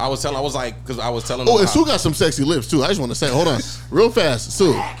 I was telling Oh, them and how- Sue got some sexy lips too. I just want to say, hold on, real fast,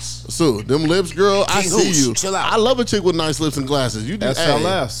 Sue, them lips, girl. I King see Hooch, you. chill out. I love a chick with nice lips and glasses. You do,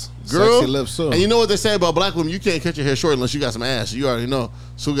 SLS. girl. Sexy lips, Sue. And you know what they say about black women? You can't cut your hair short unless you got some ass. You already know.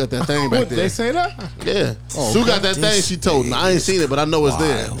 Sue got that thing back What, there. they say that? Yeah, Sue got that thing. She told me. I ain't seen it, but I know it's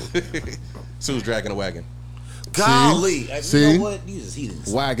there. Sue's dragging a wagon. Golly. See? You know what? These is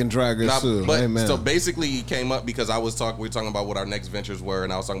heathens. Wagon dragger, Nah, Sue. but Amen. so basically, he came up because we were talking about what our next ventures were,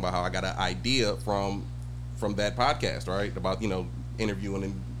 and I was talking about how I got an idea from that podcast, right? About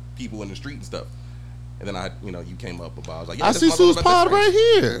interviewing people in the street and stuff. And then you came up about. I was like, yeah, I this see my Sue's best pod friend. right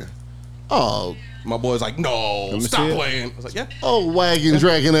here. Oh, My boy's like, no, me stop see it. playing. I was like, yeah, oh, wagon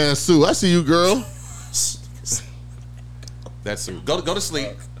dragging ass Sue. I see you, girl. that's Sue. Go to sleep.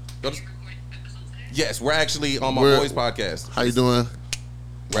 Yes, we're actually on my We're- boy's podcast. How you doing?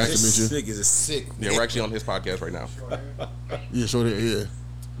 We're This actually, sick is a sick. yeah, we're actually on his podcast right now. Yeah, short hair. Yeah.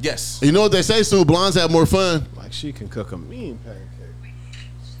 Yes. You know what they say, Sue? Blondes have more fun. Like she can cook a mean pancake.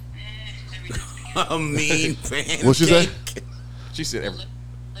 A mean pancake. What she say? She said,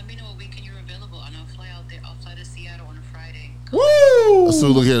 Let me know what weekend you're available, and I'll fly out there. I'll fly to Seattle on a Friday. Woo! Sue,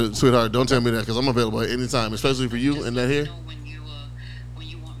 look here, sweetheart. Don't tell me that because I'm available at any time, especially for you and that here. Know when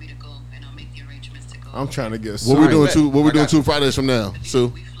you want me to go, and I'll make the arrangements to go. I'm trying to get What we Sue. doing? bet. What we I doing got 2 Fridays from now, Sue?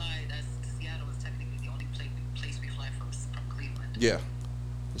 We fly. Seattle is technically the only place we fly from Cleveland. yeah.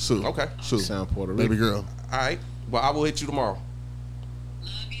 Sue. Okay. Sue. Sound Puerto Rico. Baby girl. All right. Well, I will hit you tomorrow.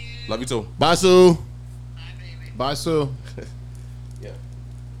 Love you. Love you too. Bye, Sue. Bye, baby. Bye, Sue. Yeah.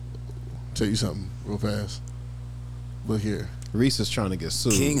 Tell you something real fast. Look here. Reese is trying to get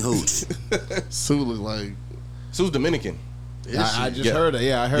Sue. King Hooch. Sue look like. Sue's Dominican. I just Yeah. heard it.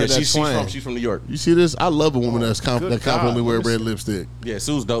 Yeah, I heard that she's twang. from New York. You see this? I love a woman that good confidently God. wear Let me red see. lipstick. Yeah,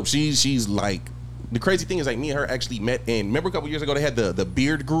 Sue's dope. She's like, the crazy thing is like me and her actually met in. Remember a couple years ago they had the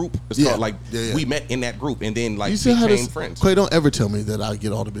beard group. It's Yeah. called like Yeah. we met in that group and then like You see how became this? friends. Quay, don't ever tell me that I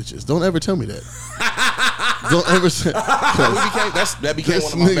get all the bitches. Don't ever tell me that. Don't ever say. that became This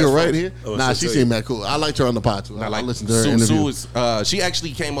one of my best nigga right friends. here. Oh, Nah, so she sweet. seemed that cool. I liked her on the pod too. I Like listened to her Sue interview. is, she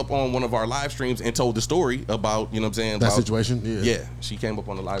actually came up on one of our live streams and told the story about, you know what I'm saying? That about, situation? Yeah. Yeah, she came up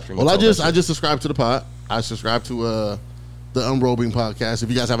on the live stream. Well, and I told that just shit. subscribed to the pod. I subscribed to the Unrobing podcast. If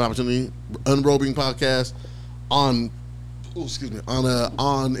you guys have an opportunity, Unrobing podcast on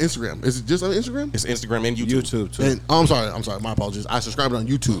Instagram. Is it just on Instagram? It's Instagram and YouTube. YouTube too. And I'm sorry. My apologies. I subscribed on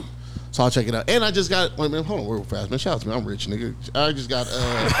YouTube, so I'll check it out. And I just got. Wait, man, hold on, real fast, man. Shout out to me. I'm rich, nigga. I just got. Wait,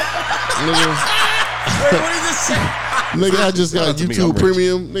 what did you say? Nigga, I just Shout got out to me, YouTube I'm rich.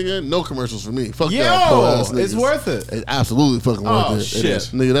 Premium. Nigga, no commercials for me. Fuck Yo, that. Poor ass it's niggas. worth it. It's absolutely fucking worth Oh, it. shit. It is.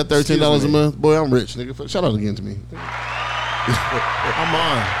 Nigga, that $13 a Excuse me. month, boy, I'm rich. Nigga, shout out again to me. I'm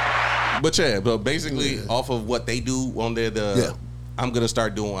on. But yeah, but basically off of what they do on there, Yeah. I'm gonna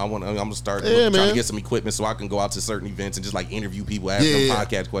start doing. I'm gonna start Yeah, trying man. to get some equipment so I can go out to certain events and just like interview people, ask Yeah, them yeah.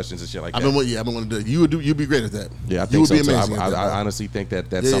 podcast questions and shit like I've that. been wanting to do it. You'd be great at that. Yeah, I you think would so be too. amazing. I at that, bro. honestly think that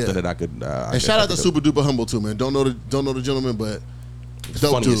that's Yeah, something yeah. that I could. And shout out to Super Duper Humble too, man. Don't know the gentleman, but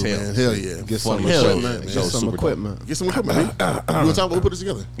dope funny dude, as hell. man. Hell yeah. Get some Funny as hell, equipment. man. Get Yo, some super dope. equipment. Get some equipment. Man. You want time? We'll put it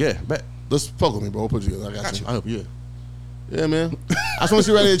together. Yeah, bet. Let's fuck with me, bro. We'll put it together. I got you. I hope you. Yeah, man. I just want to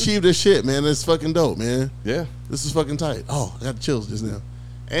see where they achieve this shit, man. It's fucking dope, man. Yeah. This is fucking tight. Oh, I got the chills just now.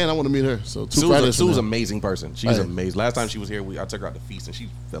 And I want to meet her. So two Fridays Sue's from an now. amazing person. She's Hey. amazing. Last time she was here, I took her out to feast and she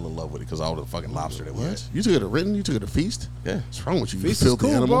fell in love with it because all the fucking lobster that we had. What? You took her to Renton? You took her to Feast? Yeah, What's wrong with you? Feast you is filthy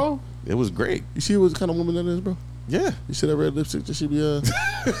cool, animal. bro. it was great. You see what kind of woman that is, bro? Yeah, You see that red lipstick that she be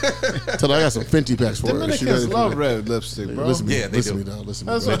Tell her I got some Fenty packs for her. She ready Dominicans for love that. red lipstick, bro. Listen to me, Yeah, they listen do. to me, dog. Listen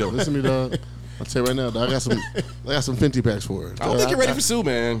to That's me, what- dog. Listen to me, dog. I'll tell you right now, dog. I got some Fenty packs for her. I don't think you're ready for Sue,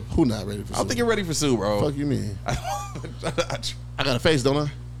 man. Who not ready for? I don't think you're ready for Sue, bro. Fuck you, mean? I got a face, don't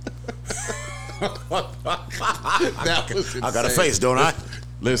I? That was I got a insane. face, don't I?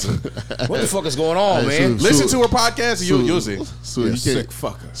 Listen, What the fuck is going on, Hey, man? Sue. listen to her podcast and you'll see. So You're you a sick can't.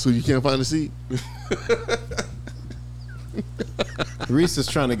 fucker. So you can't find a seat. Reese is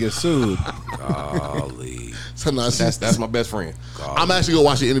trying to get sued. Golly. So no, That's my best friend. I'm actually gonna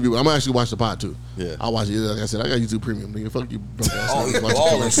watch the interview. I'm actually watch the pod too. Yeah. I'll watch it. Like I said, I got YouTube Premium, nigga. Fuck you, broke ass Oh, niggas. he's Watch the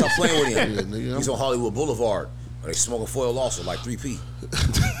balling. commercial. Stop playing with him. Yeah, nigga, He's on Hollywood Boulevard. They smoking foil also like 3P.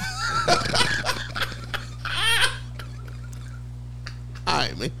 All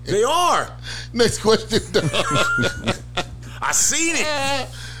right, man. They are. Next question. I seen it.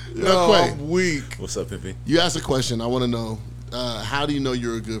 No, Quay, weak. What's up, Pimpy? you asked a question. I want to know how do you know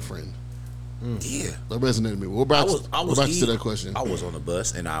you're a good friend? Yeah. That resonated with me. We're about to eav- that question. I was on the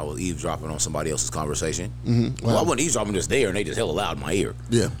bus and I was eavesdropping on somebody else's conversation. Mm-hmm. Well, I wasn't eavesdropping just there and they just hella loud in my ear.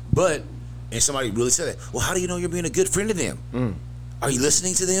 Yeah. But, and somebody really said that. Well, how do you know you're being a good friend to them? Are you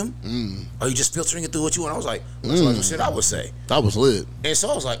listening to them? Are you just filtering it through what you want? I was like, that's like some shit I would say. That was lit. And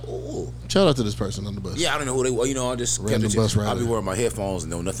so I was like, oh. Shout out to this person on the bus. Yeah, I don't know who they were. You know, I just Random kept it. bus I'll rider. be wearing my headphones and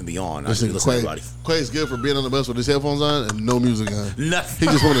know nothing beyond. I This just nigga listen to Quay, everybody. Quay's good for being on the bus with his headphones on and no music on. Nothing.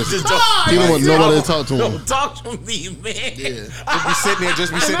 He just wanted Just he don't want nobody to talk to him. Don't talk to me, man. Yeah.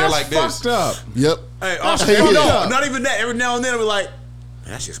 Just be sitting there like this. Fucked up. Yep. Hey, Yeah. no, not even that. Every now and then I'll be like, man,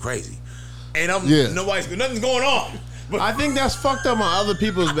 that's just crazy. And Yeah. nothing's going on. I think that's fucked up on other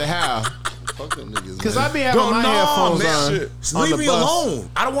people's behalf. Fuck them niggas. Because man. I be having my headphones on. Just on leave the me bus. alone.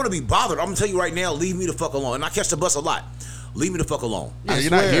 I don't want to be bothered. I'm gonna tell you right now, leave me the fuck alone. And I catch the bus a lot. Leave me the fuck alone. Yeah, you're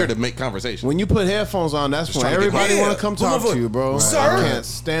swear. not here to make conversation. When you put headphones on, that's when trying to get everybody my- want to come Yeah. talk to you, bro. Sir. I can't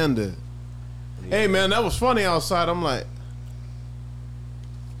stand it. Hey, man, that was funny outside. I'm like,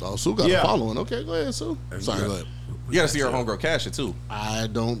 Oh, Sue got Yeah. a following. Okay, go ahead, Sue. Sorry, go ahead. You gotta see her homegirl Cash it too. I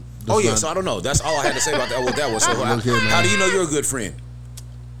don't. Oh that's yeah, not- so I don't know. That's all I had to say about that. What that was. So Look here, man. how do you know you're a good friend?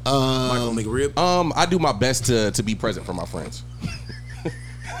 Michael McRib. I do my best to be present for my friends.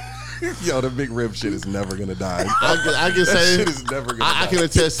 Yo, the big rib shit is never gonna die. I can say shit is never gonna I die. can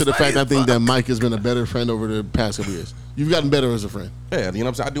attest to the fact I think that Mike has been a better friend over the past couple years. You've gotten better as a friend. Yeah, you know what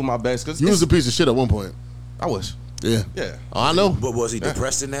I'm saying? I do my best because You was a piece of shit at one point. I was. Yeah. Yeah. Oh, I know. But was he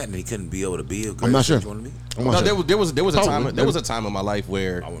depressed in that and he couldn't be able to be a good I'm not sure. friend? You wanna be? I'm not No, sure. there was a Probably. time there was a time in my life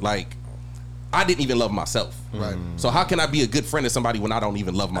where like I didn't even love myself. Right. So how can I be a good friend to somebody when I don't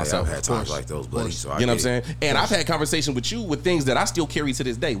even love Hey, myself? I've had times like those, buddy. So I You know what I'm get it. saying? And I've had conversation with you with things that I still carry to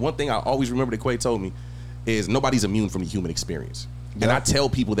this day. One thing I always remember that Quay told me is nobody's immune from the human experience. And I tell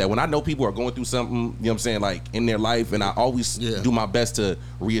people that when I know people are going through something, you know what I'm saying, like in their life, and I always do my best to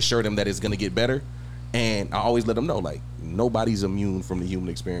reassure them that it's gonna get better. And I always let them know, like, nobody's immune from the human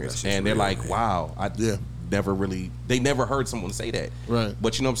experience. And they're real, like, man. wow, they never heard someone say that. Right.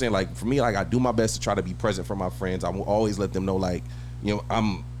 But you know what I'm saying? Like for me, like I do my best to try to be present for my friends. I will always let them know, like, you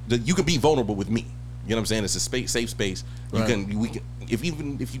know, you can be vulnerable with me. You know what I'm saying? It's a safe space. Right. We can,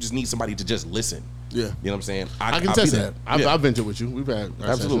 if you just need somebody to just listen. You know what I'm saying? I can I'll test be that. there. I've ventured with you. We've had our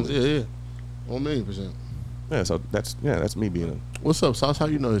Absolutely. sessions. Yeah. 1,000,000%. Yeah, so that's me being a. What's up, Sauce? How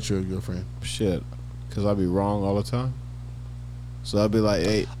you know that you're a good friend? Shit, because I be wrong all the time. So I'll be like,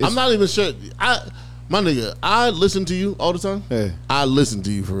 hey, I'm not even sure. My nigga, I listen to you all the time. Hey, I listen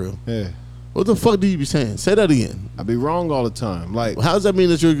to you for real. hey, What the fuck do you be saying? Say that again. I be wrong all the time. Like, How does that mean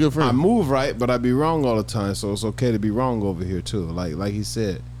that you're a good friend? I move right, but I be wrong all the time. So it's okay to be wrong over here too. Like he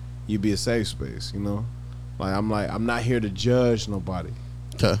said, you be a safe space. You know, I'm not here to judge nobody.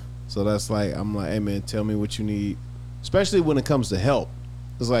 Okay. So that's like, I'm like, hey man, tell me what you need, especially when it comes to help.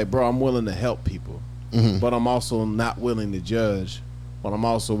 It's like, bro, I'm willing to help people, but I'm also not willing to judge. But I'm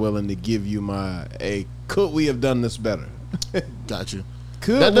also willing to give you my, hey, could we have done this better? Got you.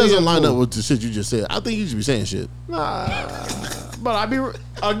 Could That we doesn't have line up moved? with the shit you just said. I think you should be saying shit. Nah, but I be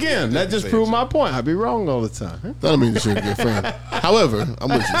again. That just proved my point. I be wrong all the time. That don't mean that you're a good friend. However, I'm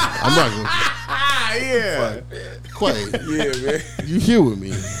with you. I'm rocking with you. Yeah. Quay, Yeah, man. you here with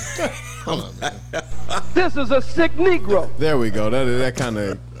me. Hold on, man. This is a sick Negro. There we go. That kind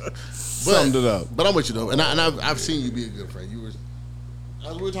of summed it up. But I'm with you though, and I've seen you be a good friend.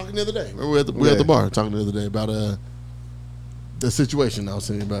 We were talking the other day. Remember we were at the bar talking the other day about the situation I was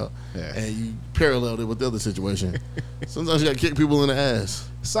saying about, and you paralleled it with the other situation. Sometimes you got to kick people in the ass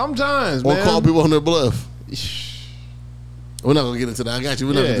Sometimes, or man. call people on their bluff. We're not gonna get into that. I got you.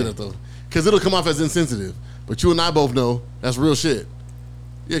 We're not gonna do that though, because it'll come off as insensitive. But you and I both know that's real shit.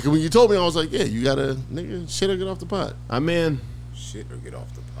 Yeah, because when you told me, I was like, yeah, you gotta nigga shit or get off the pot. I mean, Shit or get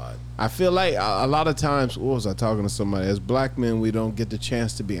off the pot. I feel like a lot of times, what was I talking to somebody? As black men, we don't get the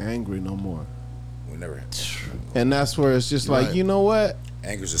chance to be angry no more. We never had. And that's where it's just like, Right. you know what?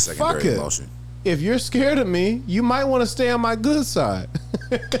 Anger's a Fuck secondary it. emotion. If you're scared of me, you might want to stay on my good side.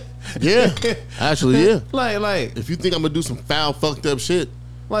 Yeah, actually, yeah. like, If you think I'm gonna do some foul, fucked up shit,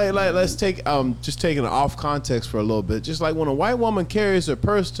 let's take just taking it off context for a little bit. Just like when a white woman carries her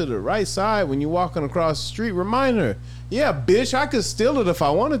purse to the right side when you're walking across the street, remind her, yeah, bitch, I could steal it if I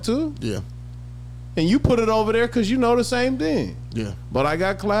wanted to, yeah, and you put it over there because you know the same thing. yeah. But I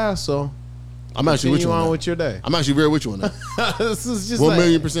got class, so I'm actually with continue you on on that. with your day. I'm actually very with you on that. This is just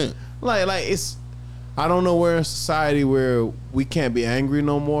 1,000,000%. like it's. I don't know where in society where we can't be angry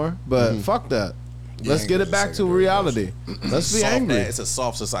no more, but fuck that. Let's get anger it is back a to secondary reality. Let's be angry. It's a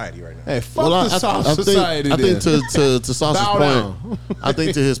soft society right now. Hey, fuck the soft society. I think to Sauce's Bow point, I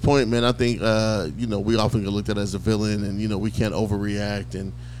think to his point, man, I think we often get looked at as a villain, and we can't overreact,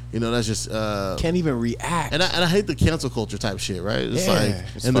 and that's just can't even react. and I hate the cancel culture type shit, right? It's Yeah. like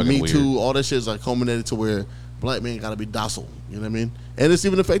It's and the fucking Me Too, weird. all that shit is like culminated to where black men gotta be docile. You know what I mean? And it's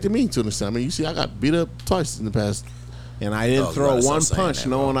even affected me to an extent. I mean, you see, I got beat up twice in the past. And I didn't Dog, you throw gotta stop one saying punch that,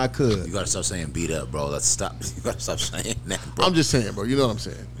 knowing bro. I could. You gotta stop saying beat up, bro. Let's stop. You gotta stop saying that, bro. I'm just saying, bro. You know what I'm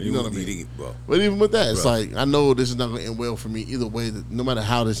saying? You know what I mean? Bro. But even with that, it's Bro. like I know this is not going to end well for me either way. No matter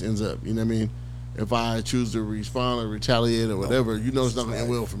how this ends up, you know what I mean? If I choose to respond or retaliate or whatever, it's not going to end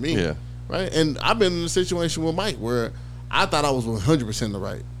well for me. Yeah. Right. And I've been in a situation with Mike where I thought I was 100% in the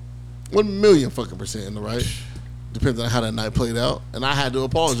right, 1,000,000% in the right. Depends on how that night played out, and I had to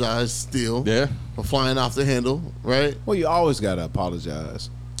apologize still Yeah. for flying off the handle. Right. Well, you always gotta apologize.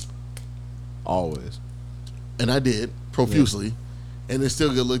 Always. And I did profusely. And it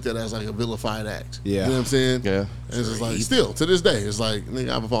still get looked at as like a vilified act. Yeah. You know what I'm saying? Yeah. And it's just like, still, to this day, it's like,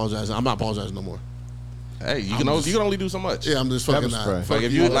 nigga, I've apologized. I'm not apologizing no more. Hey, you can only do so much. Yeah, I'm just fucking Pepper not. spray. Fuck Like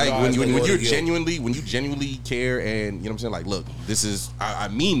if you. you like when Apologize, you go to guilt. when you genuinely care and you know what I'm saying, like, look, this is I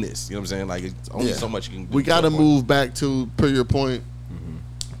mean this. You know what I'm saying? Like it's only Yeah. so much you can do. We got to for it. move back to, per your point,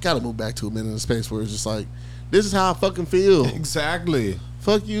 got to move back to a minute in a space where it's just like, this is how I fucking feel. Exactly.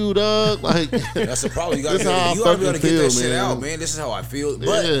 Fuck you, dog. Like, That's the problem. You gotta, This how I be able to fucking get that feel, shit man. out, man. This is how I feel.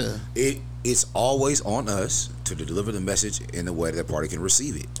 But Yeah. it's always on us to deliver the message in the way that the party can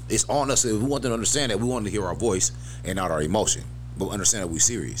receive it. It's on us. If we want them to understand that, we want them to hear our voice and not our emotion, but understand that we're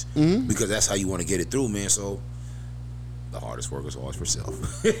serious because that's how you want to get it through, man. So the hardest work is always for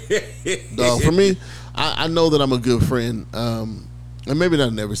self. dog, for me, I know that I'm a good friend. And maybe not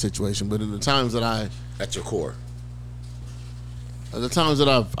in every situation, but in the times that At your core. I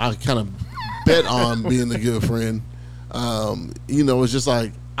kind of bet on being a good friend, it's just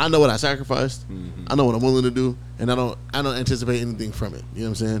like I know what I sacrificed, I know what I'm willing to do, and I don't anticipate anything from it. You know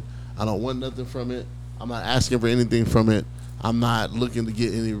what I'm saying? I don't want nothing from it. I'm not asking for anything from it. I'm not looking to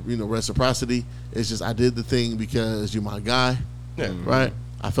get any reciprocity. It's just I did the thing because you're my guy, right?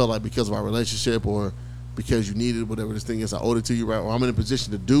 I felt like because of our relationship or because you needed whatever this thing is, I owed it to you, right? Or I'm in a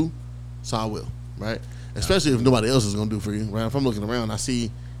position to do, so I will, right? Especially if nobody else is gonna do for you, right? If I'm looking around, I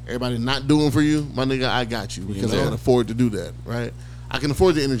see everybody not doing for you, my nigga, I got you because I can afford to do that, right? I can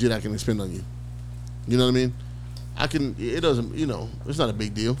afford the energy that I can expend on you. You know what I mean? It doesn't, it's not a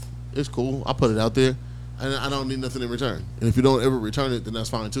big deal. It's cool. I put it out there, and I don't need nothing in return. And if you don't ever return it, then that's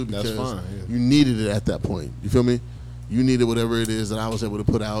fine too, because you needed it at that point. You feel me? You needed whatever it is that I was able to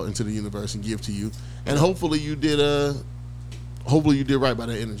put out into the universe and give to you, and hopefully you did right by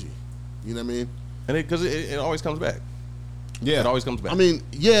that energy. You know what I mean? And because it always comes back. Yeah, it always comes back. I mean,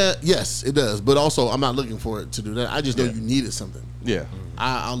 yes, it does. But also, I'm not looking for it to do that. I just know you needed something. Yeah.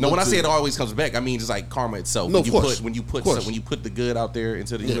 When I say it always comes back, I mean just like karma itself. No, when you put the good out there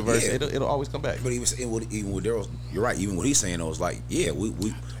into the universe, it'll always come back. But even with Daryl, you're right. Even what he's saying, though, is like,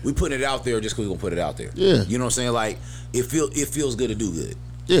 we putting it out there just because we're gonna put it out there. Yeah. You know what I'm saying? Like it feels good to do good.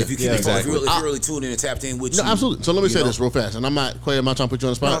 Yeah. If you're really tuned in and tapped in with you. Absolutely. So let me say this real fast, and I'm not trying to put you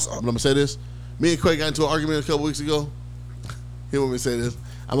on the spot, but I'm gonna say this. Me and Quay got into an argument a couple weeks ago. He want me to say this.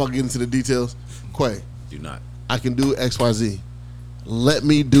 I'm about to get into the details. Quay. Do not. I can do XYZ. Let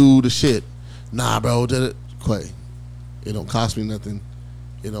me do the shit. Nah, bro. Quay. It don't cost me nothing.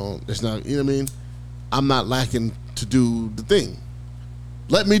 It's not, you know what I mean? I'm not lacking to do the thing.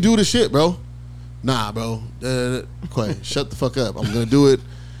 Let me do the shit, bro. Nah, bro. Quay, shut the fuck up. I'm going to do it.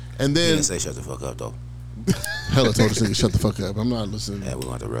 And then. You didn't say shut the fuck up, though. Hella told this nigga shut the fuck up. I'm not listening. Yeah, we're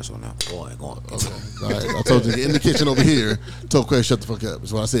going to wrestle now. Go on. Okay. All right. I told you in the kitchen over here. Told Quay shut the fuck up.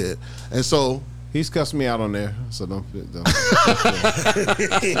 That's what I said. And so he's cussed me out on there. So don't.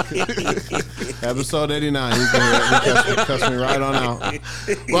 Episode 89. He cussed me right on out.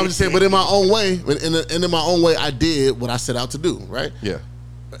 Well, I'm just saying. But in my own way, in my own way, I did what I set out to do. Right. Yeah.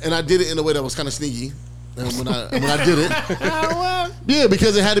 And I did it in a way that was kind of sneaky. And when I did it, yeah,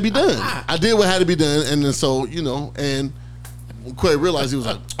 because it had to be done. I did what had to be done, and then so and when Quay realized, he was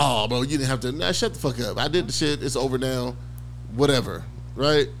like, "Oh, bro, you didn't have to." Nah, shut the fuck up. I did the shit. It's over now. Whatever,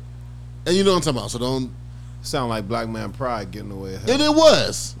 right? And you know what I'm talking about. So don't sound like Black Man Pride getting away. And it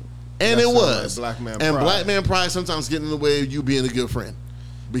was, and That it was. sound like Black Man and Pride. Black Man Pride sometimes getting in the way of you being a good friend,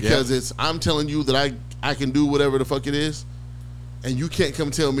 because I'm telling you that I can do whatever the fuck it is, and you can't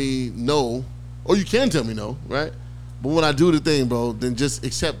come tell me no. Or you can tell me no, right? But when I do the thing, bro, then just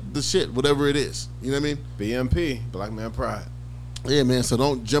accept the shit, whatever it is. You know what I mean? BMP, Black Man Pride. Yeah, man. So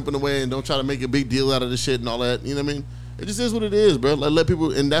don't jump in the way and don't try to make a big deal out of the shit and all that. You know what I mean? It just is what it is, bro. Like, let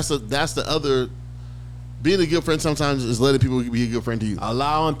people, and that's the other. Being a good friend sometimes is letting people be a good friend to you.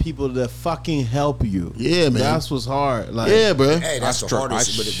 Allowing people to fucking help you. Yeah, man. That's what's hard. Like, yeah, bro. Hey, that's the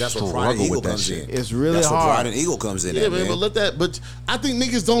hardest. But that's where pride and ego comes in. It's really that's hard. That's where pride and ego comes in. Yeah, man. But let that. But I think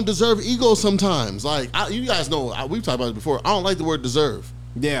niggas don't deserve ego sometimes. Like you guys know, we've talked about it before. I don't like the word deserve.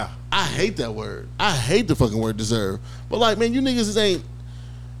 Yeah. I hate that word. I hate the fucking word deserve. But like, man, you niggas ain't.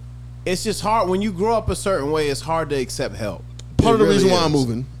 It's just hard when you grow up a certain way. It's hard to accept help. Part of the reason why I'm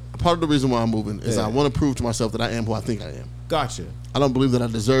moving. Part of the reason why I'm moving is I want to prove to myself that I am who I think I am. Gotcha. I don't believe that I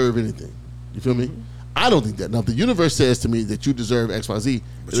deserve anything. You feel me? I don't think that. Now, if the universe says to me that you deserve XYZ,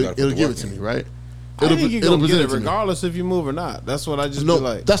 it'll give it to me, right? I think you're going to get it regardless if you move or not. That's what I just feel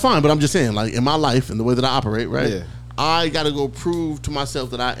like. That's fine, but I'm just saying, like, in my life and the way that I operate, right? Yeah. I got to go prove to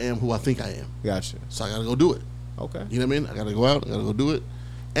myself that I am who I think I am. Gotcha. So I got to go do it. Okay. You know what I mean? I got to go out. I got to go do it.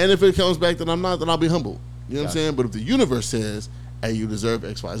 And if it comes back that I'm not, then I'll be humble. You know what I'm saying? But if the universe says, hey, you deserve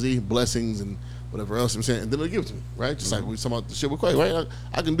XYZ, blessings and whatever else I'm saying, and then they'll give it to me, right? Just like we talking about the shit with Quay, right?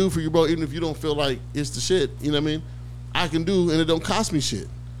 I can do for you, bro, even if you don't feel like it's the shit, you know what I mean? I can do, and it don't cost me shit.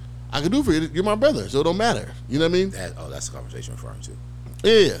 I can do for you. You're my brother, so it don't matter. You know what I mean? That's the conversation I'm referring to.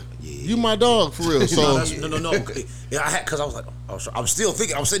 Yeah. You my dog, for real. So No. Yeah, because I was like, I'm still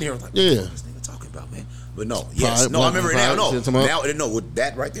thinking, I'm sitting here like, what this nigga talking about, man? But no, yes. Pride, no, I remember it now. no. No, with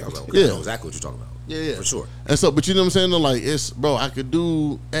that right there, I was like, yeah. I know exactly what you're talking about. Yeah. For sure. And so, but you know what I'm saying? Though, like, it's, bro, I could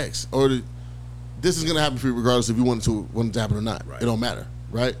do X, or this is going to happen for you regardless if you want it to happen or not. Right. It don't matter,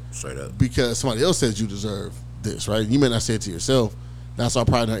 right? Straight up. Because somebody else says you deserve this, right? You may not say it to yourself. That's our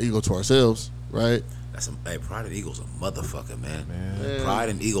pride and our ego to ourselves, right? Pride and ego's a motherfucker, man. Pride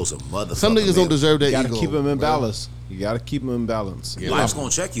and ego's a motherfucker. Some niggas don't deserve that ego. You gotta keep them in balance. You gotta keep them in balance. Yeah, life's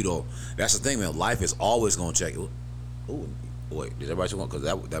gonna check you though. That's the thing, man. Life is always gonna check you. Ooh, wait, did everybody want?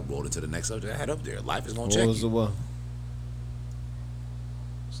 Because that rolled into the next subject I had up there. Life is gonna check you. What's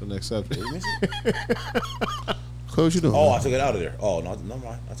the next subject? What you doing? Oh, I took it out of there. Oh, no, never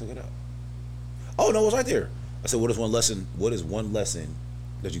mind. I took it out. Oh no, it was right there. I said, what is one lesson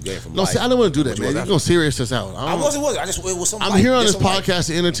that you gained from life? No, see, I don't want to do that, man. You're gonna serious us out. I wasn't. It was something. I'm here on this podcast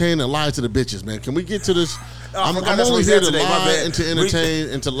to entertain and lie to the bitches, man. Can we get to this? I'm only here to lie and to entertain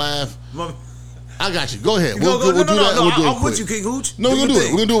and to laugh. I got you. Go ahead. We'll do that. We'll do it I'm with you, King Hooch. No, we're gonna do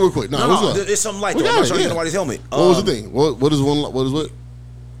it. We're gonna do it real quick. No, it's something like that. I'm not trying to get nobody's helmet. What was the thing? What is one? What is what?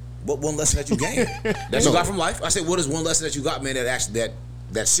 What one lesson that you gained that you got from life? I said, what is one lesson that you got, man? That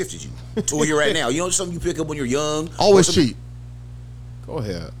that shifted you to where you're at now? You know, something you pick up when you're young. Always What's the- cheat. Go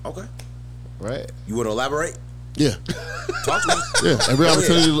ahead. Okay. Right. You want to elaborate? Yeah. Talk to me. Yeah. Every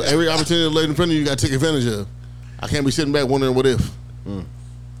opportunity laid in front of you, you got to take advantage of. I can't be sitting back wondering what if.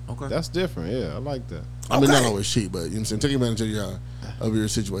 Okay. That's different. Yeah, I like that. I mean, Okay. not always cheat, but you know what I'm saying? Take advantage of your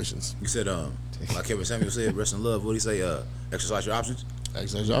situations. You said, like Kevin Samuel said, rest in love. What do you say? Exercise your options.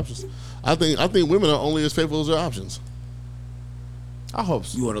 Exercise your options. I think women are only as faithful as their options. I hope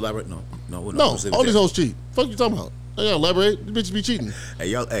so. You want to elaborate? No. No, Let's leave it all these there. hoes cheat. Fuck you talking about? They gotta elaborate. The bitches be cheating. Hey,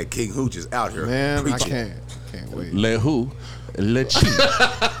 y'all, King Hooch is out here. Man, I preaching. can't wait. Let who? Let cheat.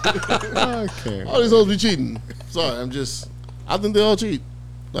 I can't. All these hoes be cheating. Sorry, I think they all cheat.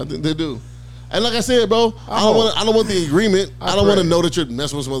 I think they do. And like I said, bro, I don't want the agreement. I don't want to know that you're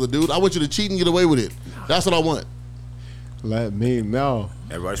messing with some other dude. I want you to cheat and get away with it. That's what I want. Let me know.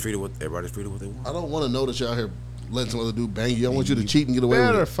 Everybody's free to what they want. I don't want to know that you're out here letting some other dude bang you. I want you to cheat and get away with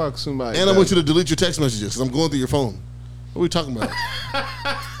Better it. fuck somebody. And I want you to delete your text messages because I'm going through your phone. What are we talking about?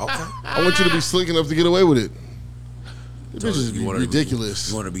 Okay. I want you to be slick enough to get away with it. This bitch is You wanna- ridiculous.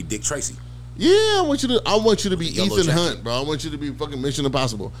 You want to be Dick Tracy? Yeah, I want you to be Yellow Ethan jacket. Hunt, bro. I want you to be fucking Mission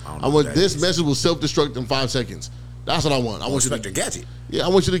Impossible. I don't I know want what that this is. message will self-destruct in 5 seconds. That's what I want. I want you Inspector to Gadget. Yeah, I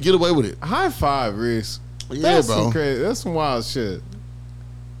want you to get away with it. High five, Reese. Yeah, That's bro. some crazy. That's some wild shit.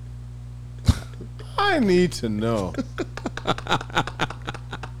 I need to know.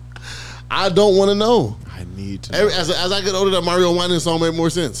 I don't want to know. I need to know. As I get older, that Mario Winans song made more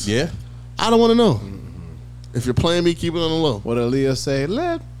sense. Yeah. I don't want to know. If you're playing me, keep it on the low. What Aaliyah say?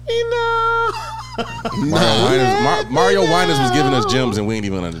 Let me know. Mario Winans was giving us gems and we ain't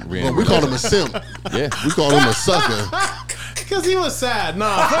even Well, we called him a simp. Yeah. We called him a sucker. Cause he was sad.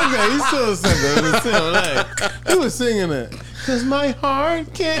 Nah, fuck that. He still singing. Like, he was singing it. Cause my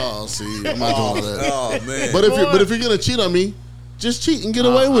heart can't. Oh, see, I'm not doing all that. Oh man. But if you're gonna cheat on me, just cheat and get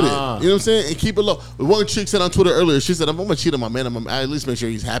away with it. You know what I'm saying? And keep it low. One chick said on Twitter earlier, she said, "If I'm gonna cheat on my man, I at least make sure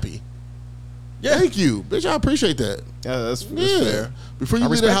he's happy." Yeah. Thank you, bitch. I appreciate that. Yeah, that's Yeah. fair. Before you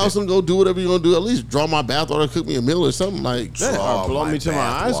leave the house and go do whatever you're gonna do, at least draw my bath or cook me a meal or something like. Yeah, or blow me till my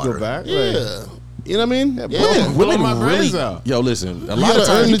eyes go back. Yeah. Like, You know what I mean? blow Women my really, brains out. yo, listen. A You lot of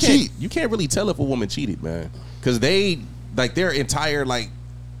gotta earn times the cheat. you can't really tell if a woman cheated, man, because they like their entire like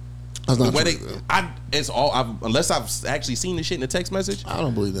That's the not way true. unless I've actually seen the shit in the text message. I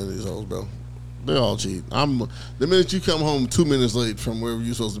don't believe none of these hoes, bro. They all cheat. The minute you come home 2 minutes late from wherever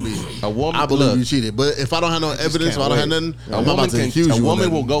you're supposed to be, A woman, I believe look, you cheated. But if I don't have no evidence, if I don't have nothing, a I'm not woman about to accuse can, you. a woman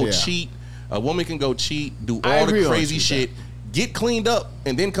of will nothing. go cheat. A woman can go cheat, do I all agree the on crazy you, shit, get cleaned up,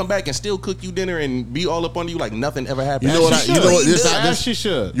 and then come back and still cook you dinner and be all up on you like nothing ever happened. You know what? She You know what? should. This how As this. she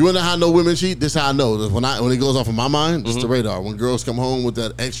should. You want to know how I know women cheat? This how I know. When it goes off of my mind, it's the radar. When girls come home with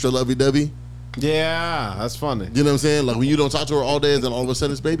that extra lovey-dovey, Yeah, that's funny. you know what I'm saying? Like when you don't talk to her all day, and then all of a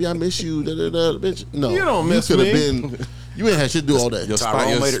sudden it's, baby, I miss you. Da, da, da. Bitch, no, You don't miss coulda me. Been, you ain't had shit to do all day. Your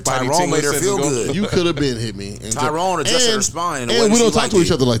Tyrone made her Spidey made her tingling feel senses go- good. You could have been hit me. And Tyrone adjusted her spine in a way And that we she don't talk liked to each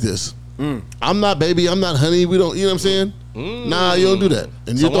it. other like this. I'm not baby. I'm not honey. We don't. You know what I'm saying? Nah, you don't do that.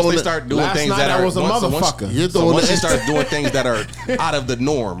 And So you're once throwing they that. start doing Last things night that I are was a once- motherfucker. You're So throwing once the you start extra. doing things that are out of the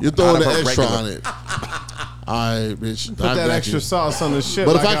norm, You're throwing out the of her extra regular- on it. All right, bitch. Put that extra sauce on the shit.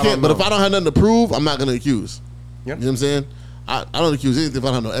 But if like I can't, but don't if I don't have nothing to prove, I'm not gonna accuse. Yep. You know what I'm saying? I don't accuse anything if I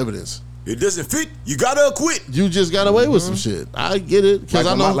don't have no evidence. It doesn't fit. You gotta acquit. You just got away with some shit. I get it because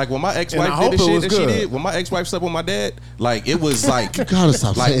Like I know. when my And I ex-wife hope did the it shit was that she good. did, when my ex-wife slept with my dad, like it was like you gotta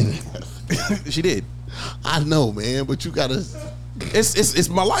stop like- saying that. she did. I know, man, but you gotta. It's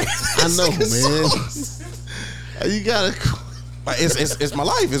my life. I know, It's- man. You gotta. Like, it's my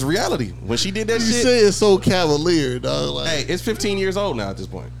life. It's reality. When she did that You shit, say it's so cavalier, dog. Like, hey, it's 15 years old now at this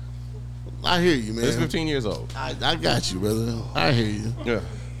point. I hear you, man. It's 15 years old. I got you, brother. I hear you. Yeah.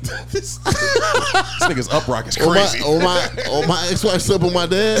 this nigga's uprock is crazy. On my ex-wife slept with my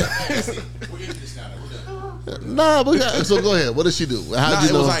dad. Nah, but so go ahead. What did she do? How Nah, did you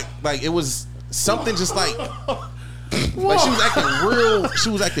it know? was like it was something just like she was acting real. She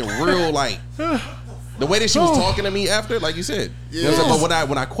was acting real like the way that she was talking to me after, like you said. You know what I'm saying? But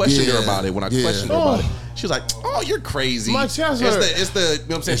when I questioned her about it, questioned her about it, she was like, "Oh, you're crazy." My chest it's hurt. the you know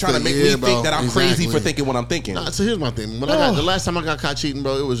what I'm saying, It's trying the- to make yeah, me bro, think that I'm crazy for exactly. thinking what I'm thinking. Nah, so here's my thing. When the last time I got caught cheating,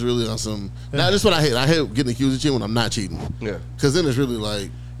 bro, it was really on some. Now this is what I hate. I hate getting accused of cheating when I'm not cheating. Yeah. Because then it's really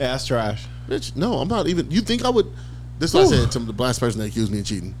like, Yeah, that's trash. bitch, no, I'm not even. You think I would? This is what I said to the last person that accused me of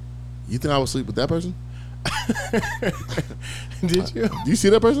cheating. You think I would sleep with that person? Did you? Do you see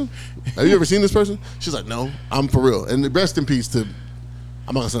that person? Have you ever seen this person? She's like, no, I'm for real. And rest in peace to.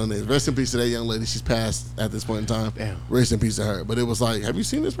 I'm not gonna say her name. Rest in peace to that young lady. She's passed at this point in time. Damn. Rest in peace to her. But it was like, have you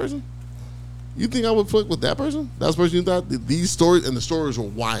seen this person? You think I would fuck with that person? That's the person you thought? These stories, and the stories were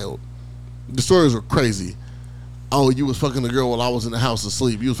wild. The stories were crazy. Oh, you was fucking the girl while I was in the house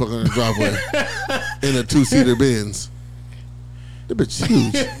asleep. You was fucking in the driveway in a 2-seater Benz. That bitch is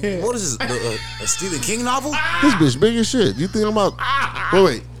huge. What is this? A Stephen King novel? This bitch big as shit. You think I'm about...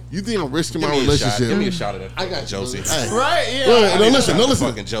 Wait. You think I'm risking my relationship? Give me a shot of that. I got Josie. Hey. Right? Yeah. Wait, no, listen.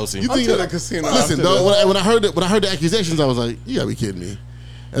 Fucking Josie. You think the casino. Listen, though, when I heard the accusations, I was like, you gotta be kidding me.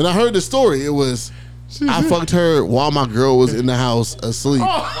 And I heard the story. It was, I fucked her while my girl was in the house asleep.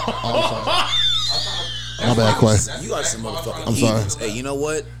 Oh, sorry. My bad, Quay. You got some motherfucking I'm sorry. heathens. Hey, you know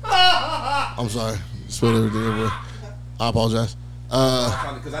what? I'm sorry. Spilled everything everywhere. I apologize.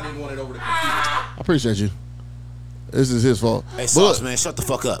 Because I didn't want it over the computer. I appreciate you. This is his fault. Hey, Sauce, man, shut the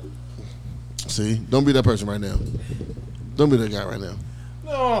fuck up. See, don't be that person right now. Don't be that guy right now.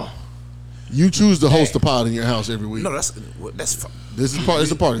 No. You choose to host the pod in your house every week. No, that's This is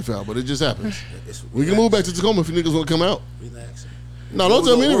it's a party foul, but it just happens. We can move back to Tacoma if you niggas want to come out. Relax. No, don't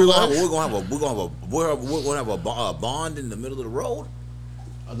tell me to relax. We're gonna have a bond in the middle of the road.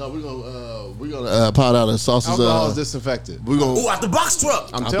 No, we're gonna pot out of sauces. Alcohol is disinfected. We're gonna Out the box truck.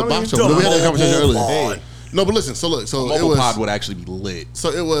 I'm out the telling box you. truck. We had that conversation earlier. Hey. No, but listen. So look. So it Mobile was. pod would actually be lit. So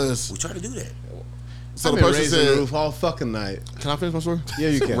it was. We try to do that. So I've the been person raising the said, roof all fucking night. "Can I finish my story?" Yeah,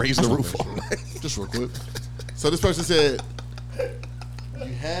 you can. Raise the roof on. Just real quick. So this person said,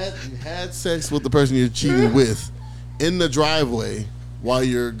 you had sex with the person you're cheating with in the driveway while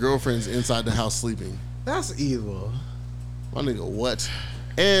your girlfriend's inside the house sleeping. That's evil. My nigga, what?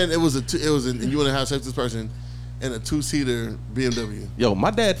 And and you want to have sex with this person in a 2-seater BMW. Yo, my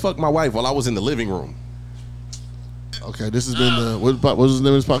dad fucked my wife while I was in the living room. Okay, this has been the what was the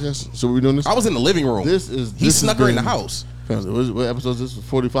name of this podcast? So we doing this? I was in the living room. He He snuck her in the house. What episode is this?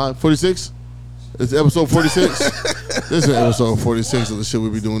 45? 46? It's episode 46? This is episode 46 of the shit we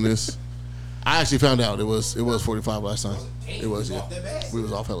be doing this. I actually found out it was 45 last time. It was, yeah. We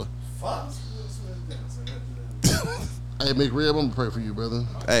was off hella. Hey, McRib, I'm gonna pray for you, brother.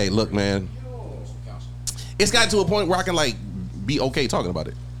 Hey, look, man. It's gotten to a point where I can like be okay talking about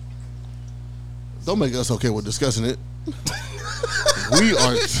it. Don't make us okay with discussing it. we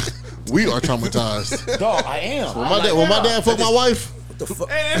are traumatized. Dog, I am. When my dad fucked my wife. What the fuck?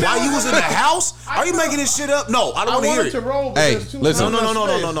 While you was in the house? Are you making this shit up? No, I don't want to hear it. Roll, Hey, listen.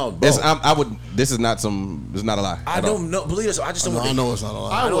 No. This is not a lie. I don't know. Believe this. I just don't. I know it's not a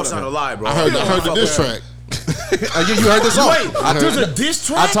lie. I know it's not a lie, bro. I heard the diss track. You heard the song? Wait, there's a diss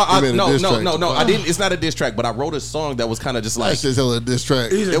track? No. I didn't. It's not a diss track, but I wrote a song that was kind of just like That's just hella diss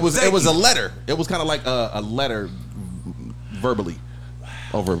track. it was a letter. It was kind of like a letter verbally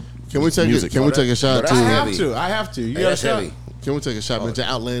over. Can we take music. Can we take a shot that's too? heavy. I have to. You Hey, got a that's shot? heavy. Can we take a shot, man? To In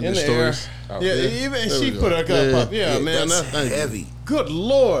outlandish the air. stories. Yeah, There even we she go. put her cup Yeah. up. Yeah, man. That's Thank you. heavy. Good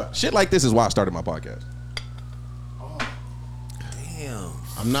Lord. Shit like this is why I started my podcast. Damn.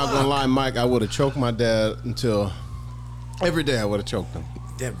 I'm not going to lie, Mike. I would have choked my dad until every day I would have choked him.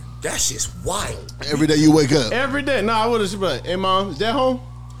 That shit's wild. Every day you wake up. Every day. No, I would have been like, hey, Mom, is Dad home?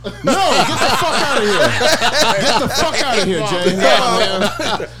 No, get the fuck out of here. Get the fuck out of here, Jay.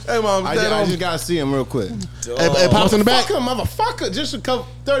 No, man. Hey, mom, I just got to see him real quick. Hey, Pops in the back. Fuck him, motherfucker. Just a couple,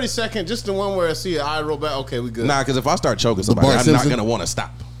 30 seconds, just the one where I see an eye roll back. Okay, we good. Nah, because if I start choking somebody, Bart I'm Simpson. not gonna want to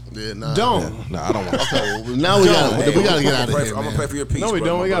stop. Yeah, nah. Don't. Nah, I don't want to stop. Well, now we gotta get out of here, I'm gonna man. pray for your peace. No, we bro,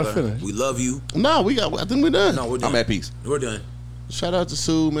 don't. my We gotta brother. finish. We love you. No, I think we're done. No, we're done. I'm at peace. We're done. Shout out to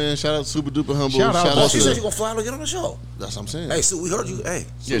Sue, man. She's super duper humble. Shout out. Oh, she said to. you gonna fly out and get on the show. That's what I'm saying. Hey, Sue, we heard you. Hey,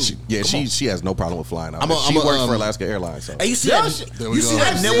 Yeah, she has no problem with flying out. I'm a- She I'm a, works for um, Alaska Airlines. So. hey, you see Yeah, that? there we You go. see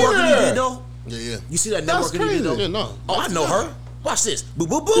that I've seen networking you her. did though? Yeah. You see that That's networking you did though? Yeah, no. Oh, I know her. Watch this. Boo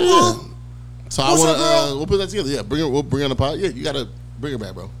boo boo Yeah. boo. So What's I up, wanna girl? we'll put that together. Yeah, we'll bring her on the pod. Yeah, you gotta bring her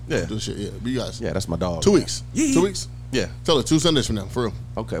back, bro. Yeah. Do shit. Yeah, be you guys. Yeah, that's my dog. 2 weeks. Yeah. 2 weeks. Yeah. Tell her 2 Sundays from now, for real.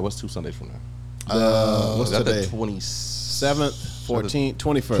 Okay, what's 2 Sundays from now? What's That today? the 7th, 14th,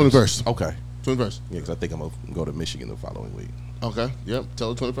 21st. 21st. Okay. 21st. Yeah, because I think I'm gonna go to Michigan the following week. Okay. Yep. Tell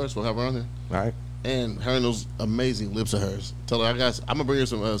her 21st. We'll have her on here. All right. And her and those amazing lips of hers. Tell her I'm gonna bring her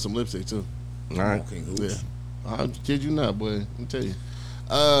some lipstick too. All right. Okay, Yeah. I kid you not, boy. Let me tell you.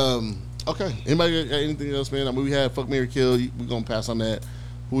 Okay. Anybody got anything else, man? I mean, we had Fuck, Marry, Kill. We're gonna pass on that.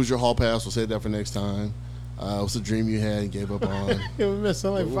 Who was your hall pass? We'll save that for next time. What's the dream you had and gave up on? Yeah, we missed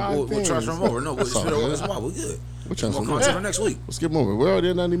like 5 We'll things. transfer them over. No, it's all good. why we're good. We're transferring More over. content for next week. Let's skip them over. We're already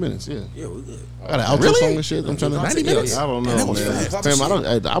at 90 minutes. Yeah. Yeah, we're good. I got an outro Really? song and shit. I'm trying to 90 minutes? I don't know, That was man. fast.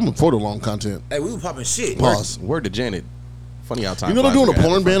 Fam, I'm for the long content. Hey, we were popping shit. Pause. Word to Janet. Funny how time. You know they're flies doing a when you're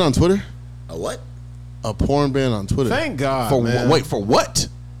porn having ban on Twitter? A what? A porn ban on Twitter. Thank God, fun. man. Wait, for what?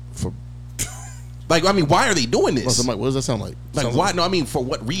 For Like, I mean, why are they doing this? What does that sound like? Like, Sounds why? like, No, I mean, for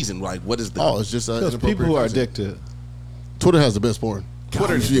what reason? Like, what is the? Oh, it's just Because people who are addicted. Twitter has the best porn.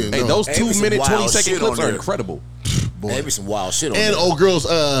 Twitter. Yeah, Hey, no. those Hey, 2 some minute, wild 20-second shit clips on are there. incredible. Boy. There be some wild shit on And there. old girls,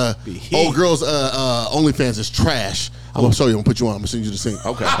 OnlyFans is trash. I'm gonna show you. I'm gonna put you on. I'm gonna send you the link.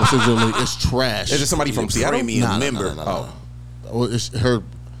 Okay. I'm gonna send you the link. It's trash. Is it somebody from Seattle? Premium member. Well, it's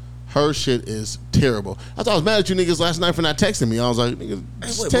her shit is terrible. I thought I was mad at you niggas last night for not texting me. I was like, nigga,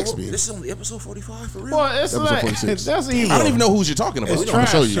 just text me. This is on episode 45 for real? Well, it's Episode like 46. that's evil. I don't even know who's you're talking about. It's I'm gonna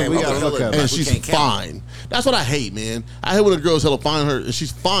trash. show you. So we gotta look at And it. she's can't count. fine. That's what I hate, man. I hate when a girl's hella fine her and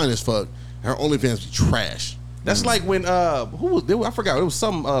she's fine as fuck. Her OnlyFans be trash. That's like when who was there? I forgot. It was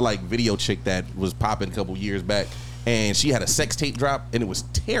some like video chick that was popping a couple years back, and she had a sex tape drop, and it was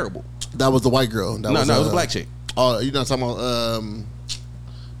terrible. That was the white girl. That No, it was a black chick. Oh, you're not talking about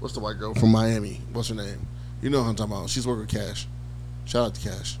what's the white girl from Miami? What's her name? You know who I'm talking about. She's working with Cash. Shout out to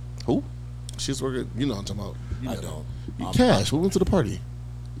Cash. Who? She's working. You know what I'm talking about. You I know. don't. Cash. We went to the party.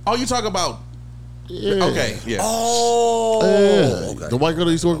 Oh, you talking about? Yeah. Okay, yeah. Oh, Yeah. okay. The white girl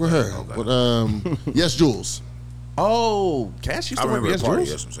that used to work with her. But yes, Jules. Oh, Cash used I to work remember with the party.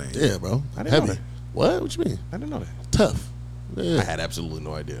 Jules? That's what I'm saying. Yeah, bro. I didn't know Heavy. that. What? What you mean? I didn't know that. Tough. Yeah. I had absolutely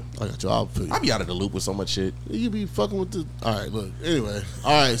no idea. I got you. I'll feel you. I be out of the loop with so much shit. You be fucking with the. All right, look. Anyway.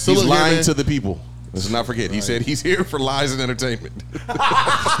 All right. So He's look here, lying man. to the people. Let's not forget. He said he's here for lies and entertainment.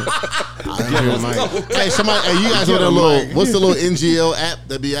 Hey, somebody, hey, you guys know that little, what's the little NGL app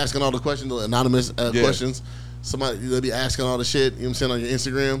that be asking all the questions, the anonymous questions? Somebody, they be asking all the shit, you know what I'm saying, on your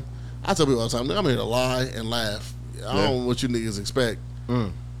Instagram. I tell people all the time, I'm here to lie and laugh. I don't know what you niggas expect.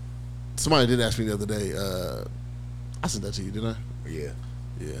 Somebody did ask me the other day, I sent that to you, didn't I? Yeah.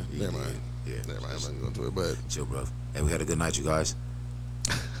 Yeah, never mind. Yeah. Never mind, I'm not going to it, but. Chill, bro. Hey, we had a good night, you guys.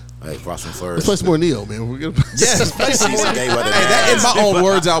 Hey, Frost and Fleurs. Let's play some more Neo, man. We're gonna Yes, play some more. Hey, that In My Own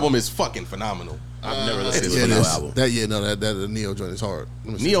Words album is fucking phenomenal. I've never listened to yeah, the it is. album. That Neo joint is hard.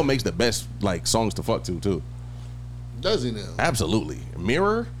 Let me see. Neo makes the best like songs to fuck to too. Does he now? Absolutely.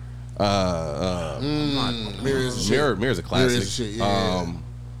 Mirror. Mirror's a shit. Mirror's a classic. Mirror's a shit, yeah.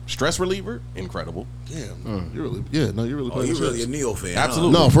 Stress reliever, incredible. Damn, you're really, you're really Oh, playing you the really shit. a Neo fan?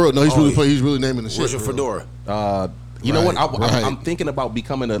 Absolutely. No, for real. No, he's Oh, really yeah. playing. He's really naming the shit. Where's your for real. fedora? You know what? Right. I'm thinking about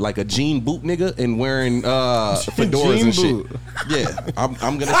becoming like a jean boot nigga and wearing fedoras Jean and shit. boot. Yeah, I'm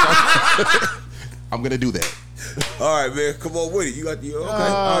gonna start. I'm gonna do that. All right, man. Come on with it. You got the okay. Oh,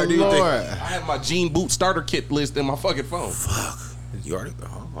 All right, do your thing. Lord. I have my jean boot starter kit list in my fucking phone. Fuck. You already?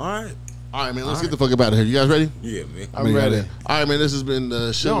 All right. All right, man. Let's get the fuck up out of here. You guys ready? Yeah, man. I'm ready. All right, man. This has been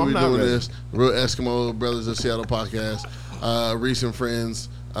the show. No, I'm We're not doing ready. this. Real Eskimo Brothers of Seattle podcast. Recent friends.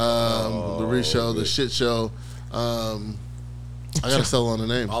 The Reese Show. The Shit Show. I gotta settle on the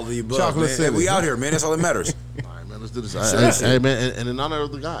name. All of the above, Chocolate man. Hey, City. we out here, man. That's all that matters. All right, man. Let's do this. Seriously. Hey, man. And in honor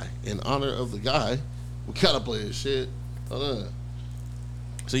of the guy, we gotta play his shit. Hold on.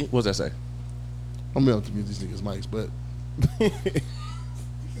 See, what's that say? I'm gonna have to mute these niggas' mics, but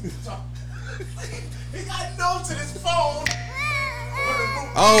He got notes in his phone.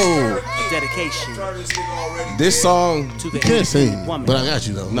 Oh, Dedication this song. to the you can't sing. woman. But I got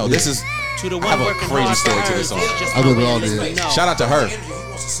you though. No, this is. To the I one have a working crazy hard story for to this hers, song. it's just I think we my all way to did. know. Shout out to her. He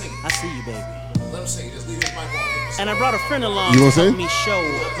wants to sing. I see you, baby. Let him sing. Just leave his mic on. And I brought a friend along You to wanna help sing? me show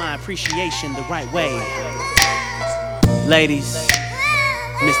my appreciation the right way. Ladies,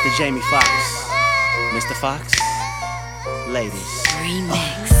 Mr. Jamie Foxx. Mr. Fox, ladies.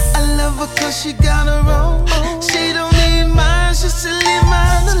 I love her cause she got her own. She don't need mine, she should leave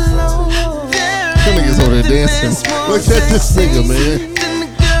mine alone. Them niggas over there dancing. Look at this nigga, man. Then the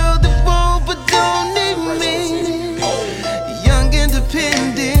girl that won't but don't need me. Young,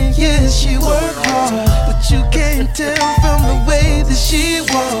 independent, yeah, she work hard, but you can't tell from the way that she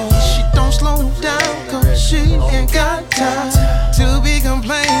walks. She don't slow down cause she ain't got time to be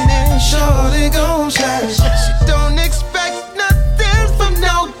complaining. Shorty gon' shine. She don't expect nothing from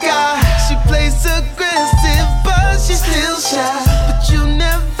no guy. She plays aggressive, but she's still shy. But you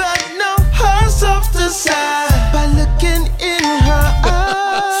never know her softer side by looking in her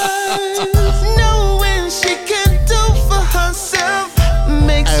eyes. Knowing she can do for herself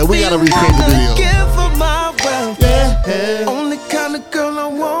makes Hey, we me gotta recreate the wanna video. give her my wealth. Yeah. Only kind of girl I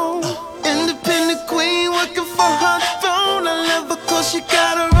want. Independent queen working for her throne. I love her cause she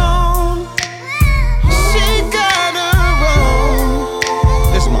got her own. She got her own.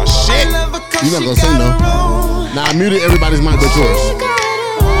 This is my shit. I love her cause You not she gonna sing got though. her own. Nah, I muted everybody's mic but She yours. got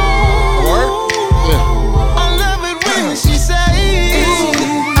her own. Word? Yeah. I love it when she says,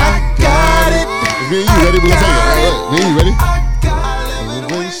 I got it. It's me and you ready? We gonna take it. All right, me and you ready? I got it.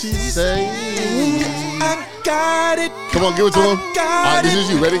 When she say, I got it. come on, give it to him. I got All right, this it. is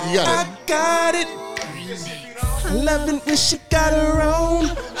you. Ready? You got it. I got it. I love it when she got her own.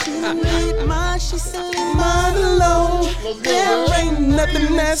 She need mine, she said leave mine alone. There ain't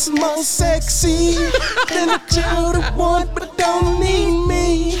nothing that's more sexy than a child that want but don't need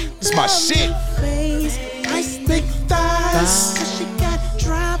me. It's my shit. Nice thick thighs. She got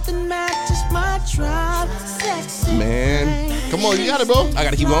drive that matches my drive. Sexy. Man. Come on, you got it, bro. I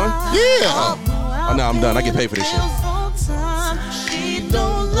gotta keep going? Yeah. Oh, no, I'm done. I get paid for this shit. She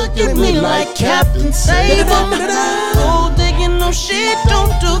don't look at me like Captain Save Gold digging, no, she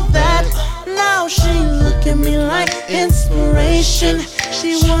don't do that. Now she look at me like inspiration.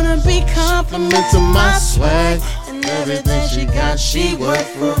 She wanna be compliment to my swag. And everything she got, she work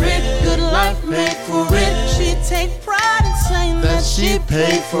for it. Good life made for it. She take pride in saying that she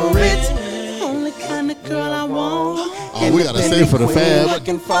paid for it. Only kind of girl I want. Oh, we gotta save for the fam.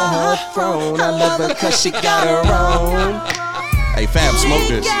 Looking for her throne. I love her cause she got her own. Hey, Fab, smoke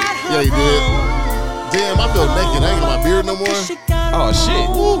this. Yeah, he did. Damn, I feel naked. I ain't got my beard no more. Oh, shit.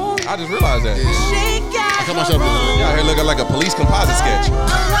 I just realized that. I cut myself in. You out here looking like a police composite sketch.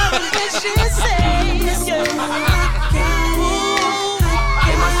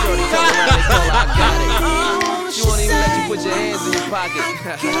 She won't even let you put your hands in your pocket.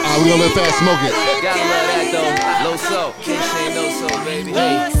 We gonna let Fab smoke it. Gotta love that though. Low soul. Can't say no soul, baby.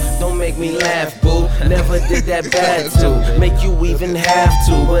 Hey, don't make me laugh, boo. Never did that bad to make you even have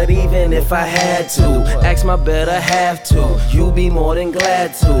to. But even if I had to, ask my better half to. You be more than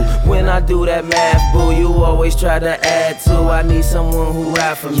glad to. When I do that math, boo, you always try to add to. I need someone who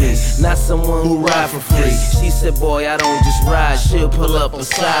ride for me, not someone who ride for free. She said, boy, I don't just ride, she'll pull up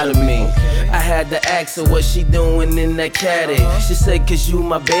beside of me. I had to ask her what she doing in that caddy. She said, cause you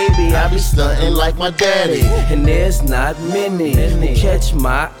my baby, I be stunting like my daddy. And there's not many who catch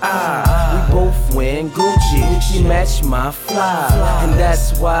my eye. We both wearing Gucci, she match my fly. And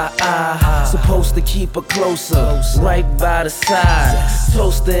that's why I supposed to keep her closer, right by the side.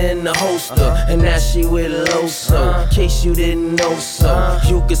 Toaster in the holster, and now she with Loso. Case you didn't know so,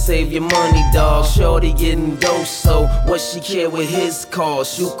 you could save your money, dog. Shorty getting dose, so what she care with his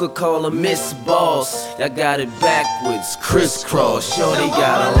cost? You could call her Miss Boss. I got it backwards, crisscross. Shorty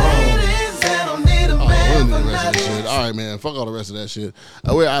got her own. All right, man. Fuck all the rest of that shit.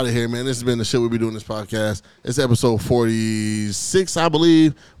 We're out of here, man. This has been the shit we be doing this podcast. It's episode 46, I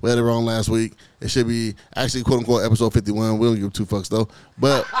believe. We had it wrong last week. It should be actually quote unquote episode 51. We don't give two fucks though.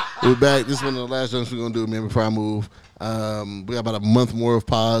 But we're back. This is one of the last jumps we're gonna do, man. Before I move, we got about a month more of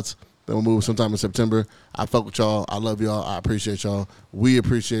pods. Then we'll move sometime in September. I fuck with y'all. I love y'all. I appreciate y'all. We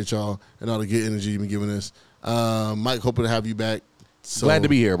appreciate y'all and all the good energy you've been giving us. Mike, hoping to have you back. So, glad to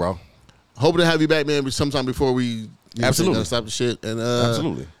be here, bro. Hoping to have you back, man, sometime before we absolutely stop the shit. And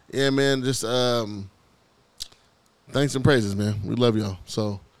absolutely. Yeah, man, just thanks and praises, man. We love y'all.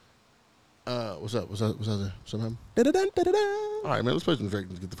 So what's up? What's out there? Something happened? All right, man, let's play some Drake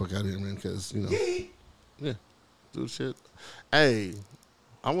and get the fuck out of here, man, because, you know. Yeah. Do shit. Hey,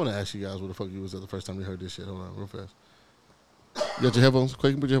 I want to ask you guys where the fuck you was at the first time you heard this shit. Hold on, real fast. You got your headphones?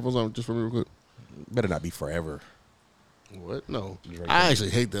 Quake, put your headphones on just for me real quick. Better not be forever. What? No. I actually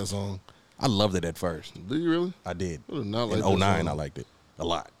hate that song. I loved it at first. Do you really? I did. I did not like in 2009, I liked it a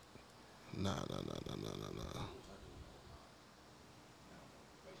lot. Nah.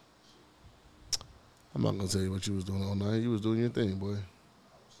 I'm not gonna tell you what you was doing all night. You was doing your thing, boy.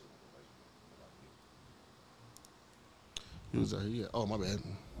 You was out here. Oh, my bad.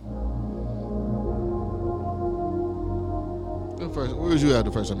 Where was you at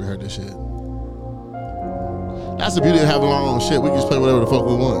the first time you heard this shit? That's the beauty of having our own shit. We can just play whatever the fuck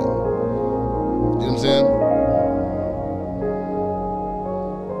we want. You know what I'm saying?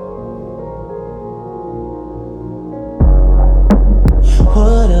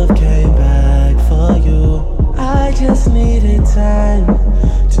 Would've came back for you. I just needed time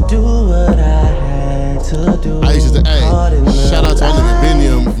to do what I had to do. I used to, shout out to my nigga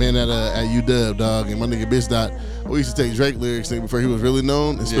Benium, man, at UW, dog, and my nigga Bitch Dot. We used to take Drake lyrics, nigga, before he was really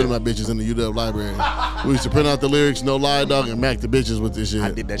known, and spit my bitches in the UW library. We used to print out the lyrics, no lie, dog, and mac the bitches with this shit.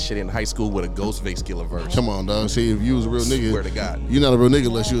 I did that shit in high school with a Ghostface Killer verse. Come on, dog. See, if you was a real nigga, swear to God, you're not a real nigga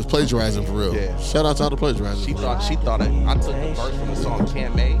unless you was plagiarizing for real. Yeah. Shout out to all the plagiarizers. She thought I took the verse from the song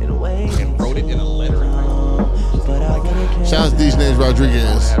Can't May and wrote it in a letter. Shout out to these names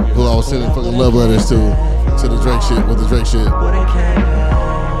Rodriguez, who I was sending fucking love letters to the Drake shit, with the Drake shit.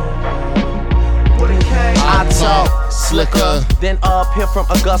 I talk slicker. Then up here from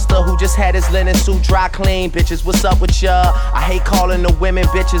Augusta, who just had his linen suit dry clean. Bitches, what's up with ya? I hate calling the women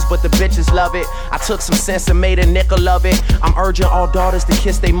bitches, but the bitches love it. I took some sense and made a nickel of it. I'm urging all daughters to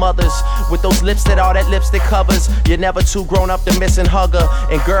kiss their mothers with those lips that all that lipstick covers. You're never too grown up to miss and hugger.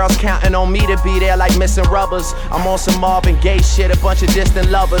 And girls counting on me to be there like missing rubbers. I'm on some Marvin Gaye shit, a bunch of distant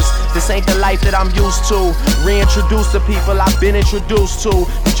lovers. This ain't the life that I'm used to. Reintroduce the people I've been introduced to.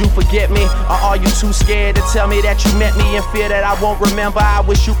 Did you forget me? Or are you too scared to tell me that you met me in fear that I won't remember? I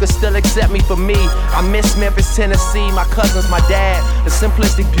wish you could still accept me for me. I miss Memphis, Tennessee, my cousins, my dad. The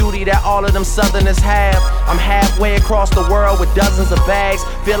simplistic beauty that all of them Southerners have. I'm halfway across the world with dozens of bags,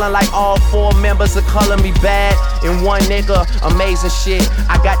 feeling like all 4 members are calling me bad. In one nigga, amazing shit.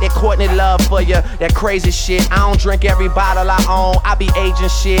 I got that Courtney love for you, that crazy shit. I don't drink every bottle I own, I be aging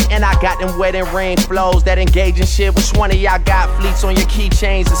shit. And I got them wedding ring flows, that engaging shit. Which one of y'all got fleets on your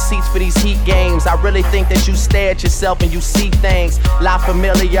keychains and seats for these heat games? I really think that you stare at yourself and you see things. La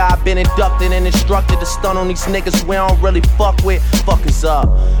Familia, I've been inducted and instructed to stun on these niggas we don't really fuck with. Fuckers up,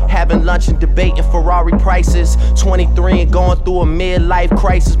 having lunch and debating Ferrari prices. 23 and going through a midlife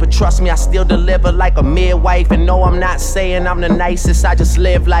crisis, but trust me, I still deliver like a midwife. And no, I'm not saying I'm the nicest, I just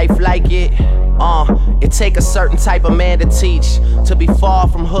live life like it. It take a certain type of man to teach, to be far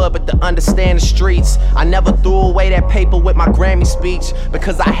from hood but to understand the streets. I never threw away that paper with my Grammy speech,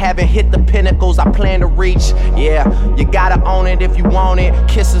 because I haven't hit the pinnacles I plan to reach. Yeah, you gotta own it if you want it.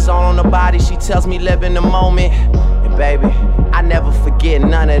 Kisses all on the body, she tells me live in the moment. And baby, I never forget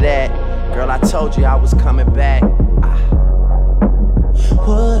none of that. Girl, I told you I was coming back.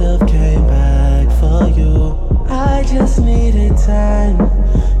 Would've came back for you. I just needed time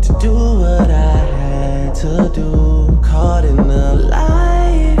to do what I had to do. Caught in the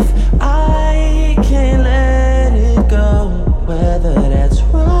life, I can't let it go. Whether that's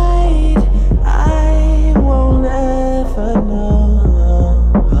right, I won't ever know.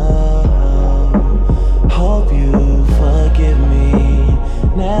 Hope you forgive me,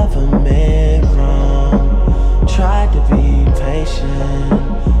 never meant wrong. Tried to be patient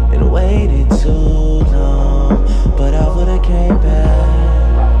and waited too long, but I would've came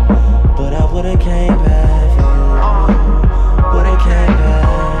back, but I would've came back for you, would've came back,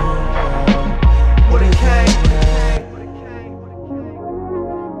 would've came back.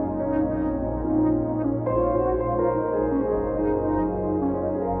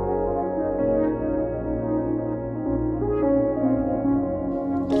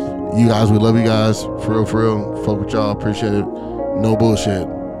 You guys, we love you guys. For real. Fuck with y'all. Appreciate it. No bullshit.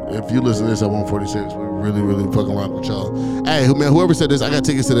 If you listen to this at 146, we really fucking rock with y'all. Hey, man, whoever said this, I got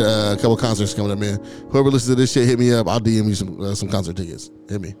tickets to the couple concerts coming up, man. Whoever listens to this shit, hit me up. I'll DM you some concert tickets.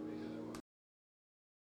 Hit me.